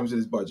comes to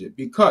this budget?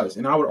 Because,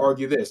 and I would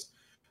argue this,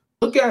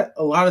 look at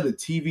a lot of the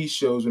TV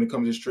shows when it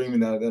comes to streaming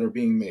that are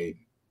being made.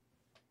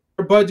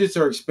 Their budgets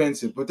are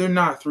expensive, but they're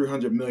not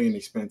 300 million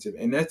expensive.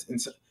 And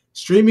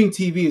streaming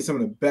TV is some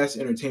of the best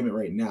entertainment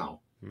right now,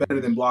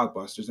 better than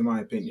blockbusters, in my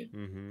opinion.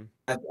 Mm-hmm.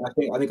 I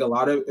think a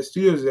lot of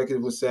studio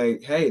executives would say,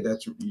 hey,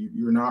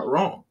 you're not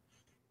wrong.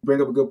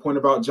 Bring up a good point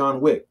about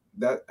John Wick.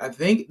 That I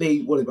think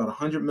about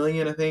 100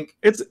 million. I think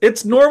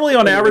it's normally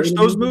on average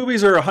those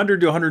movies are 100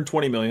 to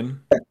 120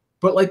 million.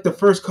 But like the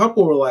first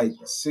couple were like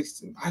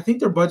 60. I think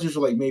their budgets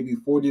were like maybe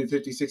 40 to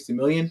 50, 60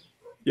 million,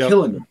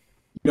 killing them.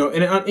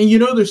 And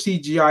there's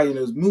CGI in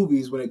those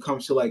movies when it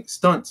comes to like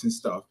stunts and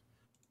stuff.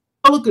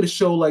 I look at a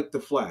show like The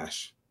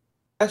Flash.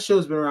 That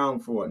show's been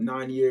around for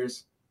 9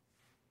 years.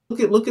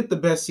 Look at the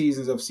best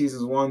seasons of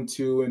seasons 1,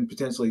 2, and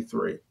potentially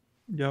 3.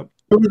 Yep.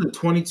 Over the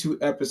 22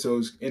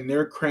 episodes, and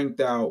they're cranked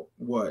out,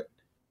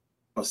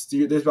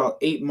 there's about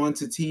 8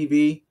 months of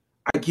TV.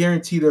 I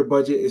guarantee their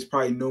budget is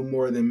probably no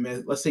more than,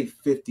 let's say,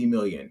 50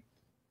 million.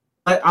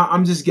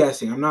 I'm just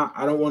guessing. I'm not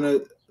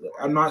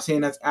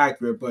saying that's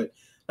accurate, but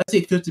let's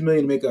say 50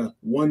 million to make a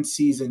 1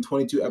 season,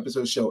 22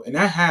 episode show. And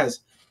that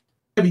has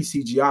heavy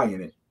CGI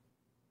in it.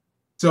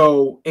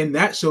 So, and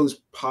that show's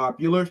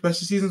popular,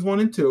 especially seasons 1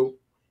 and 2.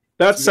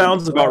 That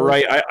sounds about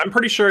right. I'm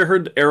pretty sure I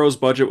heard Arrow's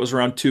budget was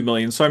around 2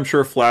 million, so I'm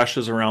sure Flash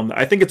is around that.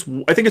 I think it's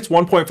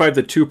 1.5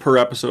 to 2 per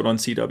episode on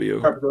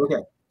CW.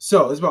 Okay,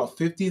 so it's about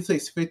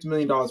 $50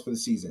 million for the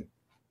season.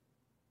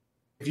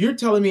 If you're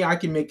telling me I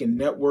can make a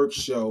network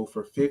show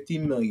for 50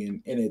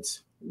 million and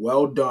it's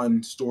well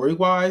done story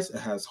wise, it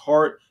has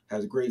heart,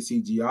 has great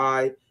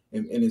CGI,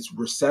 and it's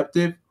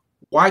receptive,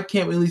 why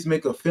can't we at least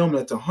make a film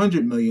that's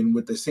 100 million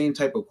with the same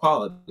type of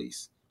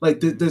qualities? Like,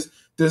 does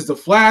the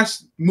Flash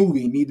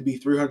movie need to be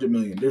 300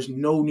 million? There's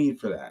no need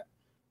for that.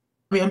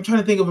 I mean, I'm trying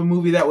to think of a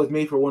movie that was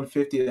made for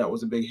 150 that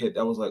was a big hit.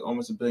 That was like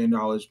almost $1 billion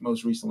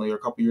most recently, or a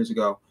couple years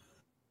ago.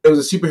 It was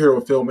a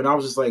superhero film, and I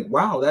was just like,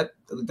 wow,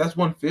 that's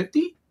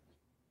 150?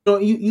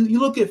 You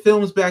look at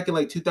films back in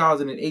like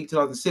 2008,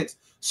 2006.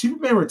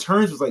 Superman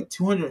Returns was like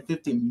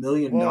 $250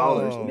 million,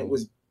 and it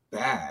was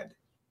bad.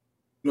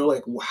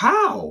 Like,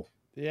 how?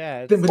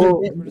 Yeah.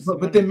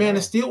 But then Man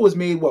of Steel was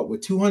made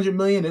with 200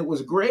 million? It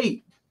was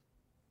great.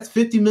 That's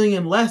 50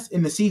 million less,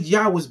 and the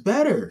CGI was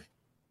better.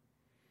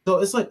 So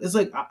it's like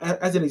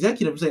as an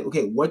executive, I'm saying,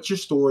 okay, what's your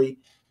story?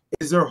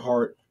 Is there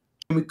heart?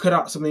 Can we cut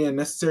out some of the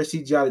unnecessary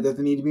CGI that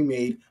doesn't need to be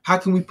made? How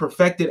can we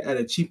perfect it at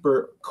a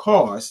cheaper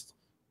cost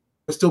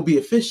but still be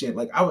efficient?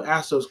 Like, I would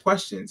ask those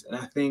questions, and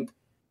I think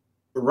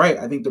you're right.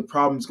 I think the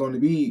problem is going to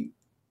be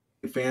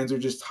the fans are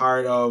just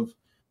tired of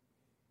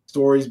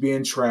stories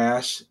being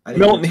trash.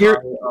 Milton,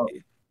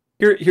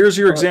 here's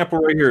your example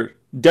right here.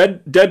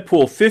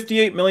 Deadpool,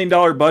 $58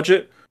 million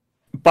budget.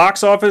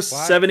 Box office,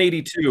 what?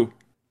 782.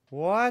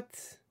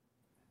 What?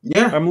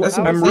 Yeah, I'm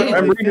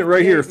reading it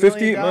right here.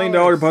 $58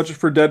 million budget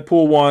for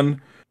Deadpool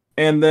 1,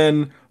 and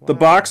then the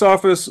box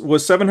office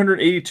was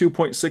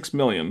 782.6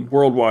 million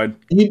worldwide.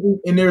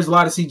 And there's a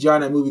lot of CGI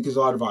in that movie because a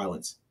lot of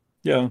violence.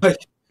 Yeah.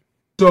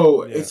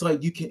 It's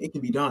like it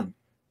can be done.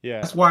 Yeah.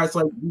 That's why it's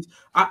like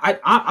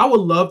I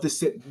would love to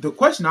sit. The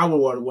question I would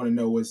want to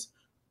know is,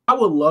 I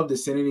would love to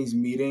sit in these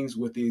meetings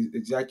with the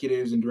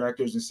executives and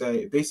directors and say,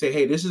 if they say,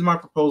 hey, this is my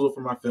proposal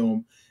for my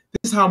film,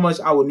 this is how much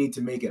I would need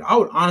to make it. I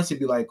would honestly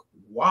be like,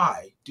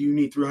 why do you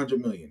need 300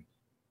 million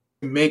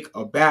to make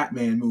a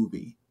Batman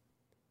movie?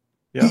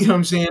 Yeah. You know what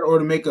I'm saying? Or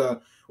to make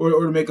a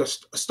or to make a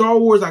Star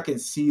Wars, I can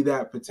see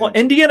that potential. Well,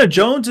 Indiana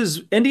Jones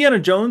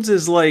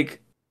is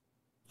like,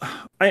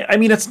 I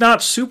mean, it's not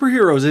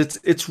superheroes.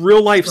 It's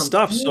real life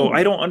stuff. So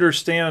I don't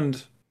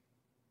understand.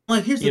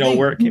 Like, here's the thing: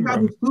 where it came have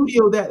from. a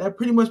studio that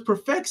pretty much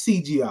perfects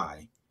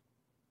CGI,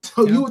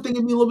 so you would think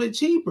it'd be a little bit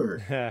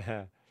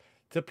cheaper.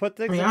 To put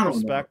things in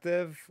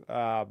perspective,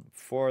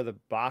 for the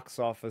box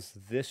office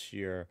this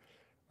year,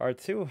 our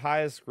two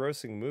highest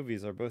grossing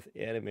movies are both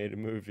animated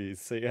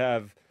movies. So you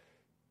have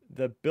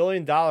the $1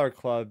 Billion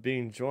Club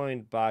being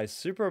joined by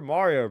Super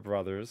Mario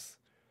Brothers.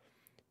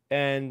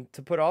 And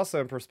to put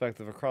also in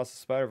perspective, Across the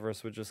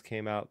Spider-Verse, which just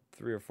came out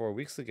 3 or 4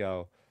 weeks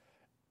ago,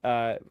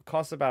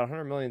 cost about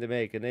 $100 million to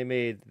make, and they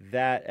made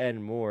that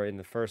and more in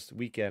the first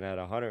weekend at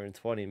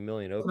 $120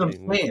 million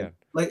opening weekend.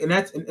 Like, and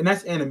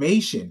that's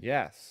animation.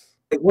 Yes.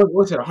 Like,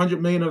 what's it? $100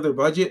 million of their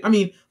budget? I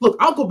mean, look,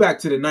 I'll go back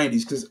to the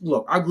 '90s because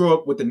look, I grew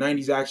up with the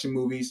 '90s action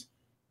movies,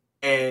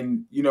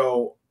 and you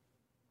know,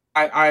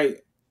 I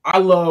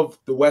love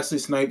the Wesley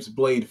Snipes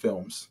Blade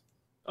films.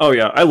 Oh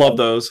yeah, I love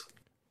those.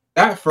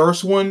 That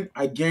first one,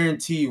 I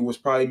guarantee you, was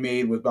probably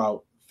made with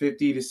about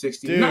 50 to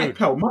 60.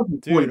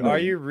 Dude, are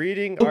you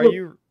reading? Are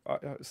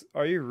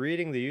you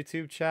reading the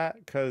YouTube chat?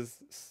 Because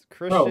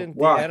Christian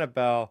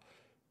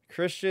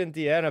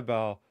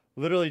D'Annabelle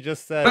literally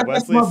just said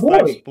Wesley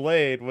Snipes'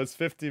 Blade was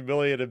 $50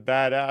 million in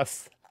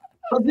badass.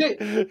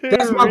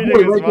 That's my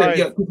boy right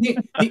there.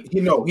 Yeah,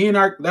 he and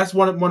I. That's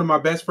one of my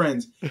best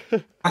friends.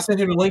 I sent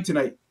him a link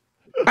tonight.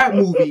 That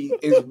movie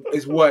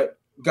is what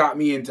got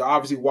me into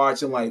obviously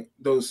watching like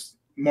those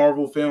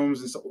Marvel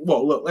films and so.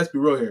 Well, look, let's be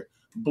real here.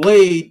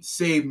 Blade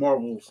saved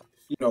Marvel's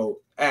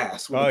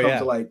ass when it comes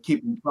to like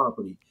keeping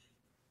property.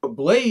 But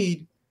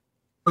Blade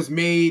was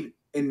made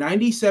in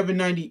 97,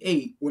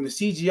 98 when the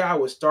CGI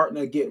was starting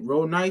to get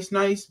real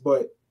nice,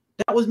 but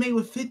that was made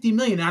with $50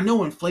 million. I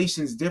know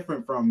inflation's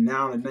different from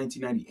now in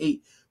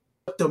 1998,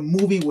 but the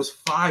movie was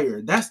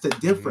fire. That's the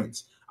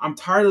difference. I'm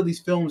tired of these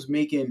films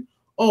making,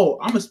 I'm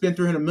gonna spend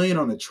 $300 million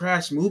on a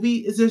trash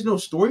movie. There's no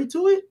story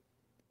to it?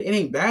 It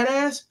ain't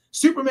badass.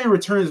 Superman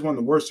Returns is one of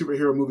the worst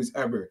superhero movies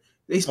ever.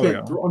 They spent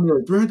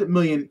under $300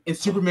 million and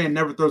Superman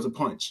never throws a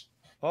punch.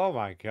 Oh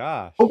my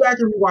gosh. Go back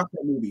and rewatch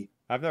that movie.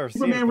 I've never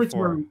seen it before. Superman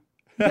Returns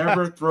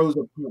never throws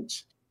a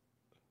punch.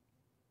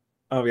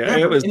 Oh yeah,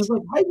 and it's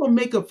like, how you gonna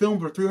make a film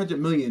for $300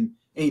 million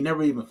and he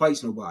never even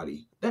fights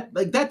nobody?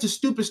 That's a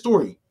stupid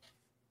story.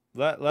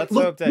 Let's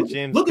hope that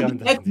James Gunn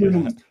doesn't do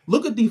that.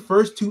 Look at the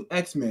first two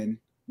X-Men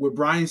with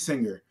Bryan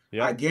Singer.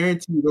 Yep. I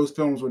guarantee you those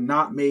films were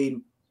not made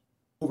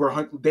over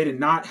 100. They did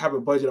not have a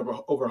budget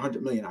of over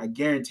 $100 million. I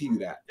guarantee you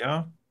that.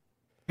 Yeah,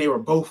 they were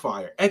both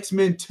fire.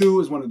 X-Men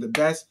 2 is one of the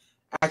best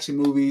action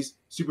movies,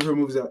 superhero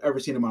movies I've ever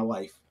seen in my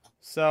life.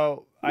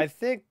 So I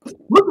think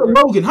look at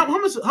Logan. How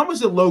much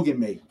did Logan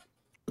make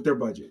with their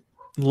budget?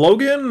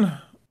 Logan,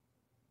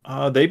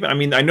 I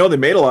know they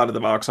made a lot of the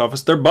box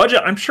office. Their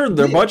budget, I'm sure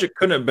their budget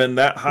couldn't have been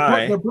that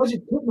high. Their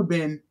budget couldn't have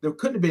been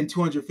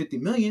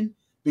 $250 million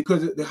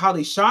because how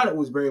they shot it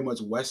was very much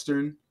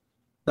Western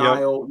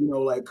style. Yep.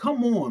 Like,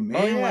 come on,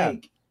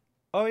 man.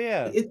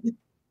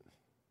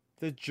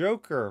 The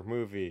Joker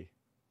movie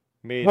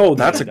made. Oh,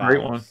 that's a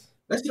great one.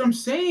 That's what I'm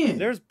saying.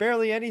 There's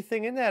barely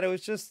anything in that. It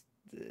was just,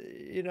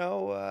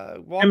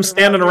 him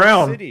standing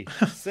around, city,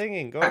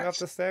 singing, going up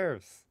the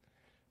stairs.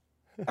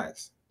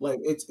 Like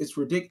it's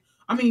ridiculous.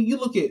 I mean, you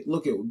look at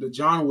the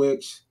John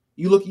Wicks.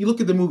 You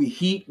look at the movie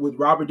Heat with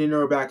Robert De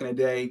Niro back in the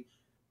day.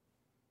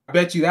 I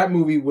bet you that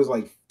movie was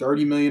like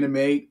 $30 million to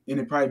make, and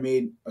it probably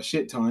made a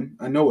shit ton.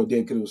 I know it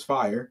did because it was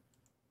fire.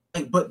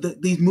 Like,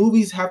 but these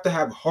movies have to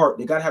have heart.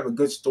 They got to have a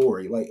good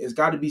story. Like, it's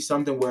got to be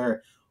something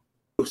where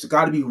it's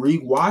got to be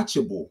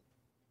rewatchable.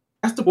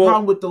 That's the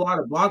problem with a lot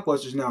of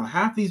blockbusters now.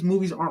 Half these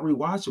movies aren't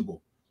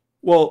rewatchable.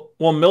 Well,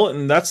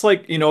 Milton, that's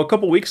like, a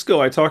couple weeks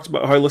ago I talked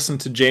about how I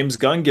listened to James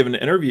Gunn give an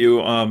interview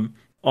on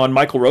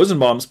Michael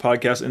Rosenbaum's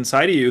podcast,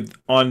 Inside of You.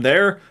 On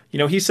there,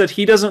 he said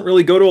he doesn't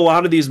really go to a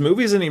lot of these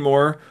movies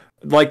anymore,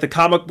 like the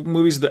comic book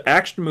movies, the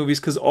action movies,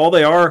 because all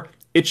they are,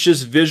 it's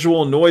just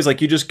visual noise.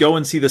 Like, you just go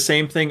and see the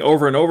same thing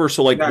over and over.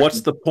 So like,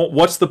 exactly.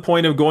 What's the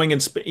point of going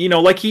and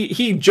like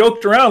he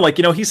joked around, like,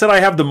 he said,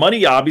 I have the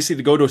money obviously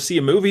to go to see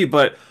a movie,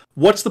 but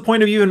what's the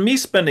point of even me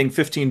spending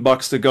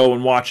 $15 to go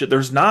and watch it?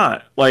 There's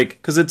not, like,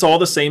 because it's all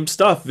the same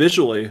stuff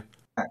visually.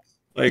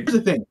 Like, here's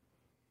the thing.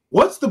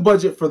 What's the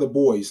budget for The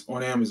Boys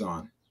on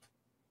Amazon?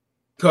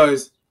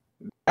 Because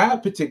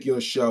that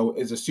particular show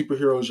is a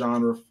superhero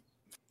genre,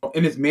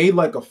 and it's made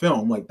like a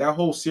film. Like, that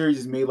whole series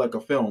is made like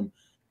a film.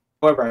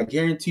 However, I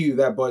guarantee you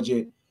that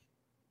budget,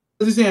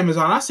 this is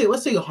Amazon. Let's say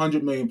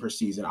 $100 million per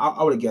season.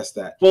 I would have guessed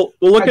that. Well,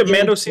 look at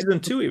Mando season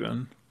 2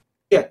 even.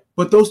 Yeah,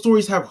 but those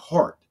stories have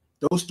heart.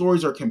 Those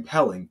stories are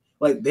compelling.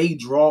 Like, they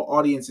draw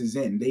audiences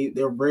in.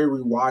 They're very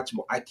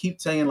rewatchable. I keep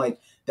saying, like,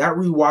 that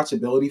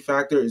rewatchability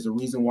factor is the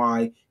reason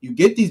why you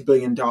get these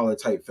billion-dollar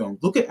type films.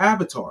 Look at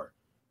Avatar.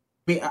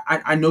 I mean,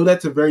 I know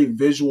that's a very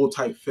visual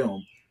type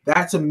film.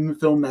 That's a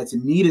film that's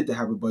needed to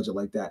have a budget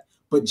like that.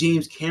 But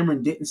James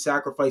Cameron didn't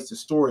sacrifice the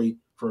story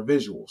for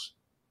visuals.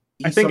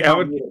 I think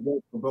it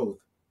worked for both.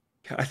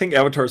 I think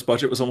Avatar's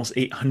budget was almost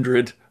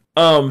 800.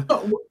 Right. I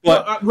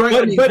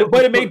mean,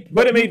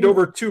 But it made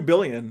over 2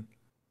 billion.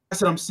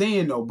 That's what I'm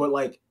saying though. But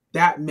like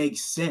that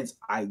makes sense.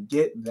 I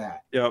get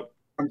that. Yep.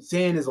 What I'm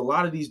saying is a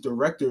lot of these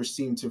directors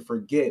seem to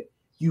forget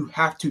you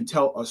have to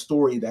tell a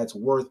story that's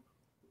worth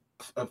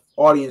an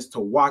audience to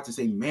watch and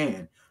say,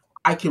 man,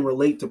 I can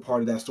relate to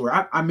part of that story.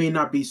 I may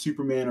not be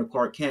Superman or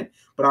Clark Kent,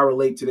 but I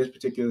relate to this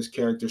particular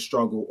character's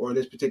struggle or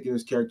this particular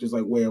character's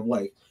like way of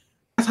life.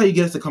 That's how you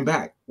get us to come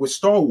back with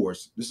Star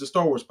Wars. This is a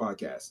Star Wars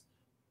podcast.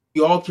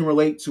 We all can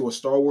relate to a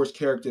Star Wars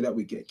character that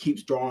we get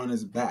keeps drawing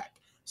us back.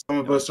 Some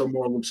of us are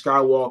more Luke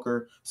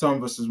Skywalker. Some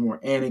of us is more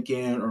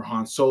Anakin or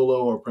Han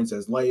Solo or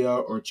Princess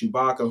Leia or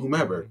Chewbacca,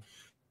 whomever.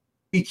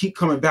 We keep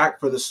coming back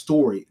for the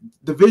story.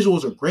 The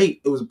visuals are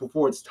great. It was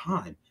before its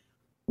time.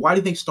 Why do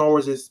you think Star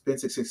Wars has been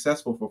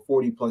successful for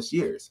 40 plus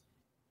years?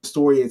 The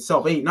story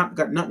itself ain't not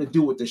got nothing to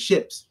do with the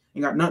ships.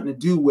 Ain't got nothing to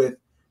do with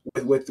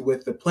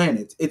the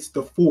planets. It's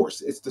the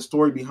Force. It's the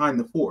story behind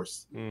the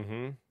Force. Mm-hmm. You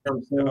know what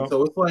I'm saying?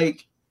 So it's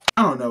like,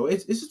 I don't know.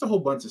 It's just a whole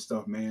bunch of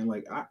stuff, man.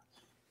 Like I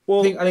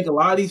think a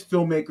lot of these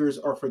filmmakers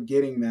are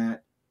forgetting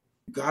that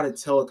you got to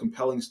tell a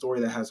compelling story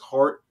that has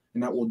heart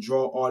and that will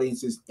draw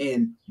audiences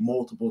in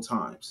multiple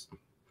times.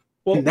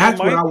 Well, and that's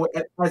what I would,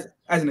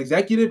 as an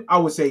executive, I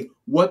would say,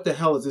 what the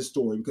hell is this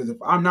story? Because if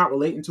I'm not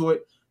relating to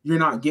it, you're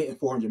not getting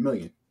 400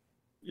 million.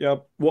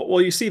 Yep.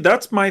 Well, you see,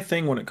 that's my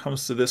thing when it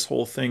comes to this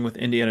whole thing with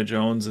Indiana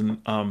Jones and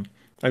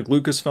like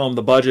Lucasfilm,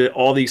 the budget,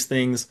 all these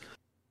things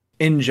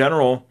in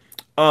general.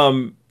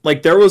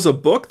 Like there was a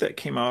book that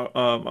came out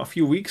a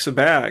few weeks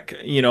back,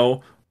 you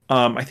know,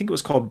 I think it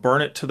was called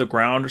Burn It to the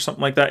Ground or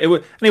something like that. It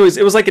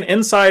was like an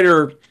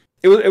insider.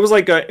 It was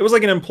like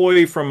an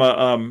employee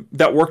from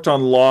that worked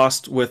on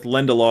Lost with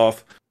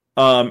Lindelof.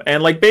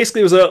 And like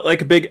basically it was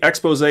a big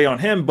expose on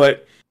him,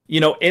 but you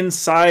know,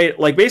 inside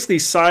like basically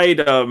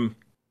there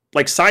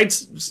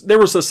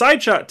was a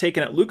side shot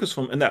taken at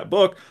Lucasfilm in that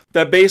book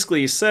that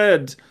basically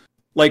said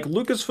like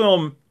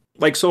Lucasfilm,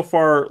 like so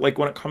far, like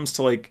when it comes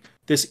to like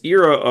this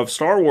era of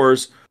Star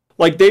Wars,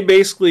 like they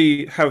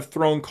basically have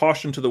thrown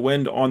caution to the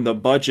wind on the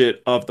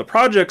budget of the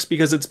projects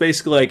because it's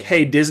basically like,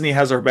 hey, Disney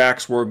has our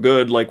backs, we're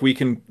good, like we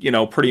can, you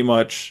know, pretty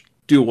much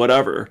do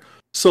whatever.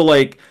 So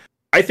like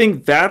I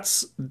think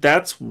that's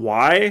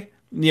why,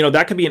 you know,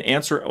 that could be an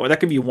answer, or that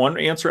could be one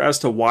answer as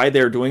to why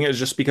they're doing it, is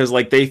just because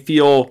like they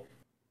feel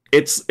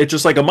it's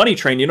just like a money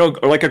train, you know,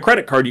 or like a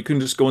credit card. You can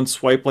just go and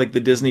swipe like the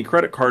Disney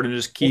credit card and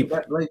just keep.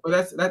 But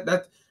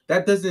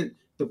that doesn't.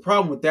 The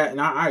problem with that, and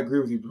I agree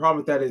with you. The problem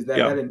with that is that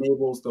that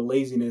enables the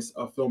laziness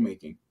of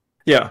filmmaking.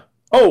 Yeah.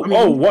 Oh, I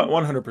mean,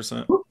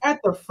 100%. Look at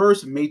the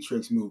first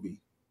Matrix movie.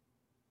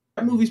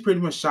 That movie's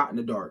pretty much shot in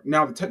the dark.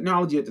 Now the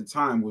technology at the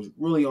time was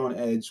really on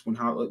edge when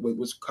how it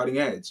was cutting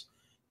edge.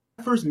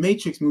 The first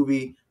Matrix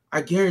movie,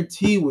 I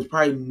guarantee, was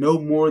probably no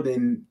more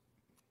than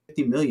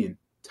 50 million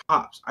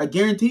tops. I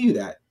guarantee you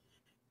that.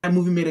 That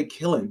movie made a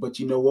killing, but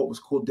you know what was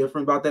cool,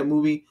 different about that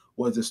movie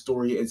was the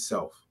story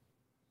itself.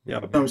 Yeah,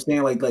 you know what I'm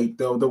saying? Like the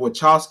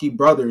Wachowski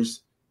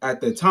brothers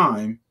at the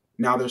time,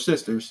 now they're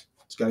sisters.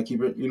 Just gotta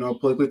keep it, you know,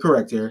 politically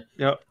correct here.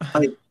 Yeah,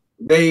 like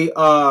they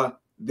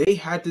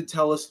had to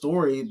tell a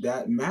story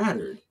that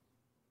mattered.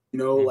 You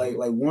know, like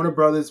Warner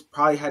Brothers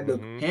probably had to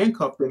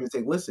handcuff them and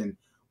say, "Listen,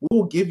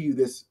 we'll give you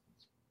this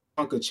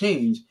chunk of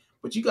change,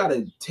 but you got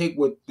to take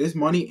what this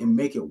money and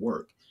make it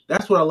work."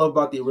 That's what I love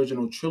about the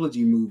original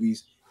trilogy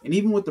movies. And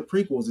even with the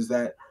prequels, is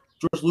that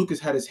George Lucas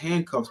had his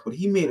handcuffs, but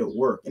he made it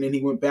work. And then he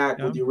went back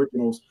with the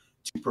originals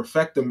to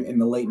perfect them in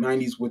the late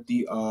 90s with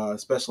the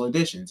special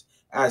editions,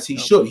 as he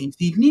should.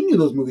 He knew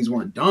those movies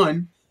weren't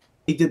done.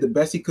 He did the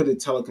best he could to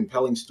tell a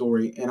compelling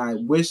story. And I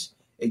wish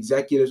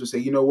executives would say,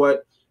 you know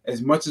what,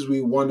 as much as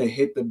we want to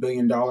hit the $1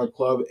 billion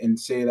club and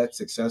say that's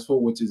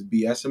successful, which is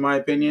BS in my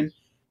opinion,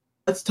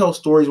 let's tell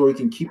stories where we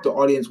can keep the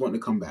audience wanting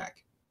to come back.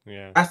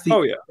 Yeah.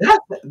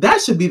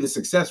 That should be the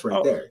success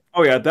right there.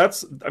 Oh yeah,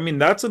 that's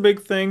a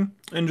big thing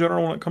in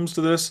general when it comes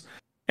to this.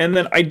 And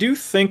then I do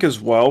think as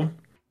well,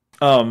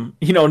 not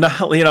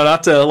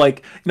to like,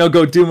 you know,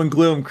 go doom and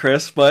gloom,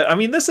 Chris, but I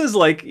mean this is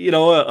like, you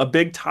know, a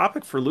big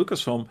topic for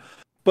Lucasfilm.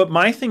 But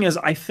my thing is,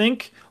 I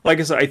think, like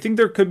I said, I think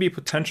there could be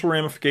potential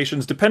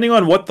ramifications depending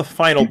on what the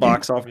final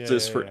box office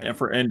is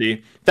for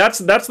Indy. That's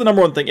the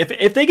number one thing.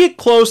 If they get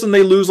close and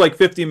they lose like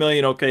 50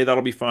 million, okay,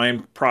 that'll be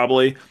fine,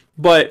 probably.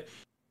 But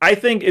I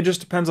think it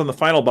just depends on the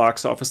final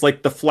box office.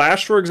 Like The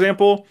Flash, for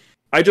example,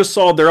 I just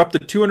saw they're up to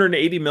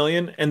 280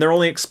 million and they're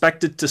only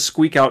expected to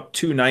squeak out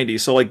 290.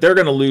 So like they're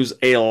gonna lose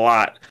a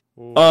lot.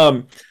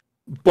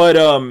 But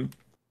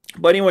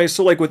anyway,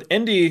 so like with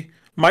Indy,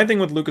 my thing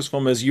with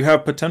Lucasfilm is you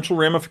have potential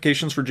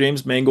ramifications for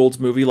James Mangold's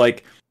movie.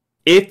 Like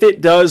if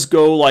it does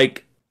go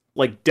like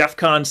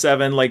DEFCON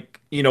 7, like,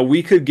 you know,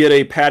 we could get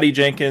a Patty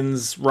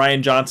Jenkins,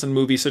 Ryan Johnson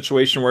movie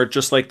situation where it's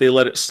just like they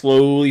let it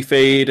slowly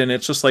fade and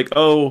it's just like,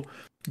 oh,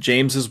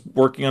 James is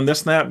working on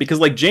this and that, because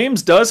like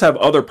James does have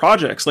other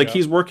projects. Like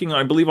he's working on,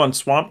 I believe, on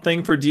Swamp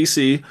Thing for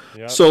DC.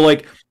 So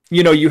like,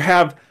 you know, you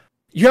have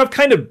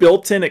kind of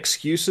built-in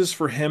excuses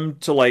for him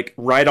to like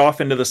ride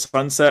off into the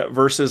sunset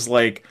versus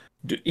like,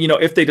 you know,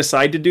 if they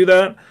decide to do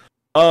that.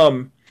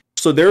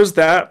 So there's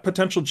that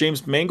potential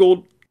James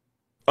Mangold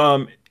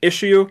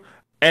issue.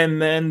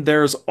 And then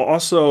there's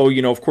also,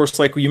 of course,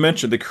 like you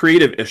mentioned, the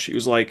creative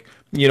issues, like,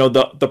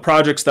 the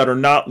projects that are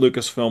not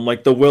Lucasfilm,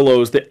 like the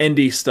Willows, the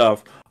indie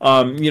stuff.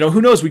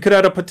 Who knows? We could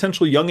add a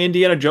potential young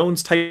Indiana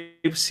Jones type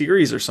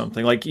series or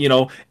something, like,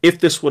 if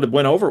this would have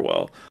went over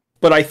well.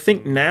 But I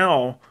think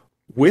now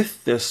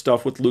with this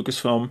stuff with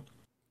Lucasfilm,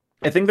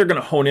 I think they're going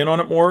to hone in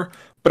on it more.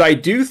 But I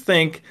do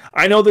think,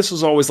 I know this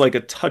is always like a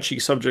touchy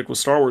subject with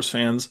Star Wars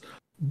fans,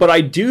 but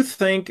I do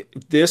think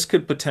this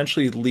could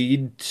potentially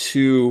lead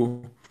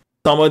to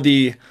some of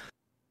the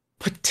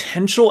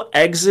potential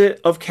exit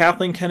of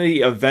Kathleen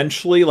Kennedy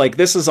eventually. Like,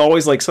 this is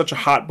always like such a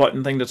hot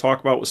button thing to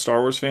talk about with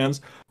Star Wars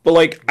fans. But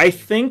like, I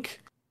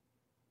think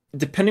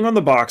depending on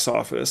the box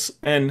office,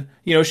 and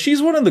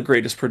she's one of the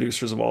greatest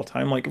producers of all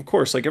time. Like, of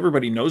course, like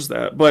everybody knows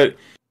that. But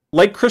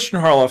like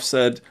Christian Harloff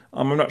said,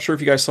 I'm not sure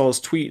if you guys saw his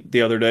tweet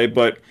the other day,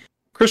 but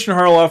Christian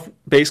Harloff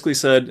basically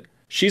said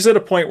she's at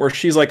a point where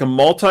she's like a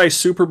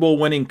multi-Super Bowl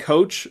winning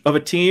coach of a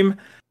team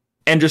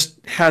and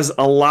just has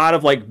a lot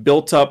of like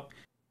built up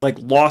like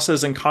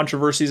losses and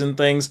controversies and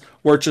things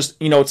where it's just,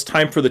 it's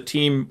time for the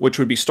team, which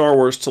would be Star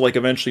Wars, to like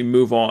eventually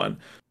move on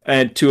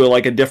and to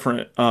like a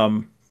different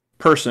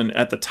person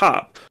at the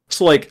top.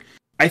 So like,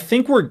 I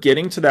think we're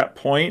getting to that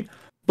point,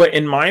 but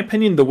in my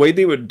opinion, the way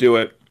they would do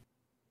it,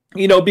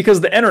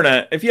 because the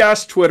internet, if you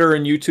ask Twitter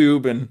and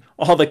YouTube and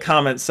all the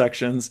comment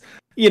sections,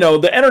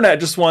 the internet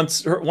just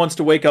wants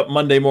to wake up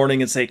Monday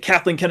morning and say,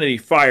 Kathleen Kennedy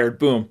fired,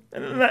 boom.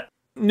 And that,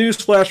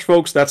 newsflash,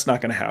 folks, that's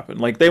not going to happen.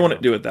 Like, they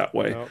wouldn't do it that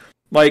way. Nope.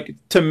 Like,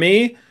 to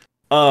me,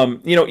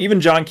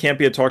 even John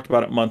Campea talked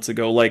about it months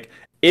ago. Like,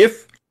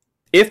 if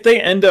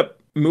they end up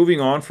moving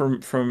on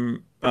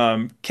from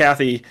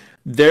Kathy,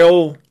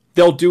 they'll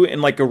do it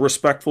in like a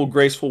respectful,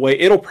 graceful way.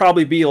 It'll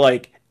probably be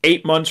like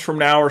 8 months from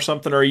now or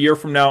something, or a year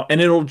from now,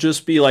 and it'll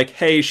just be like,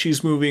 hey,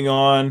 she's moving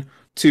on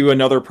to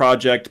another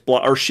project,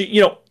 blah, or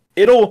she,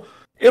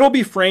 it'll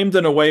be framed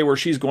in a way where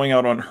she's going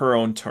out on her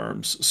own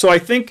terms. So I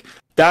think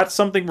that's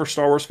something for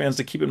Star Wars fans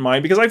to keep in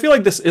mind, because I feel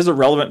like this is a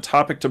relevant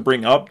topic to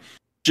bring up,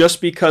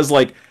 just because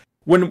like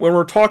when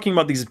we're talking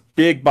about these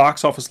big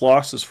box office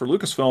losses for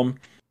Lucasfilm,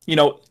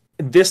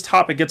 this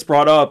topic gets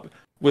brought up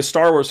with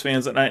Star Wars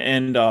fans,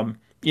 and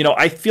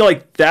I feel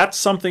like that's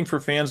something for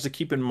fans to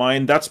keep in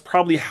mind. That's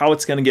probably how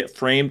it's going to get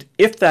framed,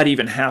 if that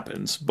even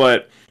happens.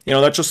 But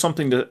that's just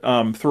something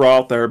to throw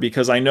out there,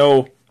 because I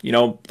know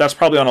that's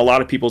probably on a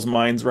lot of people's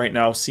minds right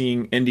now,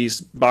 seeing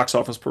Indy's box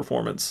office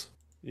performance.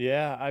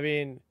 Yeah, I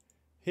mean,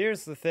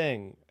 here's the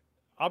thing.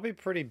 I'll be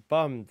pretty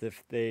bummed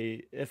if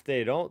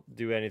they don't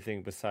do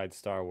anything besides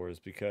Star Wars,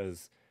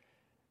 because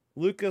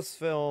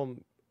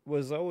Lucasfilm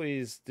was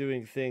always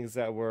doing things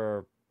that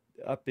were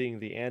upping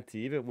the ante,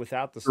 even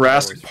without the Star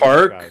Jurassic Wars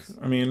Park. franchise.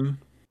 I mean,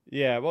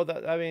 yeah, well,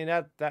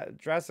 that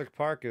Jurassic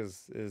Park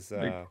is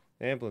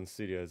Amblin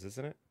Studios,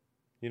 isn't it?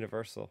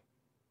 Universal.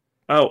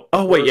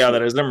 Oh, wait, yeah,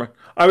 that is. Never mind.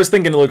 I was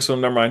thinking Lucasfilm.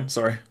 Never mind.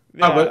 Sorry.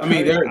 Yeah, but I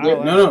mean,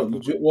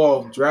 no.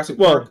 Well, Jurassic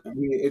Park. I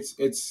mean, it's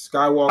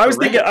Skywalker.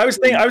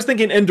 I was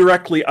thinking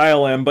indirectly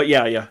ILM, but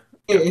yeah.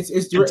 It's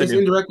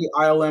indirectly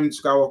ILM,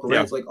 Skywalker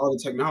Ranch, like all the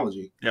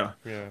technology. Yeah.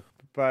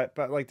 But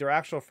like their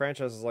actual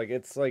franchises, like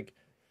it's like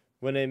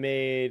when they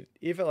made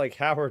even like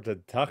Howard the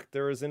Duck,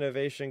 there was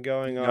innovation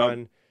going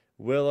on.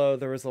 Willow,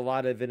 there was a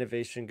lot of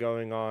innovation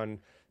going on.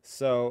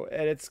 So,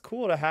 and it's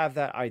cool to have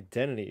that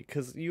identity,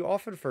 because you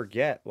often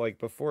forget, like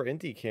before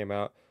Indy came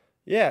out,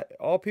 yeah,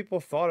 all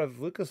people thought of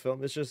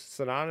Lucasfilm is just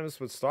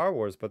synonymous with Star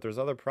Wars, but there's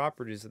other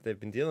properties that they've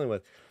been dealing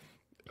with.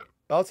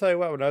 I'll tell you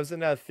what, when I was in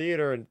that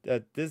theater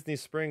at Disney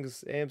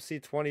Springs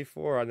AMC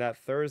 24 on that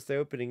Thursday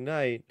opening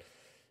night,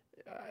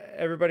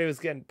 everybody was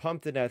getting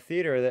pumped in that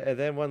theater, and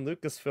then when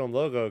Lucasfilm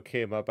logo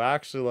came up, I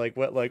actually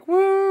went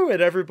woo,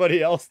 and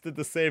everybody else did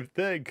the same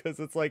thing,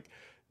 because it's like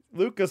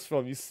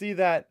Lucasfilm, you see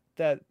that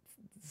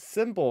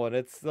symbol, and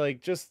it's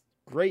like just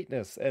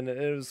greatness, and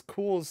it was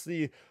cool to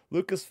see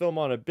Lucasfilm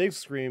on a big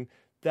screen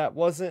that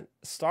wasn't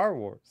Star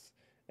Wars.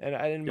 And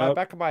in my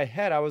back of my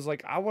head, I was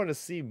like, I want to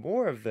see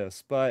more of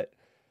this, but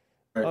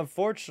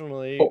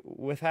unfortunately,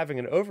 with having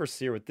an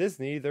overseer with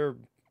Disney, they're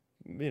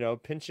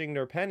pinching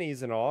their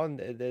pennies and all,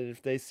 and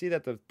if they see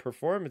that the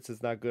performance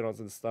is not good on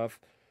some stuff,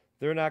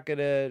 they're not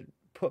gonna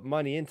put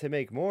money in to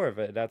make more of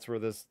it. That's where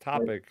this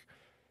topic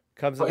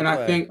comes into play.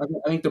 And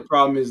I think the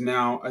problem is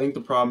now.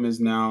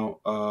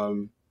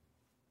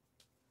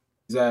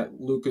 Is that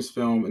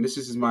Lucasfilm, and this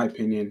is my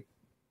opinion,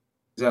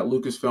 is that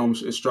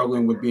Lucasfilm is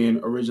struggling with being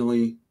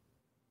originally.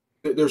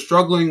 They're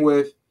struggling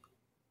with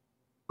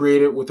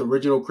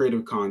original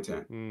creative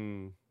content,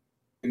 and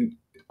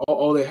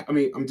all they. I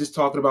mean, I'm just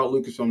talking about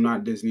Lucasfilm,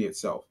 not Disney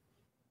itself.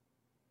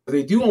 But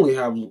they do only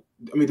have.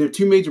 I mean, their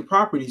two major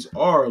properties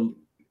are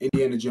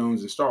Indiana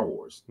Jones and Star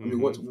Wars. I mean,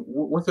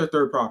 what's their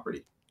third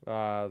property?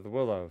 The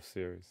Willow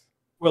series.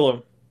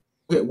 Willow.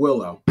 Okay,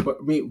 Willow. But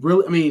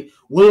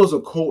Willow's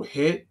a cult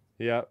hit.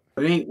 Yeah.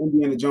 But it ain't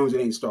Indiana Jones.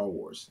 It ain't Star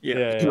Wars.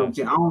 Yeah. You know what I'm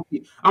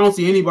saying? I don't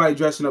see anybody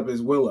dressing up as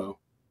Willow.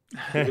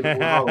 Let's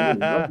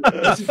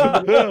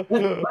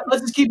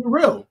just keep it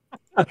real.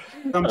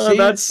 I'm saying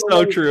That's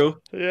so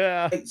true.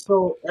 Yeah.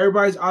 so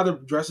everybody's either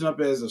dressing up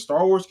as a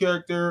Star Wars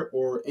character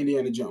or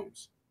Indiana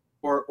Jones,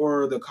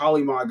 or the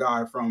Kalima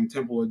guy from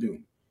Temple of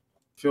Doom.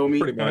 Feel me?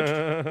 Pretty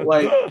much.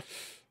 Like,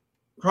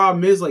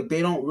 problem is, like,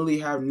 they don't really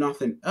have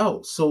nothing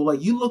else. So,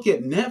 like, you look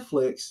at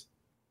Netflix.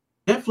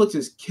 Netflix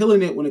is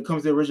killing it when it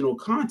comes to original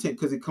content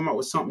because they come out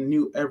with something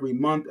new every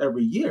month,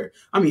 every year.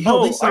 I mean,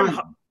 hell, they signed.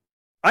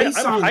 I'm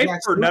hyped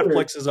for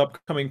Netflix's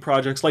upcoming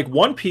projects. Like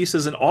One Piece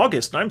is in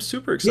August, and I'm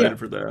super excited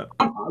for that.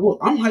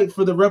 I'm hyped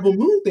for the Rebel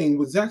Moon thing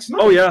with Zack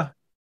Snyder. Oh yeah,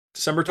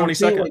 December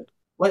 22nd.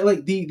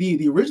 Like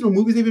the original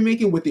movies they've been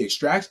making with the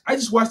Extraction. I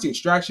just watched the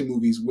Extraction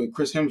movies with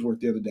Chris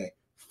Hemsworth the other day.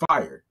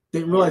 Fire.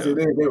 Didn't realize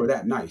they were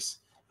that nice.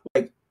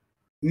 Like,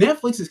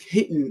 Netflix is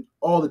hitting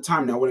all the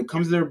time now when it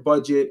comes to their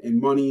budget and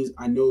monies.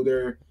 I know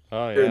they're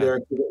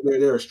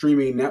a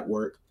streaming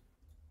network,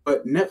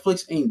 but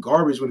Netflix ain't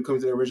garbage when it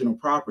comes to their original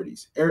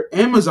properties.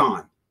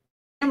 Amazon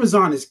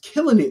is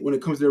killing it when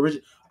it comes to their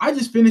original. I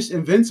just finished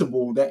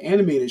Invincible, that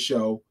animated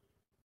show,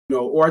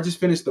 or I just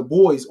finished The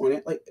Boys on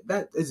it. Like,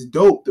 that is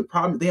dope. The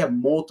problem, they have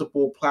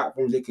multiple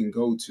platforms they can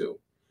go to.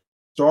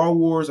 Star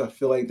Wars, I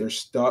feel like they're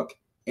stuck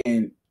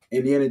in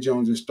Indiana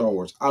Jones and Star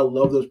Wars. I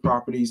love those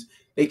properties.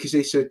 They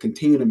should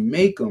continue to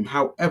make them.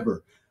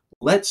 However,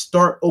 let's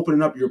start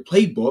opening up your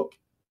playbook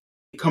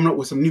and coming up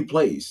with some new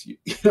plays. You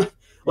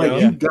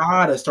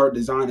gotta start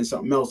designing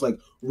something else. Like,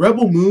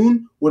 Rebel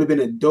Moon would have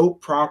been a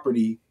dope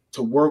property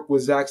to work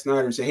with Zack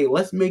Snyder and say, hey,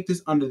 let's make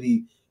this under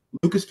the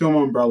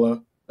Lucasfilm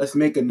umbrella. Let's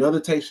make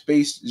another type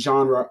space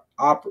genre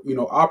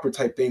opera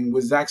type thing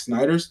with Zack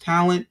Snyder's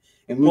talent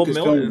and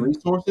Lucasfilm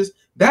resources.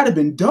 That'd have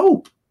been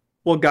dope.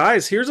 Well,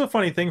 guys, here's a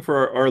funny thing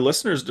for our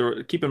listeners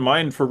to keep in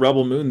mind for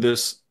Rebel Moon.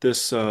 It's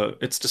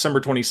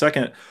December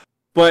 22nd,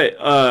 but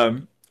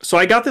so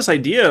I got this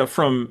idea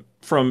from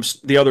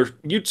the other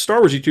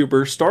Star Wars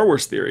YouTuber, Star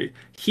Wars Theory.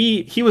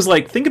 He was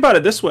like, think about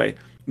it this way: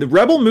 the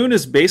Rebel Moon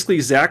is basically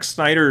Zack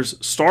Snyder's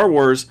Star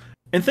Wars,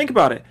 and think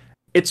about it,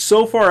 it's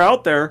so far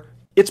out there.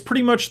 It's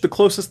pretty much the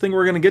closest thing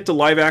we're going to get to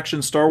live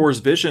action Star Wars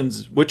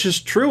Visions, which is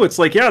true. It's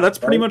like, yeah, that's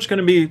pretty much going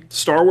to be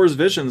Star Wars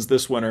Visions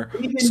this winter.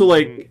 So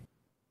like.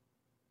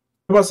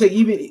 I'm about to say,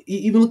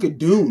 even look at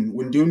Dune.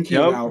 When Dune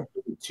came out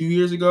 2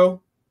 years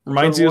ago,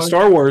 reminds you of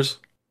Star Wars.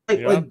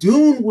 Like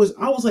Dune was,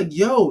 I was like,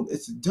 yo,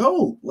 it's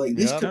dope. Like,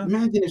 this could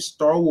imagine if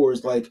Star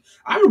Wars. Like,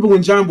 I remember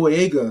when John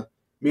Boyega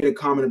made a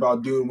comment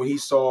about Dune when he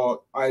saw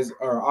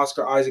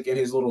Oscar Isaac in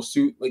his little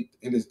suit, like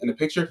in the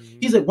picture. Mm-hmm.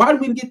 He's like, why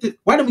didn't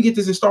we get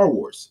this in Star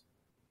Wars?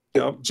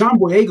 Yep. John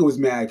Boyega was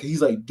mad because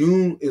he's like,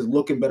 Dune is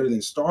looking better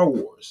than Star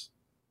Wars.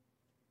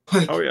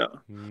 Like, oh yeah.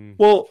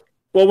 Well,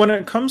 when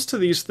it comes to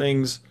these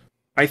things,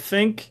 I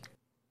think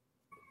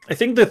the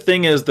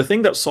thing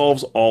that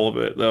solves all of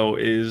it though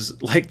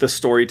is like the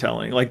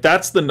storytelling. Like,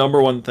 that's the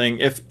number one thing.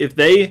 If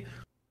they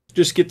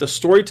just get the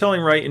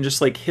storytelling right and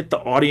just like hit the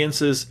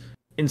audiences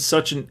in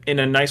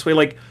a nice way,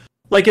 like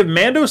if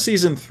Mando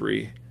season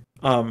 3,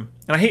 and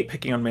I hate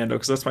picking on Mando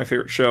because that's my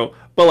favorite show,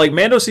 but like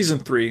Mando season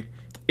 3,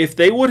 if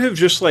they would have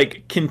just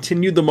like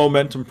continued the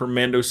momentum from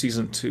Mando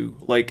season 2,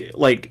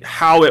 like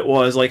how it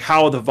was, like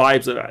how the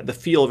vibes, the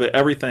feel of it,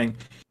 everything,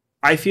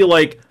 I feel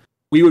like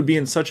we would be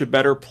in such a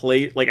better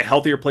place, like a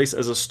healthier place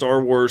as a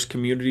Star Wars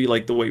community,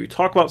 like the way we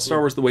talk about Star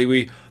Wars, the way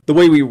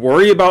we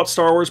worry about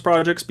Star Wars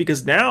projects.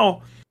 Because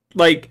now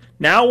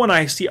when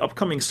I see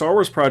upcoming Star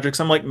Wars projects,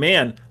 I'm like,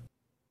 man,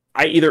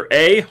 I either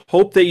A,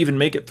 hope they even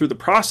make it through the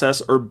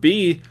process, or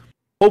B,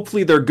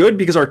 hopefully they're good,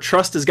 because our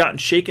trust has gotten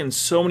shaken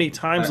so many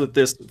times with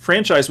this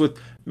franchise, with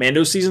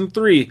Mando season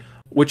 3,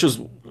 which was,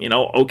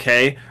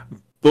 okay,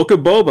 Book of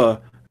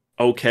Boba,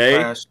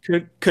 okay,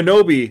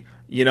 Kenobi,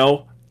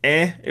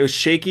 it was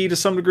shaky to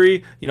some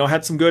degree,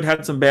 had some good,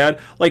 had some bad.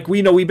 Like,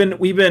 we've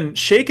been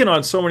shaken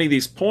on so many of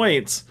these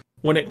points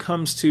when it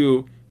comes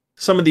to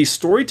some of these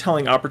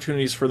storytelling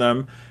opportunities for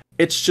them.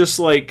 It's just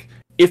like,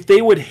 if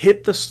they would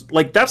hit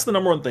that's the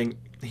number one thing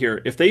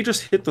here. If they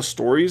just hit the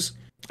stories,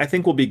 I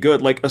think we'll be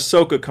good. Like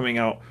Ahsoka coming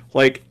out,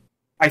 like,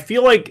 I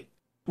feel like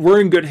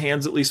we're in good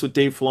hands, at least with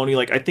Dave Filoni.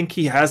 Like, I think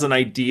he has an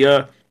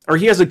idea, or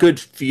he has a good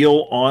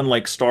feel on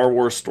like Star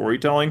Wars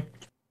storytelling.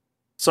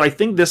 So I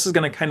think this is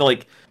going to kind of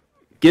like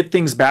get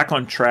things back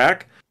on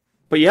track.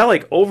 But yeah,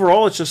 like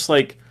overall, it's just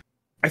like,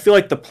 I feel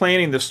like the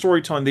planning, the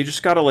storytelling, they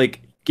just got to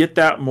like get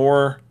that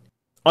more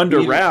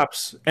under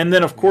wraps, and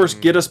then of course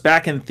get us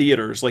back in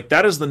theaters. Like,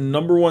 that is the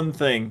number one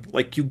thing.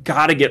 Like, you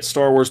got to get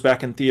Star Wars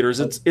back in theaters.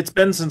 It's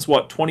been since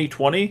what,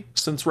 2020,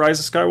 since Rise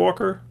of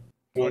Skywalker.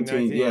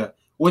 2019, yeah.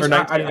 Which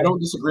I don't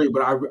disagree,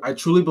 but I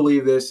truly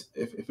believe this.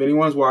 If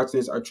anyone's watching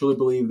this, I truly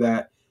believe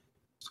that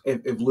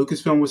if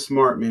Lucasfilm was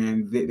smart,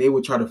 man, they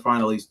would try to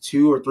find at least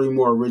 2 or 3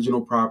 more original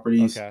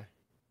properties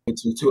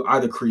to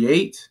either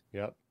create,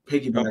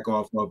 piggyback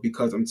off of.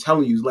 Because I'm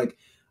telling you, like,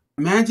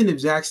 imagine if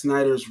Zack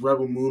Snyder's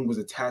Rebel Moon was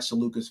attached to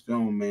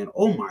Lucasfilm, man.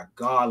 Oh my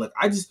God. Like,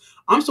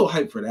 I'm so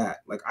hyped for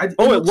that. Like, it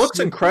looks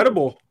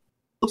incredible.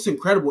 It looks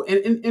incredible.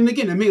 And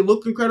again, it may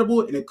look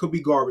incredible and it could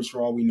be garbage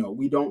for all we know.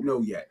 We don't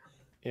know yet.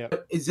 Yeah.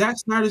 But Zack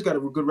Snyder's got a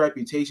good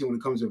reputation when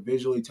it comes to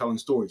visually telling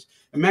stories.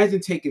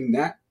 Imagine taking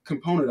that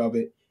component of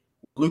it,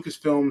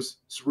 Lucasfilm's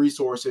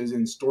resources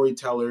and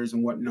storytellers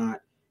and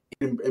whatnot,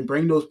 and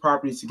bring those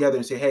properties together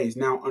and say, hey, it's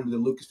now under the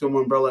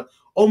Lucasfilm umbrella.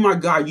 Oh my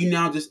God, you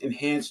now just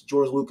enhanced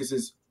George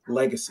Lucas's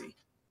legacy.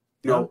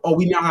 We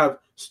now have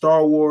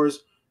Star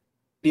Wars,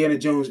 Indiana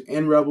Jones,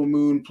 and Rebel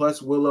Moon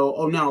plus Willow.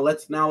 Oh, now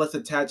let's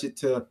attach it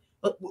to.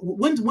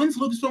 When's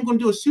Lucasfilm going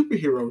to do a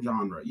superhero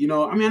genre? I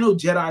know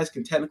Jedi's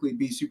can technically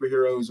be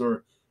superheroes,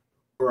 or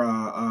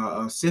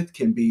Sith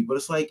can be, but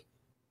it's like,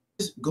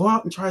 just go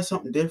out and try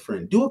something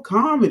different. Do a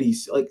comedy,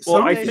 like well,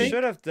 something. they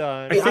should have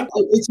done.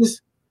 It's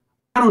just,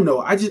 I don't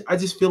know. I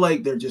just feel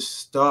like they're just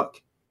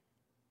stuck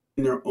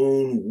in their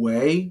own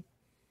way.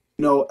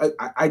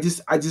 I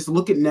just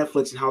look at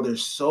Netflix and how they're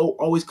so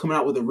always coming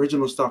out with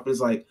original stuff. It's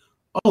like,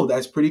 oh,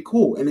 that's pretty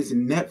cool, and it's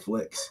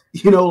Netflix.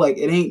 Like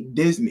it ain't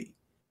Disney.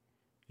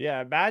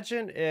 Yeah,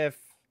 imagine if,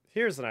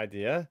 here's an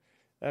idea.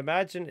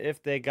 Imagine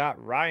if they got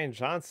Rian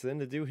Johnson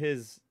to do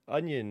his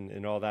Onion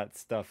and all that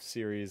stuff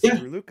series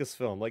through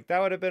Lucasfilm. Like, that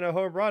would have been a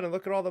home run, and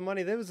look at all the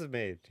money those have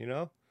made,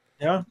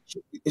 Yeah.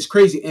 It's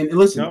crazy. And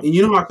listen, and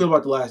you know how I feel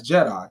about The Last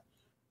Jedi,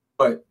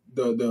 but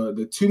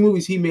the 2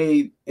 movies he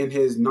made in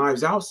his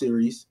Knives Out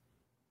series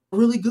are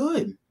really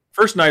good.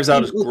 First Knives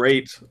Out is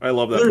great. I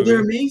love that movie. They're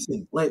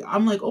amazing. Like,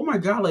 I'm like, oh my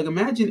God, like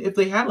imagine if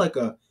they had like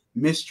a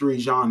mystery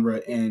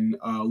genre in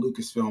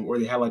Lucasfilm, or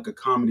they had like a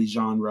comedy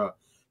genre,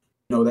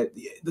 that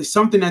there's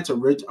something that's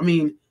original. I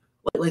mean,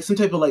 like some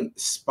type of like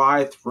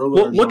spy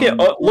thriller. Well,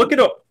 look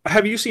at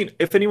have you seen,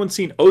 if anyone's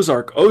seen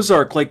Ozark,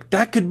 like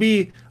that could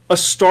be a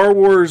Star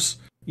Wars,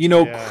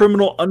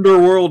 criminal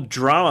underworld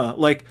drama.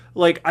 Like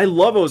I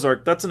love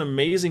Ozark. That's an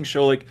amazing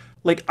show.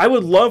 Like I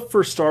would love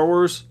for Star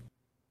Wars.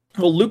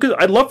 Well,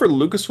 I'd love for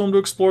Lucasfilm to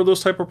explore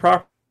those type of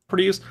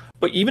properties,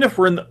 but even if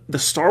we're in the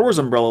Star Wars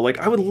umbrella, like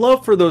I would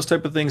love for those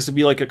type of things to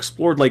be like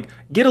explored, like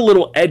get a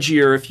little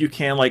edgier if you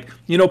can, like,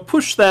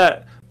 push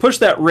that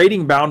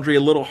rating boundary a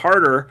little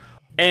harder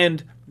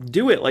and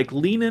do it, like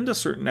lean into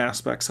certain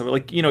aspects of it.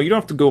 Like, you don't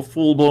have to go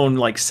full blown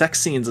like sex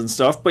scenes and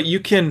stuff, but you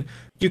can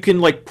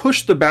like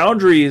push the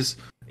boundaries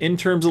in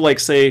terms of like,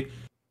 say,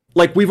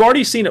 like we've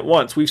already seen it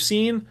once. We've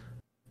seen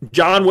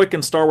John Wick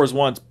in Star Wars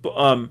once.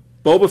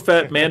 Boba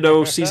Fett,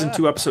 Mando, season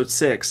 2, episode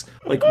 6.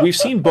 Like, we've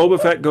seen Boba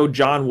Fett go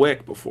John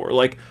Wick before.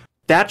 Like,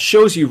 that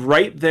shows you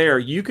right there.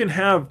 You can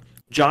have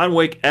John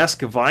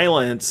Wick-esque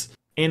violence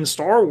in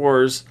Star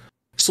Wars.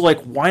 So,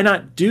 like, why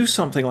not do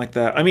something like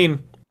that? I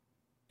mean,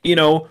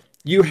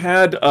 you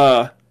had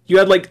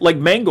like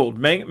Mangold.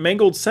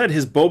 Mangold said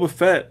his Boba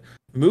Fett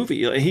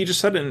movie. He just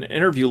said in an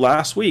interview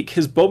last week,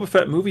 his Boba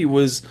Fett movie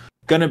was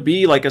gonna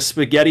be like a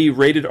spaghetti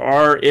rated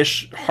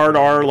R-ish, hard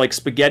R, like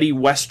spaghetti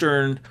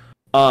western.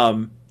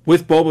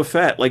 With Boba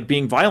Fett, like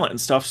being violent and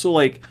stuff. So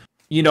like,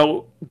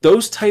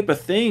 those type of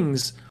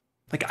things,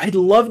 like I'd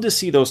love to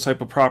see those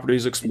type of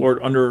properties explored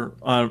under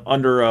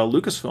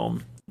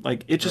Lucasfilm.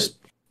 Like it just,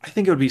 I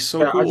think it would be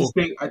so cool.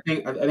 I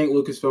think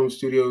Lucasfilm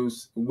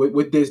Studios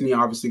with Disney,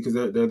 obviously, because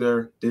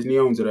they're Disney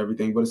owns it,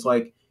 everything. But it's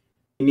like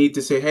you need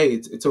to say, hey,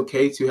 it's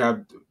okay to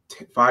have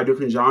 5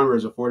 different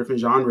genres or 4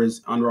 different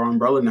genres under our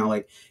umbrella now.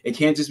 Like it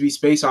can't just be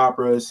space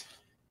operas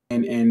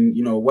and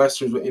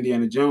westerns with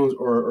Indiana Jones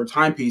or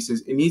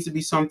timepieces. It needs to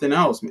be something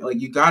else. Like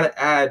you got to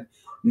add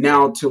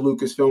now to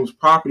Lucasfilm's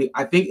property.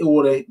 I think it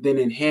will then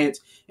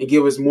enhance and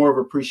give us more of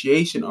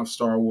appreciation of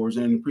Star Wars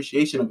and an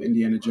appreciation of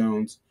Indiana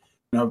Jones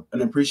and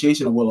an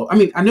appreciation of Willow. I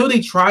mean, I know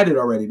they tried it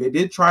already. They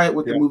did try it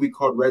with the movie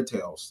called Red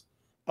Tails.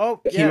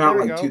 Oh, it came out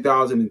like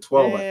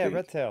 2012. Yeah, I think.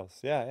 Red Tails.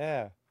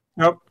 Yeah.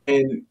 Yep.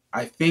 And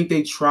I think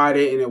they tried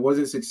it and it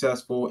wasn't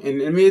successful.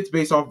 And I mean, it's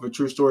based off of a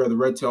true story of the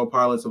Red Tail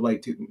pilots of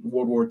like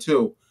World War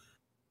II.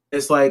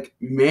 It's like,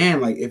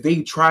 man, like if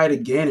they try it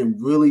again and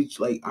really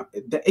like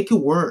it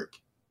could work.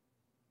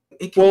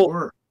 It could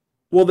work.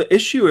 Well, the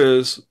issue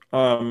is,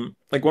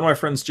 like one of my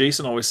friends,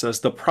 Jason, always says,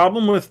 the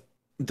problem with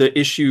the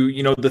issue,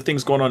 the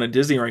things going on at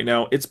Disney right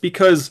now, it's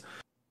because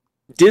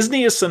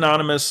Disney is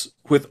synonymous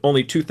with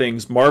only 2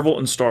 things, Marvel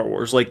and Star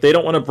Wars. Like they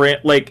don't want to brand,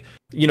 like,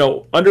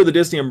 under the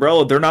Disney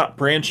umbrella, they're not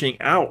branching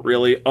out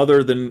really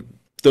other than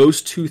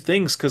those 2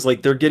 things because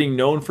like they're getting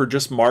known for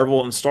just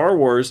Marvel and Star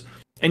Wars.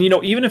 And,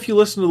 even if you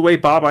listen to the way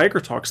Bob Iger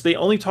talks, they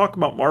only talk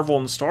about Marvel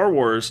and Star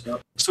Wars.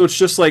 Yep. So it's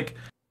just like,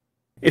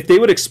 if they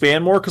would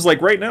expand more, because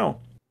like right now,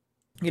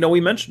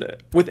 we mentioned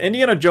it. With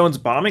Indiana Jones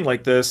bombing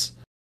like this,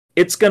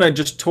 it's going to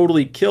just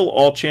totally kill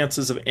all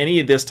chances of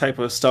any of this type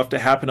of stuff to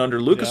happen under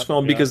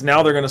Lucasfilm because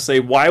now they're going to say,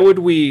 why would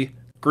we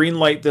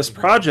greenlight this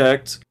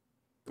project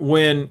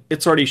when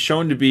it's already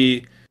shown to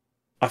be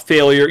a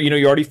failure?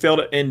 You already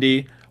failed at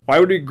Indy. Why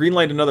would we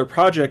greenlight another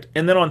project?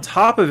 And then on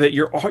top of it,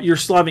 you're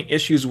still having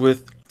issues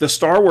with the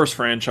Star Wars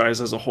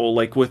franchise as a whole,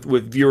 like with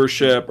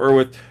viewership or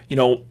with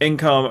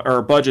income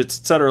or budgets,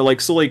 etc. Like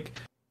so, like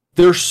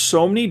there's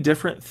so many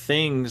different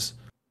things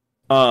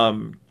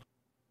that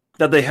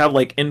they have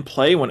like in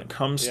play when it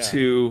comes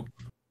to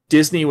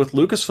Disney with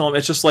Lucasfilm.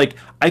 It's just like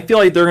I feel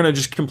like they're gonna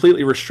just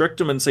completely restrict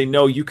them and say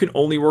no, you can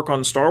only work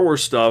on Star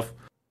Wars stuff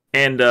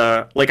And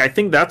like I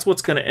think that's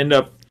what's going to end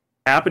up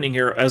happening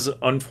here. As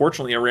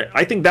unfortunately,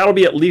 I think that'll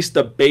be at least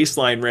the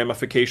baseline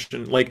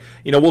ramification. Like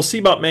we'll see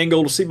about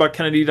Mangold, we'll see about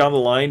Kennedy down the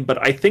line,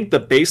 but I think the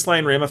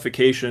baseline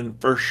ramification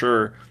for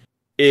sure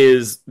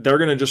is they're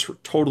going to just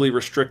totally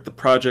restrict the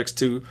projects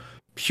to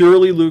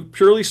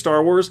purely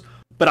Star Wars.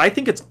 But I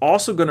think it's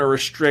also going to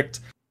restrict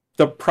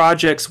the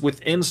projects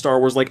within Star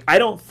Wars. Like I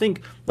don't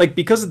think like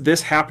because of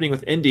this happening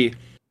with Indy,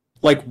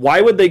 like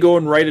why would they go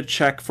and write a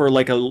check for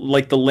like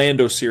the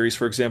Lando series,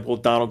 for example,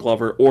 with Donald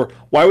Glover, or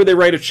why would they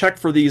write a check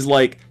for these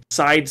like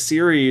side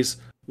series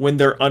when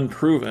they're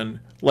unproven?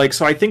 Like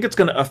so I think it's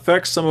going to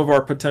affect some of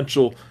our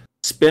potential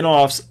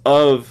spin-offs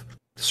of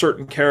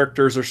certain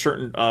characters or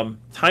certain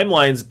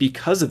timelines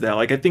because of that.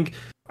 Like I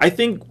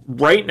think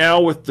right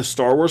now with the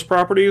Star Wars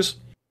properties,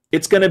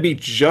 it's going to be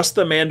just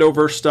the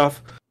Mandoverse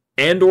stuff.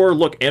 Andor's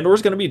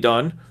going to be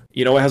done.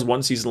 It has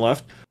one season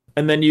left.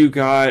 And then you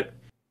got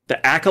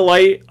the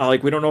Acolyte.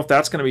 Like, we don't know if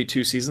that's going to be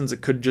 2 seasons.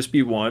 It could just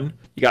be 1.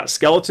 You got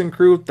Skeleton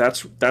Crew.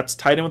 That's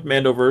tied in with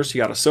Mandoverse.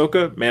 You got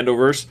Ahsoka,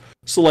 Mandoverse.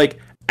 So, like,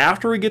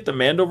 after we get the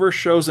Mandoverse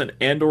shows and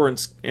Andor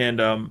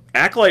and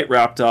Acolyte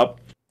wrapped up,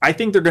 I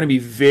think they're going to be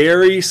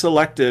very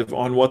selective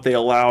on what they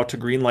allow to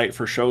greenlight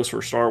for shows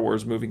for Star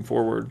Wars moving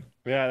forward.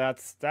 Yeah,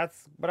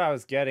 that's what I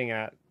was getting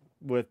at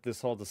with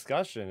this whole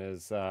discussion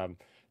is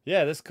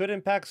yeah, this could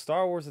impact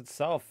Star Wars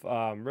itself.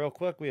 Real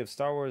quick, we have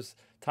Star Wars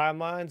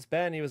timelines.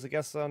 Ben, he was a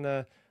guest on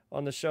the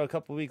show a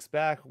couple weeks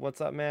back. What's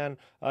up, man?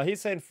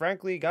 He's saying,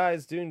 frankly,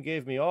 guys, Dune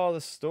gave me all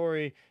the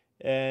story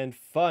and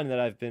fun that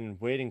I've been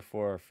waiting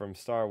for from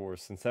Star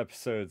Wars since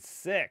episode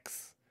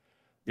 6.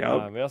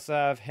 Yeah. We also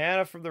have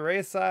Hannah from the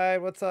Race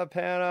Side. What's up,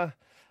 Hannah?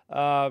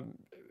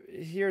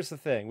 Here's the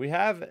thing. We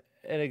have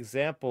an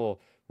example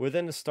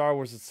within the Star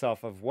Wars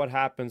itself of what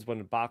happens when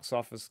the box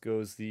office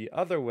goes the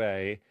other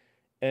way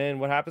and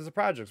what happens to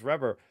projects.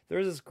 Remember,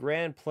 there's this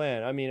grand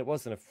plan. I mean, it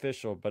wasn't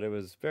official, but it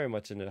was very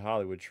much in the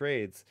Hollywood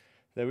trades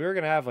that we were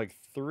going to have like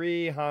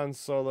 3 Han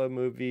Solo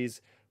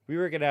movies. We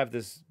were going to have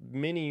this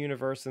mini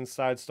universe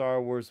inside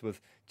Star Wars with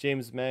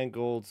James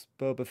Mangold's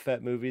Boba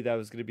Fett movie that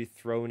was going to be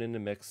thrown in the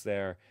mix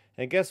there.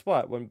 And guess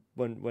what?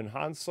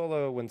 When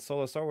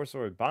Solo Star Wars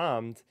story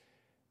bombed,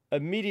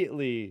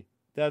 immediately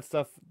that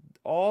stuff,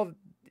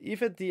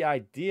 even the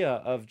idea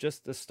of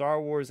just the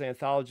Star Wars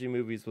anthology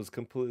movies was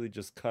completely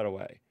just cut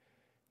away.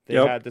 They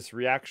had this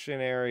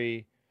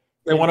reactionary.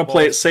 They want to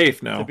play it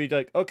safe now. To be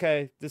like,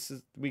 okay,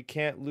 we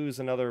can't lose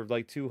another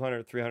like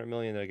 200, 300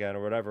 million again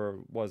or whatever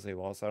it was they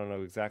lost. I don't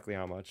know exactly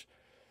how much.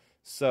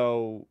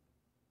 So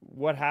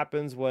what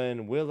happens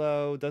when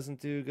Willow doesn't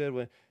do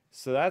good?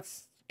 So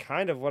that's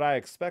kind of what I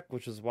expect,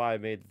 which is why I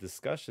made the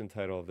discussion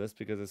title of this,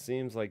 because it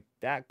seems like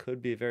that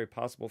could be a very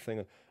possible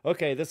thing.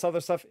 Okay, this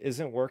other stuff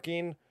isn't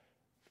working.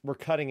 We're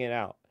cutting it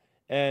out.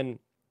 And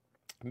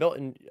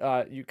Milton,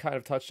 you kind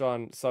of touched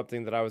on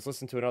something that I was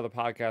listening to another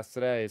podcast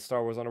today,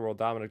 Star Wars Underworld.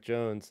 Dominic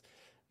Jones,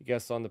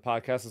 guest on the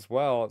podcast as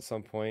well at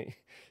some point.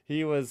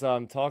 He was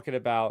talking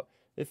about,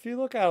 if you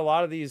look at a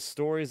lot of these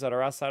stories that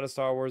are outside of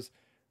Star Wars,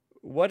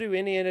 what do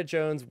Indiana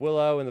Jones,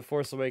 Willow, and The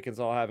Force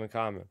Awakens all have in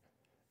common?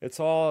 It's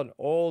all an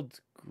old,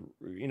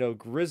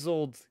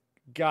 grizzled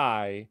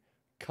guy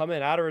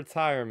coming out of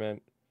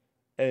retirement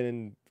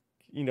and,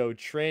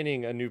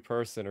 training a new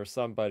person or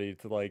somebody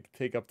to like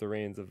take up the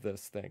reins of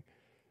this thing.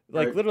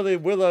 Like, right. Literally,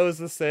 Willow's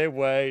the same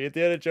way,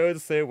 Indiana Jones the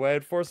same way,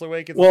 and Force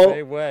Awakens the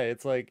same way.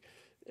 It's like,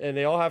 and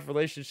they all have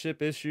relationship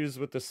issues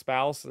with the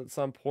spouse at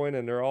some point,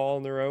 and they're all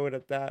on their own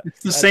at that.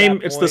 It's the same.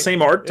 It's the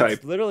same archetype.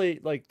 It's literally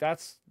like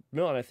that's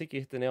Milton. I think you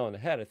hit the nail on the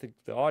head. I think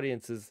the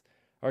audiences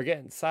are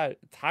getting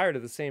tired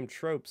of the same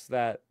tropes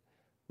that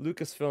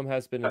Lucasfilm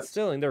has been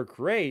instilling. They're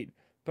great,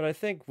 but I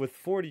think with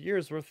 40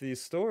 years worth of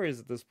these stories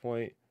at this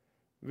point,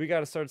 we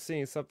got to start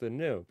seeing something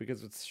new,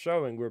 because it's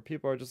showing where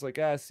people are just like,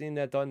 seen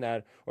that, done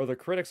that, or the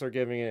critics are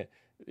giving it,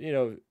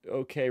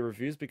 okay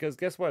reviews, because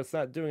guess what? It's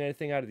not doing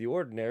anything out of the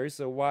ordinary,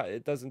 so why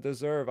it doesn't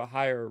deserve a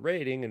higher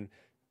rating. And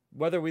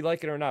whether we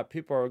like it or not,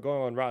 people are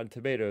going on Rotten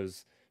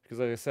Tomatoes, because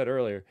like I said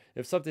earlier,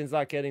 if something's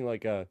not getting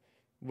like a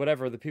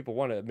whatever the people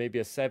want it, maybe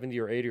a 70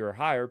 or 80 or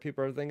higher,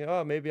 people are thinking,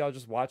 oh, maybe I'll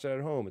just watch it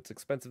at home. It's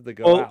expensive to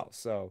go out.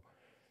 So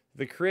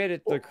the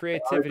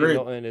creativity,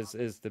 Milton,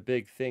 is the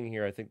big thing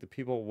here. I think the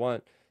people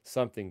want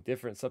something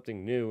different,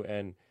 something new,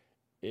 and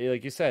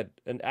like you said,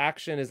 an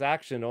action is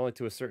action only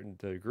to a certain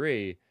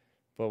degree,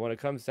 but when it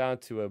comes down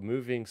to a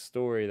moving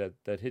story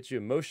that hits you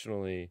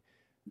emotionally,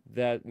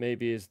 that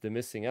maybe is the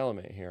missing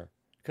element here.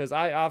 Because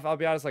I'll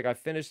be honest, like, I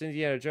finished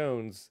Indiana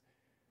Jones,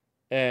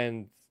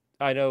 and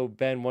I know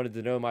Ben wanted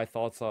to know our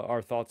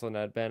thoughts on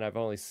that. Ben, I've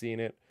only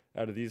seen it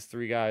out of these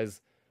 3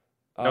 guys.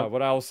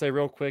 What I will say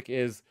real quick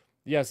is,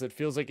 yes, it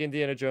feels like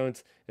Indiana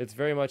Jones. It's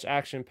very much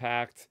action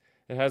packed.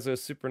 It has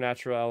those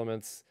supernatural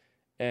elements,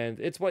 and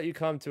it's what you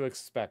come to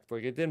expect.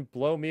 Like, it didn't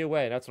blow me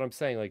away. And that's what I'm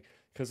saying. Like,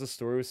 because the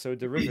story was so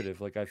derivative.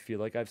 Like, I feel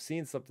like I've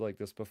seen something like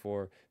this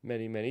before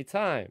many, many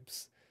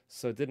times.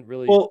 So it didn't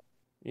really,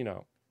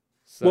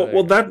 So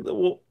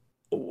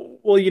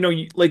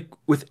like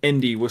with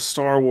Indy, with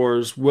Star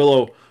Wars,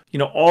 Willow,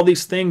 all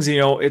these things,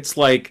 it's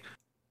like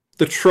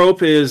the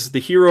trope is the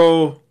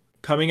hero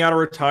coming out of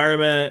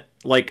retirement,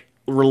 like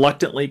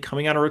reluctantly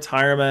coming out of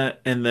retirement,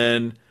 and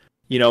then,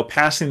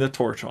 passing the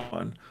torch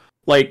on.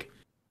 Like,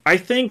 I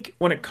think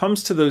when it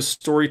comes to those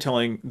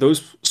storytelling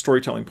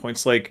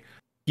points, like,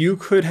 you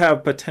could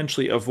have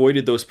potentially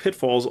avoided those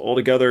pitfalls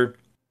altogether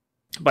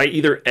by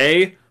either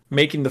A,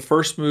 making the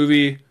first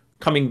movie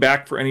coming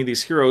back for any of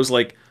these heroes,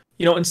 like,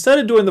 instead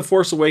of doing The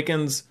Force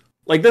Awakens,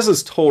 like, this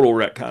is total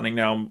retconning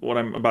now, what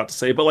I'm about to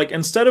say, but like,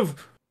 instead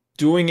of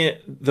doing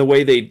it the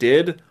way they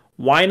did,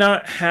 why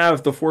not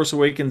have The Force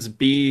Awakens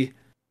be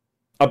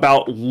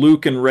about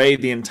Luke and Rey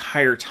the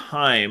entire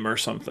time or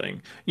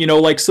something?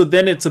 Like, so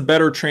then it's a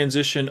better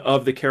transition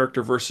of the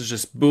character versus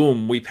just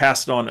boom, we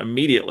pass it on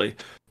immediately.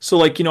 So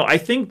like, I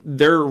think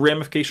their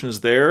ramification is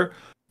there.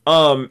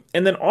 And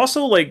then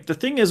also, like, the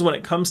thing is, when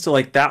it comes to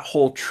like that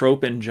whole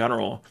trope in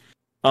general,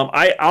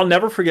 I'll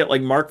never forget,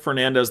 like, Mark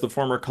Fernandez, the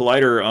former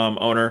Collider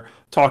owner,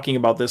 talking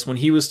about this when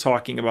he was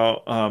talking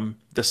about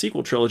the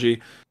sequel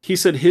trilogy. He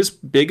said his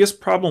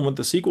biggest problem with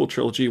the sequel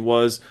trilogy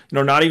was,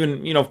 not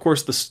even, of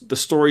course, the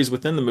stories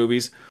within the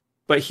movies,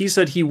 but he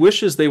said he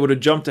wishes they would have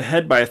jumped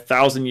ahead by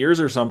 1,000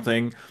 years or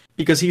something,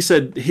 because he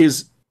said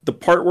the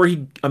part where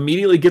he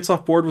immediately gets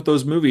off board with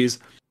those movies,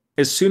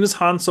 as soon as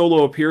Han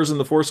Solo appears in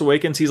The Force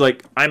Awakens, he's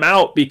like, I'm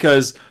out,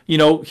 because,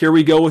 here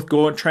we go with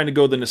trying to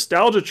go the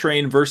nostalgia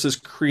train versus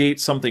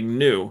create something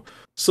new.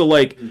 So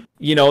like,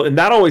 and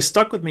that always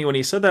stuck with me when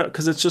he said that,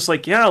 because it's just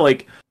like, yeah,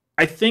 like,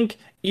 I think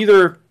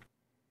either,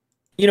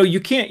 you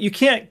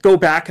can't go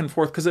back and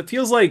forth, because it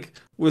feels like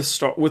with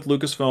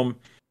Lucasfilm,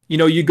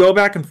 you go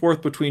back and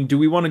forth between, do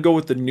we want to go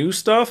with the new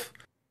stuff,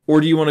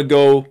 or do you want to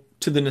go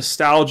to the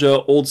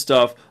nostalgia old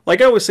stuff? Like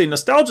I always say,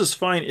 nostalgia's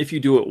fine if you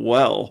do it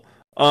well.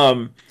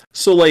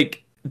 So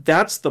like,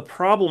 that's the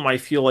problem, I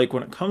feel like,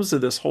 when it comes to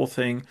this whole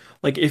thing.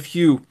 Like, if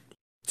you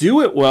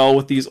do it well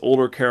with these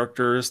older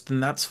characters, then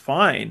that's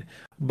fine.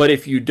 But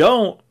if you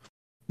don't,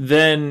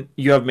 then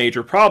you have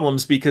major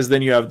problems, because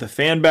then you have the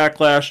fan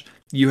backlash,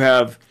 you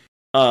have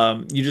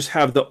you just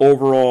have the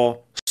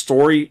overall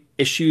story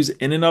issues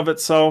in and of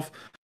itself,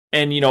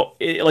 and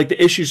like,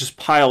 the issues just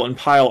pile and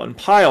pile and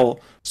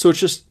pile. So it's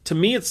just, to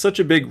me, it's such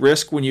a big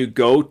risk when you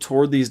go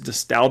toward these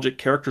nostalgic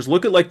characters.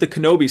 Look at like the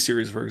Kenobi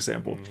series, for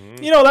example.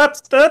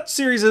 That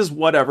series is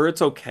whatever,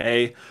 it's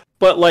okay,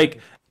 but like,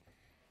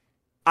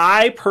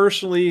 I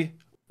personally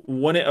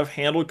wouldn't have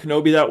handled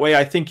Kenobi that way.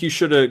 I think you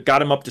should have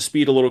got him up to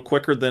speed a little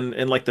quicker than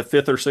in like the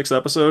 5th or 6th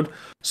episode.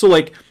 So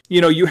like,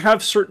 you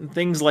have certain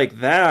things like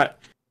that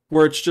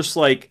where it's just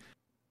like,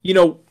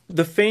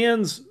 the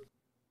fans,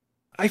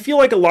 I feel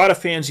like a lot of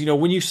fans,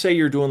 when you say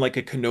you're doing like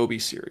a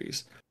Kenobi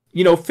series,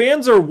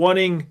 fans are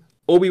wanting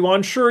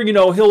Obi-Wan. Sure,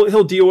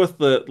 he'll deal with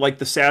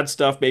the sad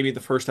stuff maybe the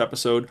first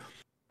episode,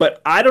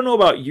 but I don't know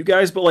about you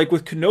guys, but like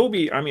with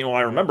Kenobi, I mean, well,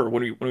 I remember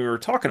when we were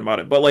talking about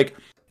it, but like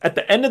at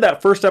the end of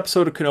that first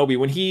episode of Kenobi,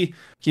 when he,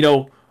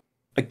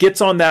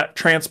 gets on that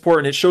transport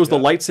and it shows the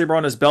lightsaber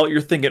on his belt,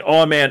 you're thinking,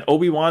 oh man,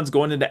 Obi-Wan's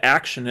going into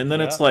action, and then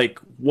it's like,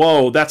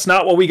 whoa, that's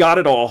not what we got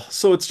at all.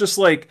 So it's just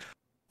like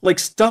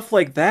stuff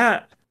like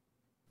that.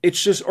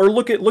 It's just, or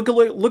look at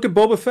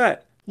Boba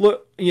Fett.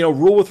 Look,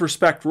 rule with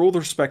respect.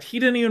 He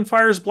didn't even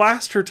fire his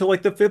blaster till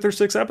like the 5th or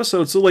 6th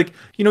episode. So like,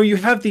 you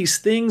have these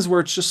things where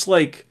it's just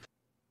like,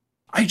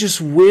 I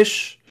just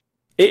wish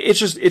it's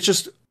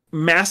just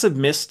massive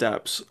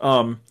missteps.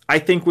 I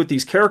think with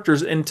these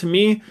characters, and to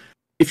me,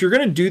 if you're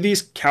gonna do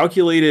these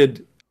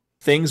calculated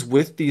things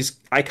with these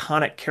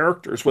iconic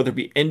characters, whether it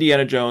be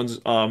Indiana Jones,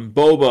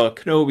 Boba,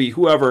 Kenobi,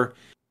 whoever,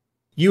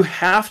 you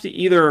have to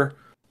either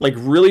like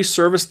really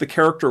service the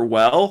character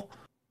well,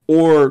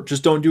 or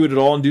just don't do it at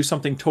all and do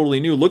something totally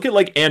new. Look at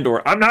like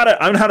Andor. I'm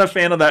not a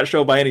fan of that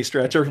show by any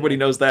stretch. Everybody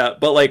knows that.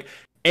 But like,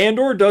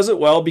 Andor does it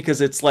well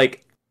because it's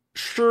like,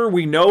 sure,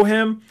 we know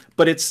him,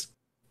 but it's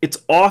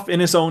off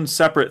in its own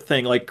separate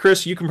thing. Like,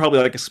 Chris, you can probably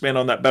like expand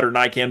on that better than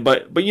I can,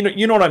 but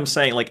you know what I'm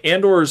saying? Like,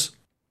 Andor's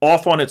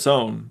off on its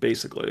own,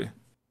 basically.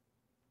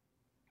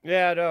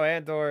 Yeah, no,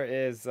 Andor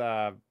is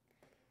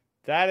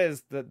that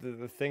is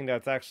the thing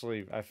that's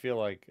actually, I feel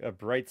like, a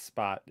bright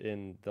spot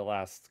in the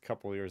last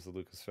couple of years of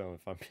Lucasfilm,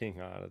 if I'm being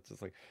honest. It's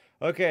just like,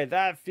 okay,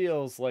 that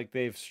feels like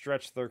they've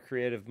stretched their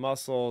creative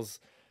muscles.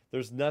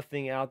 There's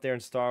nothing out there in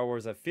Star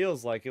Wars that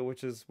feels like it,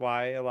 which is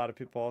why a lot of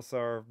people also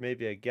are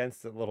maybe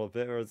against it a little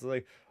bit, or it's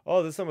like,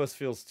 oh, this almost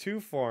feels too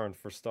foreign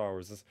for Star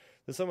Wars.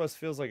 This almost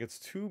feels like it's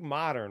too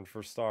modern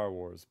for Star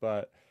Wars.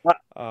 But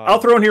I'll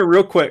throw in here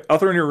real quick, and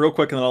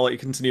then I'll let you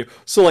continue.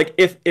 So like,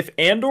 if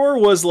Andor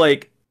was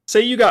like, say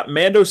you got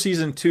Mando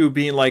season 2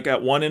 being like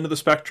at one end of the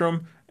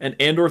spectrum and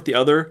Andor at the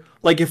other,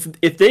 like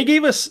if they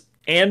gave us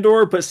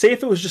Andor, but say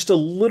if it was just a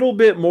little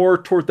bit more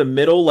toward the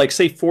middle, like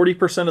say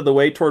 40% of the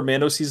way toward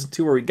Mando season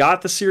 2, where we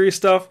got the serious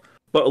stuff,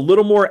 but a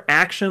little more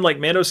action like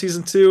Mando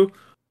season 2,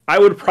 I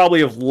would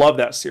probably have loved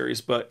that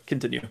series. But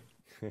continue.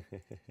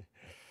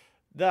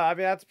 No, I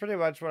mean, that's pretty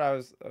much what I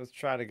was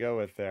trying to go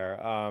with there.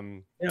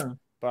 Yeah.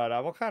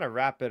 But we'll kind of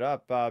wrap it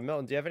up.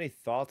 Milton, do you have any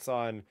thoughts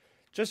on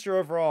just your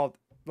overall,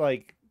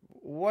 like,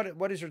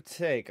 what is your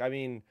take? I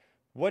mean,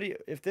 what do you,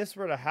 if this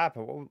were to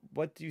happen,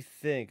 what do you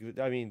think?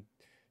 I mean,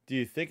 do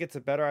you think it's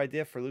a better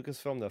idea for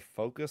Lucasfilm to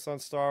focus on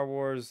Star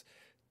Wars?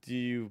 Do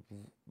you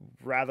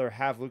rather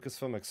have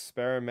Lucasfilm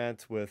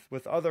experiment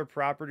with other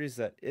properties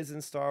that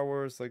isn't Star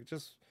Wars? Like,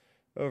 just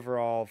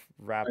overall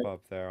wrap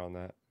up there on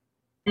that.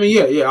 I mean,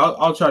 yeah.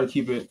 I'll try to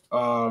keep it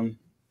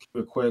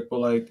quick, but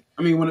like,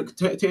 I mean,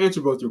 to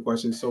answer both your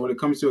questions. So when it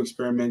comes to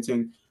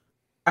experimenting,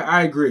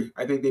 I agree.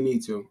 I think they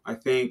need to. I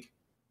think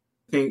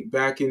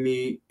back in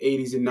the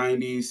 80s and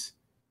 90s,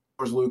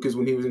 George Lucas,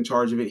 when he was in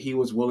charge of it, he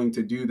was willing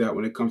to do that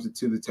when it comes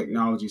to the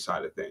technology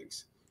side of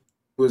things.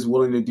 He was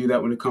willing to do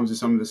that when it comes to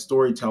some of the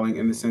storytelling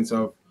in the sense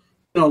of,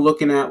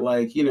 looking at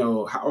like,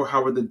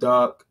 Howard the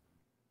Duck,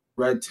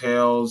 Red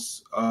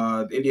Tails,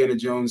 the Indiana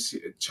Jones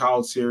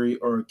child series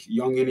or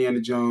Young Indiana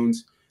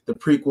Jones, the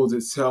prequels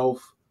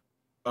itself,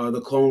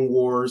 the Clone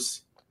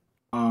Wars,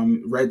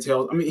 Red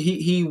Tails. I mean,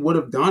 he would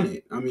have done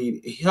it. I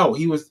mean, hell,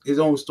 he was his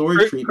own story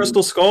treatment.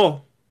 Crystal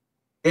Skull.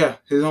 Yeah,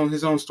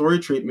 his own story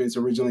treatments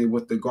originally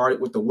with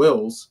the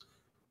Wills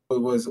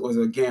was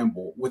a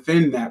gamble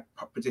within that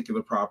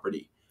particular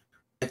property.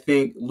 I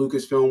think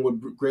Lucasfilm would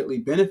greatly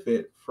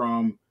benefit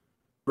from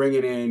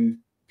bringing in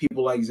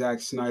people like Zack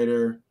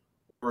Snyder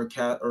or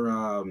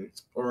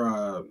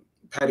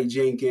Patty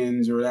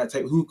Jenkins or that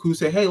type who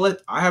say, hey,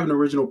 I have an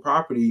original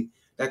property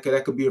that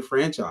could be a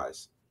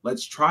franchise.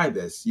 Let's try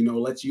this.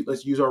 Let's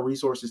use our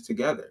resources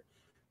together.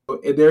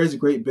 But there is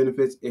great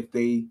benefits if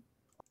they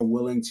are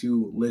willing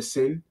to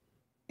listen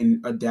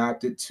and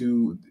adapt it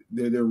to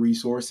their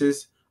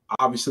resources.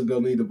 Obviously, they'll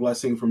need the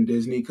blessing from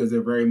Disney because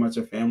they're very much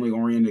a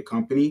family-oriented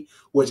company,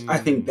 which I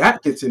think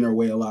that gets in their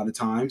way a lot of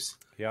times.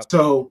 Yep.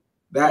 So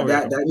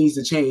that needs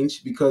to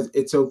change because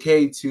it's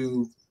okay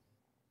to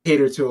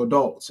cater to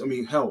adults. I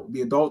mean, hell,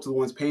 the adults are the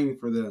ones paying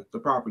for the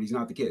properties,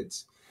 not the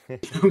kids. You know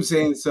what I'm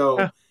saying?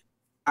 So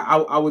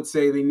I would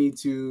say they need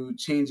to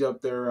change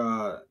up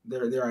their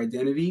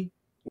identity,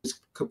 which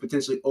could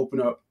potentially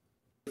open up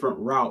different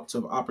routes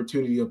of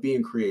opportunity of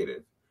being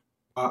creative.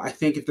 I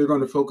think if they're going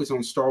to focus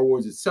on Star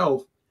Wars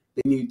itself,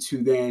 they need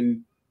to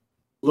then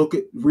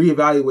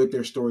reevaluate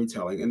their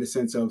storytelling in the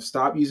sense of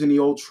stop using the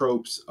old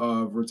tropes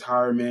of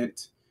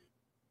retirement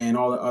and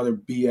all the other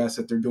BS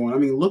that they're doing. I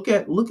mean, look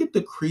at the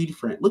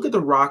look at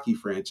the Rocky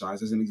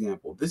franchise as an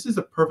example. This is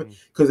a perfect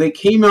because they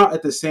came out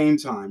at the same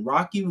time.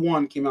 Rocky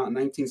 1 came out in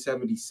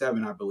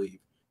 1977, I believe.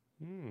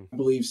 I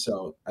believe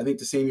so. I think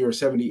the same year,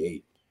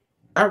 78.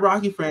 That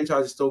Rocky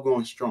franchise is still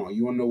going strong.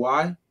 You want to know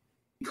why?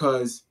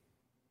 Because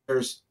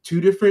there's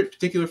two different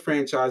particular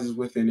franchises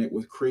within it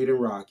with Creed and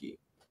Rocky.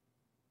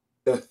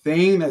 The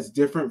thing that's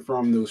different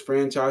from those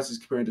franchises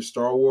compared to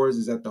Star Wars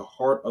is that the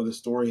heart of the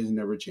story has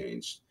never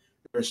changed.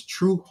 There's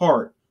true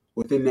heart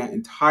within that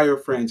entire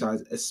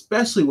franchise,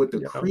 especially with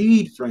the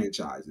Creed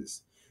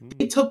franchises.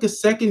 They took a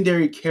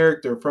secondary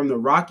character from the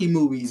Rocky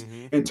movies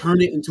and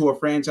turned it into a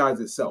franchise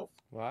itself.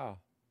 Wow.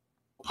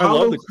 I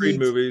love the Creed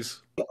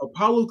movies.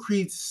 Apollo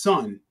Creed's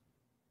son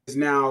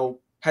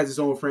has his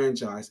own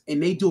franchise,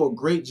 and they do a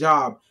great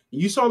job.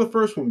 You saw the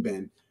first one,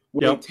 Ben,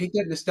 where they take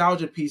that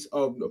nostalgia piece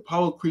of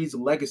Apollo Creed's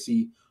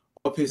legacy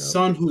of his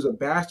son who's a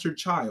bastard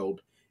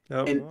child.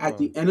 And at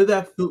the end of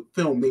that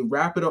film, they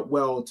wrap it up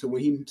well to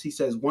when he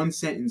says one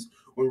sentence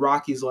when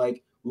Rocky's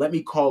like, let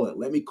me call it.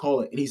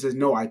 And he says,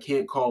 no, I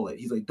can't call it.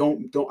 He's like,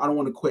 don't, I don't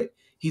want to quit.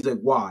 He's like,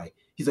 why?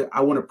 He's like,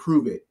 I want to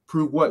prove it.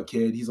 Prove what,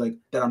 kid? He's like,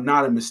 that I'm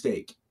not a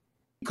mistake.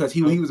 Because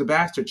he was a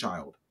bastard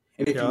child.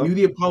 And if you knew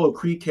the Apollo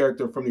Creed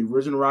character from the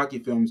original Rocky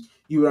films,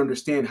 you would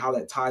understand how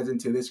that ties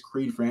into this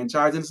Creed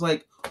franchise. And it's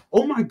like,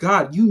 oh my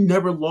God, you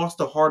never lost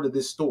the heart of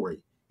this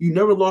story. You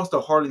never lost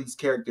the heart of these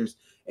characters.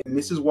 And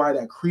this is why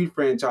that Creed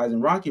franchise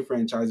and Rocky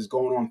franchise is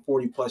going on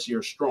 40 plus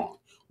years strong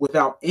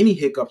without any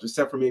hiccups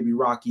except for maybe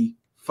Rocky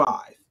 5.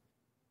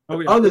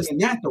 Other than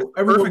that, though,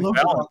 everyone loves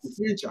the Rocky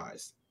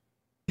franchise.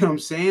 You know what I'm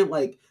saying?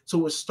 Like, so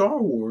with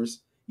Star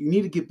Wars, you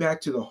need to get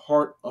back to the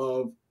heart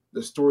of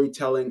the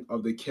storytelling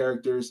of the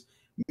characters.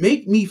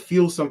 Make me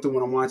feel something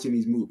when I'm watching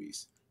these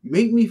movies.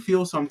 Make me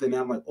feel something that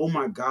I'm like, oh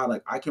my God,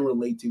 like I can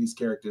relate to these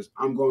characters.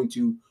 I'm going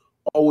to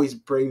always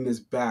bring this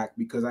back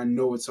because I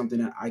know it's something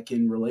that I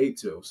can relate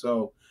to.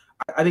 So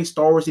I think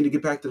Star Wars need to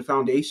get back to the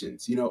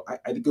foundations.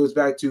 It goes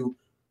back to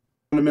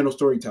fundamental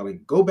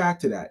storytelling. Go back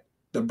to that.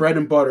 The bread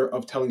and butter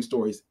of telling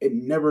stories. It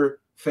never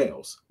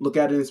fails. Look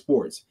at it in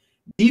sports.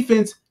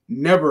 Defense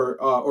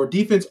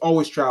defense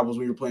always travels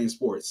when you're playing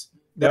sports.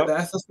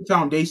 That's the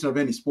foundation of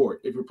any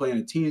sport. If you're playing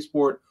a team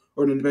sport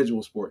or an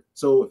individual sport.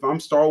 So if I'm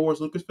Star Wars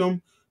Lucasfilm,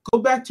 go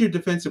back to your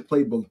defensive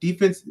playbook.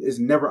 Defense is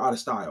never out of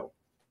style.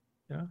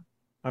 Yeah.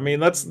 I mean,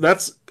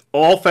 that's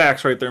all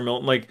facts right there,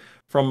 Milton. Like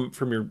from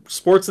your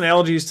sports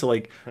analogies to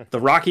like the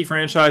Rocky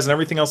franchise and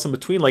everything else in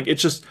between, like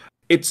it's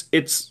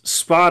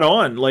spot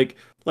on. Like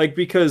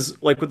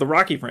because like with the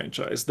Rocky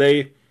franchise,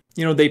 they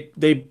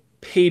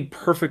paid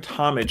perfect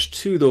homage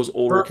to those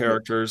older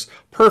characters.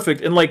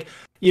 Perfect. And like,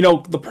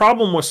 the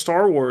problem with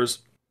Star Wars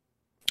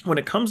when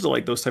it comes to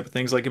like those type of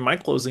things, like in my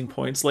closing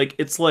points, like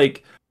it's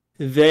like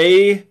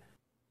they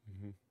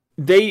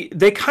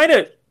kind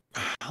of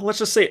let's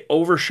just say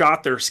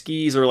overshot their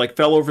skis or like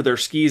fell over their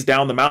skis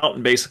down the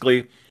mountain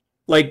basically.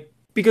 Like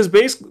because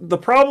basically the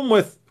problem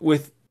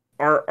with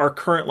our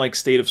current like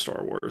state of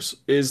Star Wars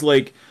is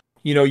like,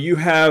 you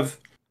have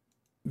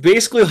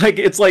basically like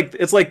it's like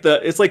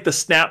the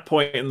snap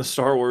point in the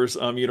Star Wars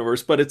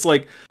universe, but it's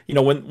like,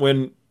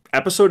 when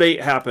episode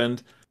 8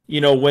 happened,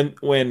 when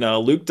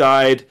Luke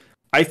died,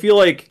 I feel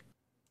like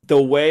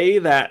the way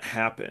that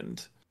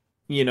happened,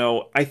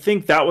 I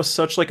think that was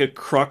such like a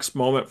crux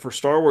moment for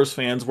Star Wars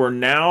fans where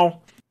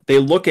now they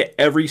look at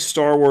every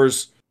Star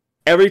Wars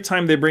every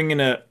time they bring in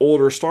an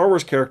older Star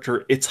Wars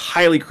character, it's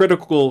highly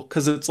critical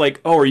because it's like,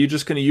 oh, are you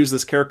just going to use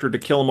this character to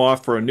kill him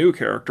off for a new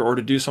character or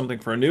to do something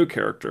for a new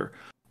character?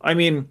 I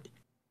mean,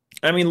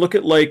 look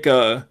at like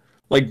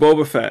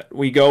Boba Fett.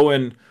 We go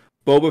and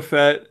Boba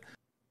Fett.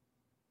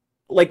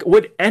 Like,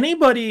 would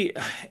anybody,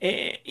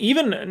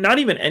 even not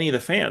even any of the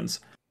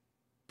fans,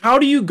 how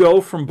do you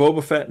go from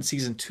Boba Fett in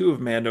season 2 of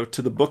Mando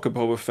to the Book of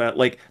Boba Fett?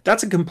 Like,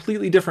 that's a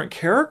completely different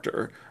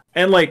character.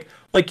 And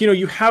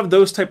you have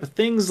those type of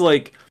things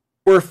like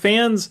where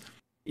fans,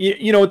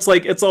 it's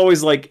like it's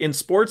always like in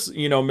sports,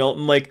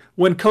 Milton, like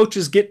when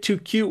coaches get too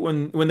cute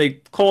when they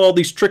call all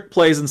these trick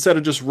plays instead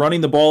of just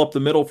running the ball up the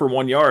middle for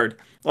 1 yard.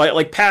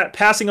 Like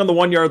passing on the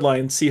 1 yard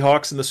line,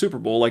 Seahawks in the Super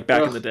Bowl, like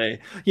back in the day.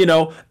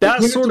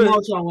 That's sort of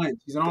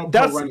he's an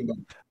all-pro running back.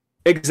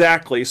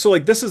 Exactly. So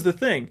like this is the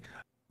thing.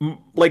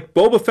 Like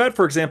Boba Fett,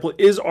 for example,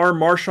 is our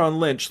Marshawn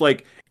Lynch.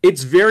 Like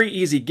it's very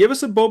easy. Give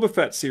us a Boba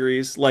Fett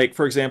series, like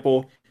for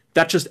example,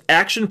 that's just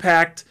action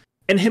packed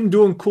and him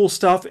doing cool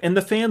stuff, and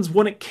the fans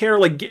wouldn't care.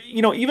 Like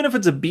even if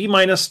it's a B-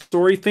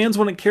 story, fans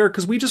wouldn't care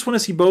because we just want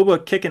to see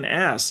Boba kicking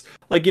ass.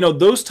 Like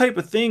those type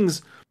of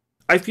things.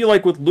 I feel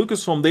like with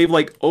Lucasfilm, they've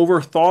like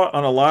overthought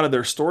on a lot of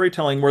their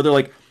storytelling, where they're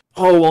like,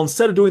 oh well,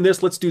 instead of doing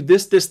this, let's do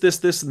this,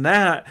 and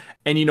that,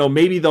 and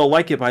maybe they'll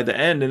like it by the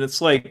end. And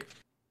it's like,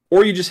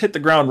 or you just hit the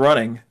ground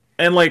running.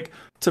 And like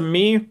to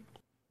me,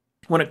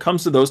 when it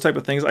comes to those type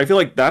of things, I feel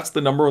like that's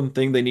the number one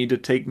thing they need to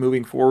take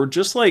moving forward.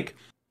 Just like,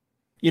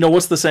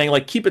 what's the saying?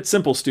 Like, keep it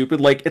simple, stupid.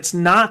 Like, it's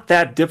not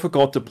that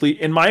difficult to please.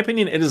 In my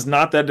opinion, it is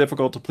not that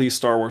difficult to please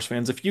Star Wars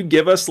fans. If you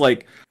give us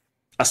like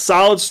a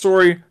solid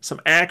story,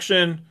 some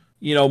action,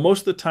 most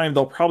of the time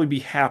they'll probably be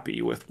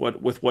happy with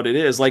what it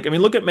is. Like, I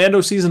mean, look at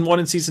Mando season 1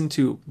 and season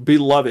 2,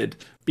 beloved,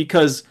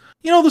 because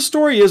the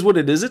story is what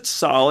it is. It's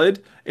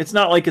solid. It's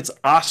not like it's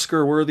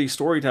Oscar-worthy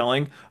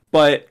storytelling,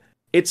 but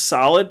it's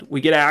solid.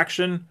 We get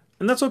action,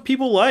 and that's what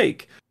people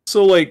like.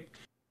 So, like,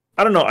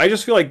 I don't know. I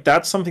just feel like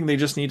that's something they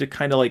just need to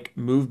kind of like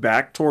move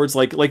back towards.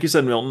 Like you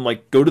said, Milton,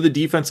 like go to the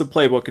defensive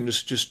playbook and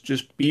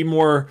just be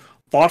more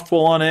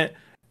thoughtful on it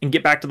and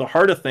get back to the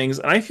heart of things.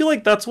 And I feel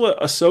like that's what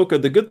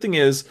Ahsoka. The good thing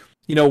is,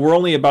 we're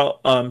only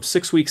about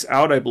 6 weeks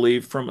out, I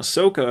believe, from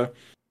Ahsoka.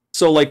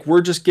 So like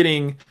we're just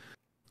getting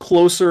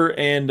closer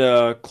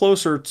and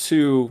closer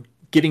to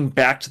getting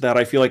back to that.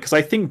 I feel like because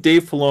I think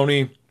Dave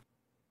Filoni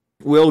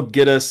will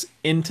get us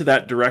into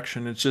that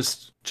direction. It's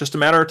just a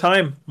matter of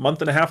time,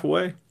 month and a half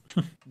away.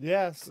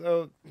 Yeah,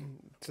 so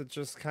to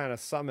just kind of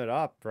sum it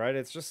up, right?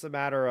 It's just a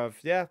matter of,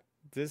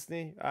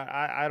 Disney.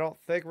 I don't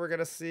think we're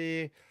gonna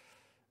see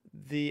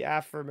the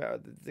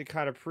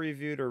kind of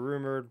previewed or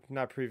rumored,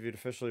 not previewed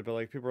officially, but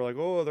like people are like,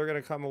 oh, they're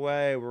gonna come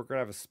away. We're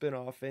gonna have a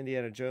spin-off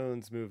Indiana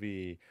Jones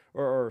movie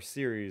or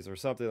series or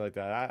something like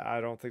that.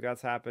 I don't think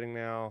that's happening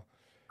now.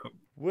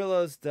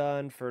 Willow's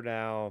done for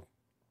now.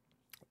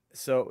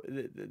 So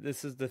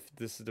this is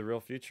the real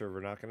future.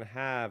 We're not gonna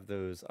have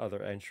those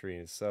other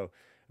entries. So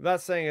I'm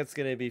not saying it's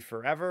going to be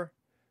forever,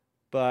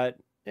 but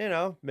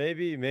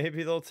maybe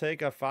they'll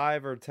take a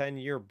 5 or 10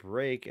 year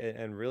break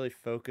and really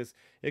focus.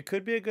 It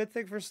could be a good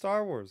thing for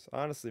Star Wars.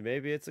 Honestly,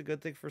 maybe it's a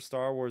good thing for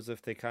Star Wars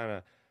if they kind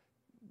of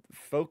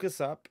focus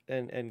up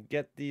and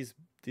get these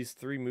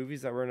 3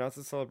 movies that were announced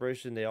at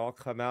Celebration. They all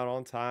come out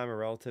on time or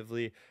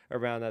relatively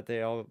around that.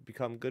 They all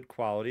become good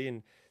quality,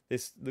 and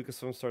this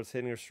Lucasfilm starts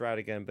hitting their stride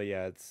again. But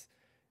yeah,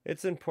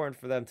 it's important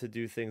for them to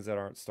do things that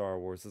aren't Star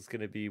Wars. It's going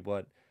to be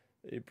what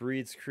it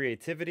breeds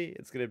creativity.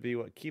 It's going to be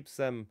what keeps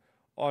them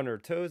on their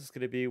toes. It's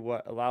going to be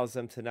what allows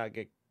them to not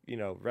get,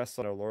 rest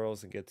on their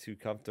laurels and get too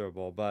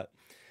comfortable. But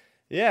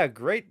yeah,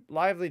 great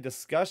lively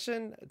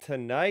discussion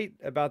tonight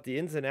about the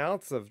ins and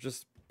outs of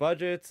just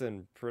budgets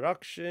and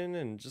production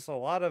and just a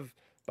lot of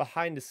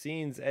behind the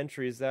scenes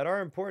entries that are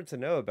important to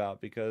know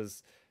about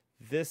because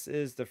this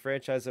is the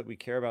franchise that we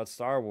care about,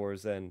 Star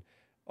Wars, and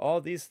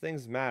all these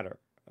things matter.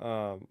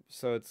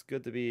 So it's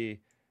good to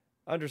be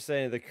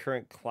understanding the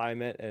current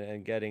climate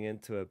and getting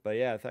into it. But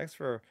yeah, thanks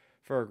for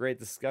a great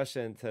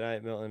discussion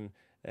tonight, Milton,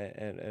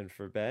 and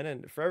for Ben,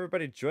 and for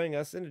everybody joining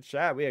us in the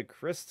chat. We had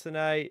Chris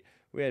tonight,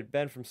 we had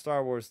Ben from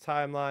Star Wars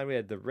Timeline, we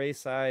had the Ray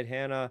side,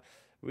 Hannah,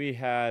 we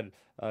had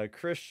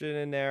Christian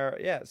in there.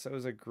 Yeah, so it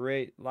was a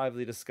great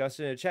lively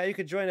discussion in the chat. You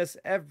can join us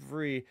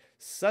every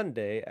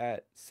Sunday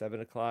at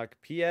 7:00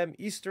 p.m.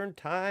 Eastern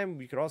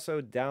time. You can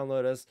also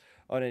download us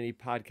on any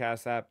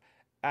podcast app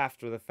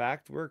after the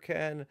fact. Where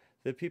can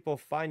the people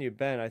find you,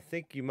 Ben? I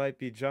think you might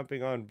be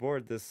jumping on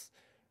board this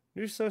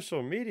new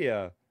social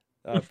media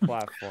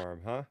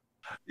platform, huh?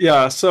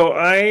 Yeah, so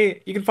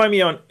you can find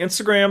me on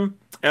Instagram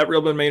at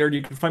Real Ben Maynard.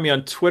 You can find me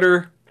on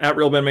Twitter at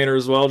Real Ben Maynard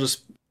as well.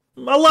 Just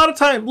a lot of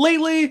time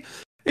lately.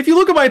 If you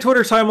look at my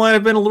Twitter timeline,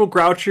 I've been a little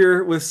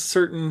grouchier with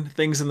certain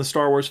things in the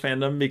Star Wars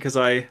fandom because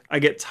I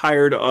get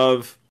tired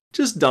of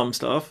just dumb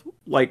stuff,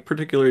 like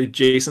particularly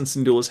Jason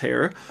Syndulla's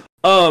hair.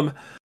 Um,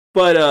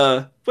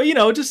 but you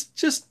know,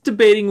 just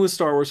debating with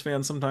Star Wars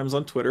fans sometimes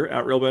on Twitter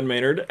at Real Ben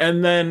Maynard,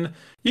 and then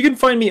you can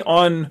find me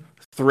on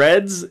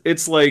Threads.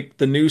 It's like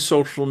the new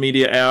social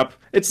media app.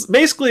 It's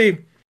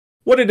basically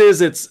what it is.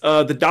 It's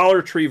the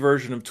Dollar Tree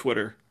version of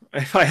Twitter.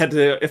 If I had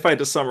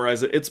to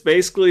summarize it, it's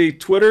basically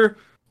Twitter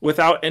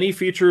without any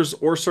features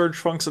or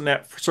search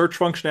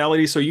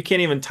functionality. So you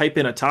can't even type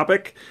in a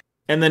topic,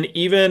 and then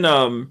even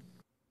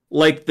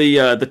like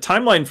the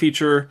timeline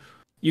feature,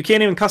 you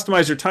can't even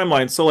customize your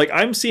timeline. So like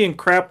I'm seeing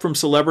crap from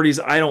celebrities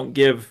I don't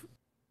give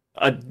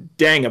a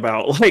dang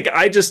about. Like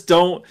I just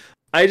don't.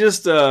 I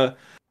don't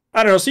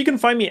know. So you can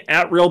find me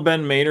at Real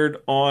Ben Maynard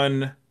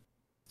on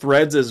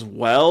Threads as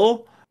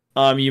well.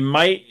 You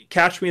might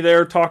catch me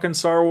there talking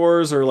Star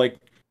Wars or like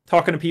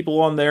talking to people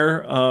on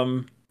there.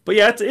 But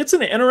yeah, it's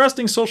an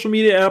interesting social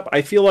media app.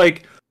 I feel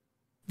like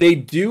they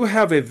do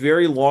have a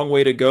very long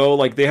way to go.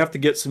 Like they have to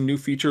get some new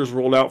features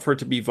rolled out for it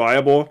to be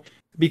viable.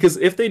 Because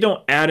if they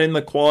don't add in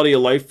the quality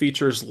of life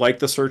features like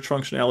the search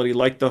functionality,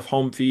 like the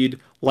home feed,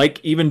 like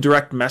even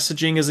direct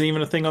messaging isn't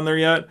even a thing on there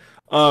yet.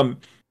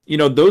 You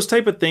know, those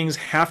type of things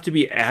have to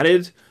be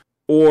added,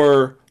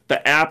 or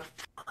the app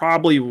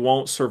probably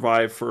won't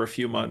survive for a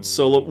few months.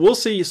 So we'll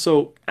see.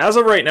 So as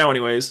of right now,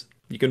 anyways,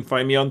 you can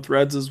find me on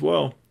Threads as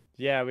well.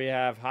 Yeah, we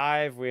have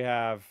Hive, we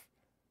have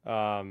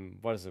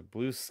what is it,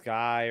 Blue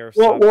Sky or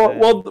Well,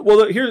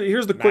 something?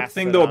 here's the quick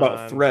thing though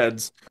about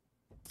Threads.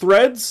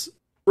 Threads.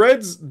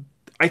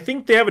 I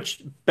think they have a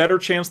better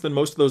chance than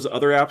most of those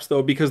other apps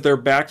though, because they're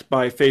backed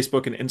by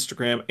Facebook and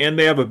Instagram, and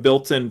they have a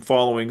built-in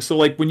following. So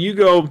like when you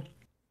go,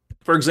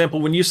 for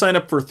example, when you sign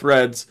up for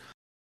Threads,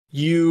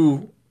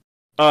 you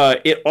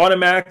it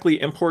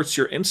automatically imports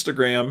your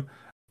Instagram,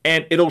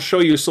 and it'll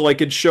show you. So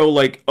like it'd show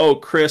like, oh,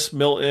 Chris,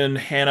 Milton,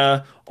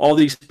 Hannah, all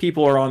these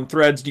people are on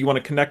Threads. Do you want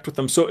to connect with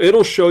them? So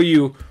it'll show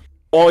you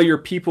all your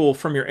people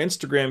from your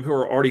Instagram who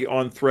are already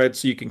on Threads,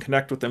 so you can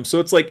connect with them. So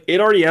it's like it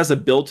already has a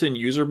built-in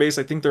user base.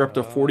 I think they're up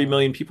to 40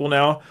 million people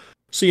now.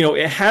 So you know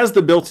it has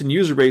the built-in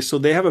user base, so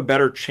they have a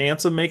better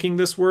chance of making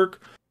this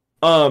work.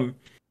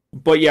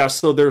 But yeah,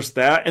 so there's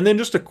that. And then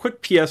just a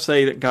quick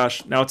PSA that,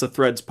 gosh, now it's a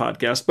Threads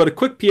podcast, but a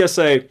quick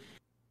PSA,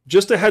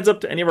 just a heads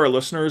up to any of our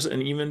listeners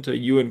and even to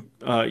you and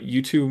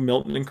you two,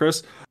 Milton and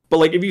Chris. But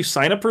like if you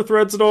sign up for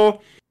Threads at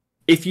all,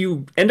 if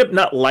you end up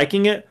not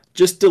liking it,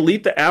 just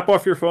delete the app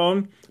off your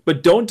phone,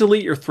 but don't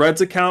delete your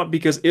Threads account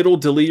because it'll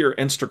delete your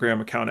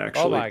Instagram account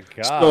actually. Oh my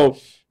gosh. So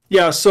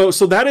yeah, so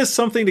that is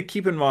something to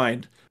keep in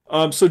mind.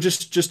 So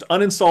just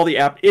uninstall the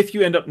app if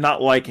you end up not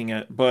liking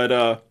it.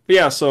 But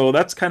yeah, so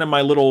that's kind of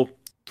my little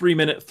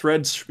 3-minute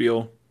Thread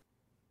spiel.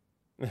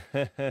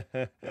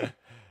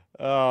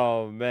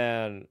 Oh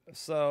man.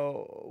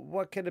 So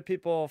what can the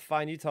people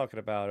find you talking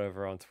about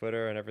over on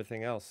Twitter and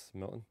everything else,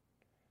 Milton?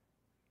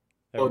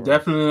 Well, Everywhere.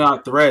 definitely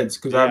not Threads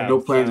because I Yeah, have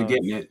no plans of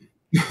getting it.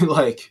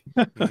 Like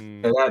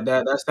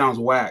that sounds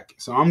whack.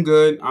 So I'm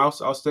good.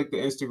 I'll stick to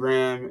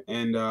Instagram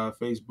and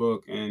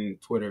Facebook and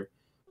Twitter.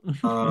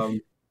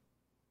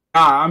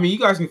 I mean, you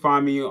guys can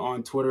find me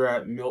on Twitter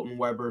at Milton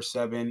Weber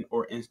 7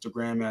 or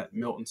Instagram at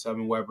Milton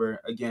 7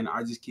 Weber. Again,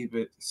 I just keep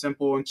it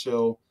simple and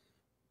chill.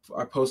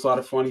 I post a lot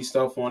of funny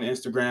stuff on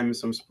Instagram and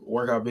some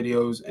workout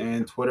videos,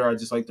 and Twitter I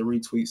just like to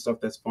retweet stuff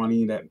that's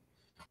funny that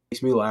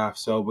makes me laugh.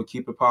 So, but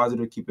keep it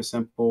positive, keep it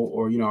simple,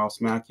 or I'll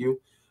smack you.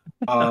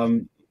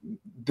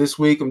 This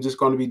week I'm just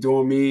going to be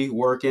doing me,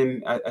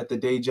 working at the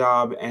day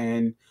job,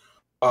 and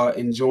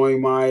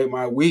enjoying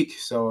my week.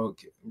 So,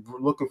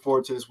 looking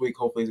forward to this week.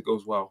 Hopefully, it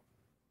goes well.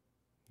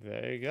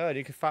 Very good.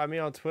 You can find me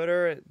on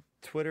Twitter at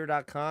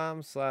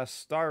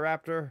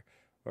twitter.com/StarRaptor,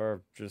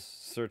 or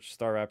just search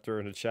Star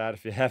Raptor in the chat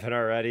if you haven't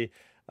already.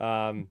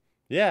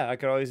 Yeah, I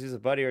could always use a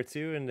buddy or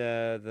two in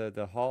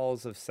the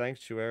halls of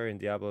Sanctuary in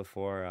Diablo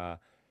 4.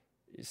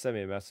 You send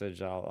me a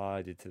message. I'll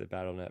add you to the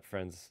BattleNet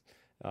friends.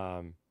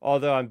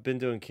 Although I've been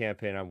doing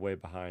campaign, I'm way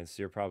behind,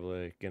 so you're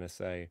probably gonna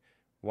say,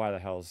 why the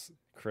hell's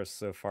Chris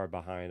so far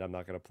behind? I'm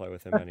not gonna play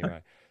with him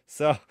anyway.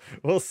 So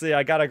we'll see.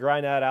 I gotta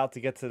grind that out to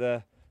get through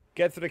the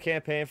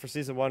campaign for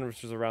season 1,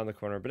 which is around the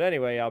corner. But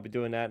anyway, I'll be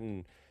doing that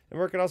and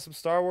working on some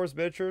Star Wars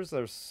miniatures.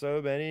 There's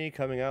so many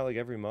coming out like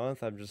every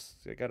month. I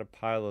got a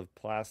pile of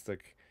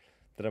plastic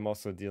that I'm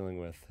also dealing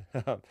with.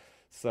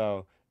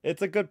 So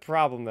it's a good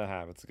problem to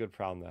have.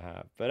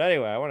 But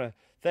anyway, I want to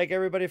thank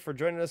everybody for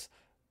joining us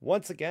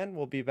once again.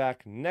 We'll be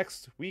back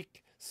next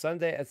week,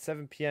 Sunday at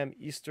 7 p.m.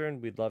 Eastern.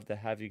 We'd love to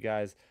have you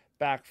guys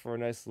back for a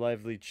nice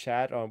lively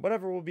chat on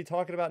whatever we'll be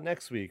talking about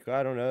next week.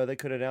 I don't know. They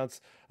could announce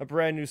a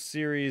brand new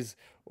series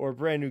or a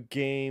brand new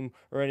game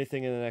or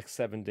anything in the next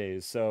 7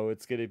 days. So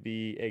it's going to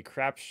be a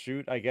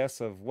crapshoot, I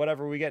guess, of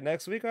whatever we get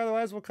next week.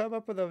 Otherwise, we'll come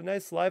up with a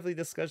nice lively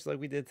discussion like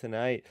we did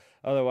tonight.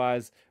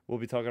 Otherwise, we'll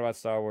be talking about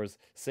Star Wars,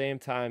 same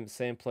time,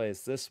 same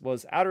place. This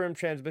was Outer Rim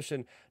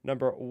Transmission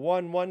number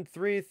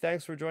 113.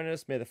 Thanks for joining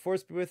us. May the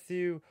Force be with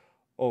you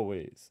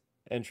always.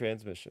 End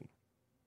transmission.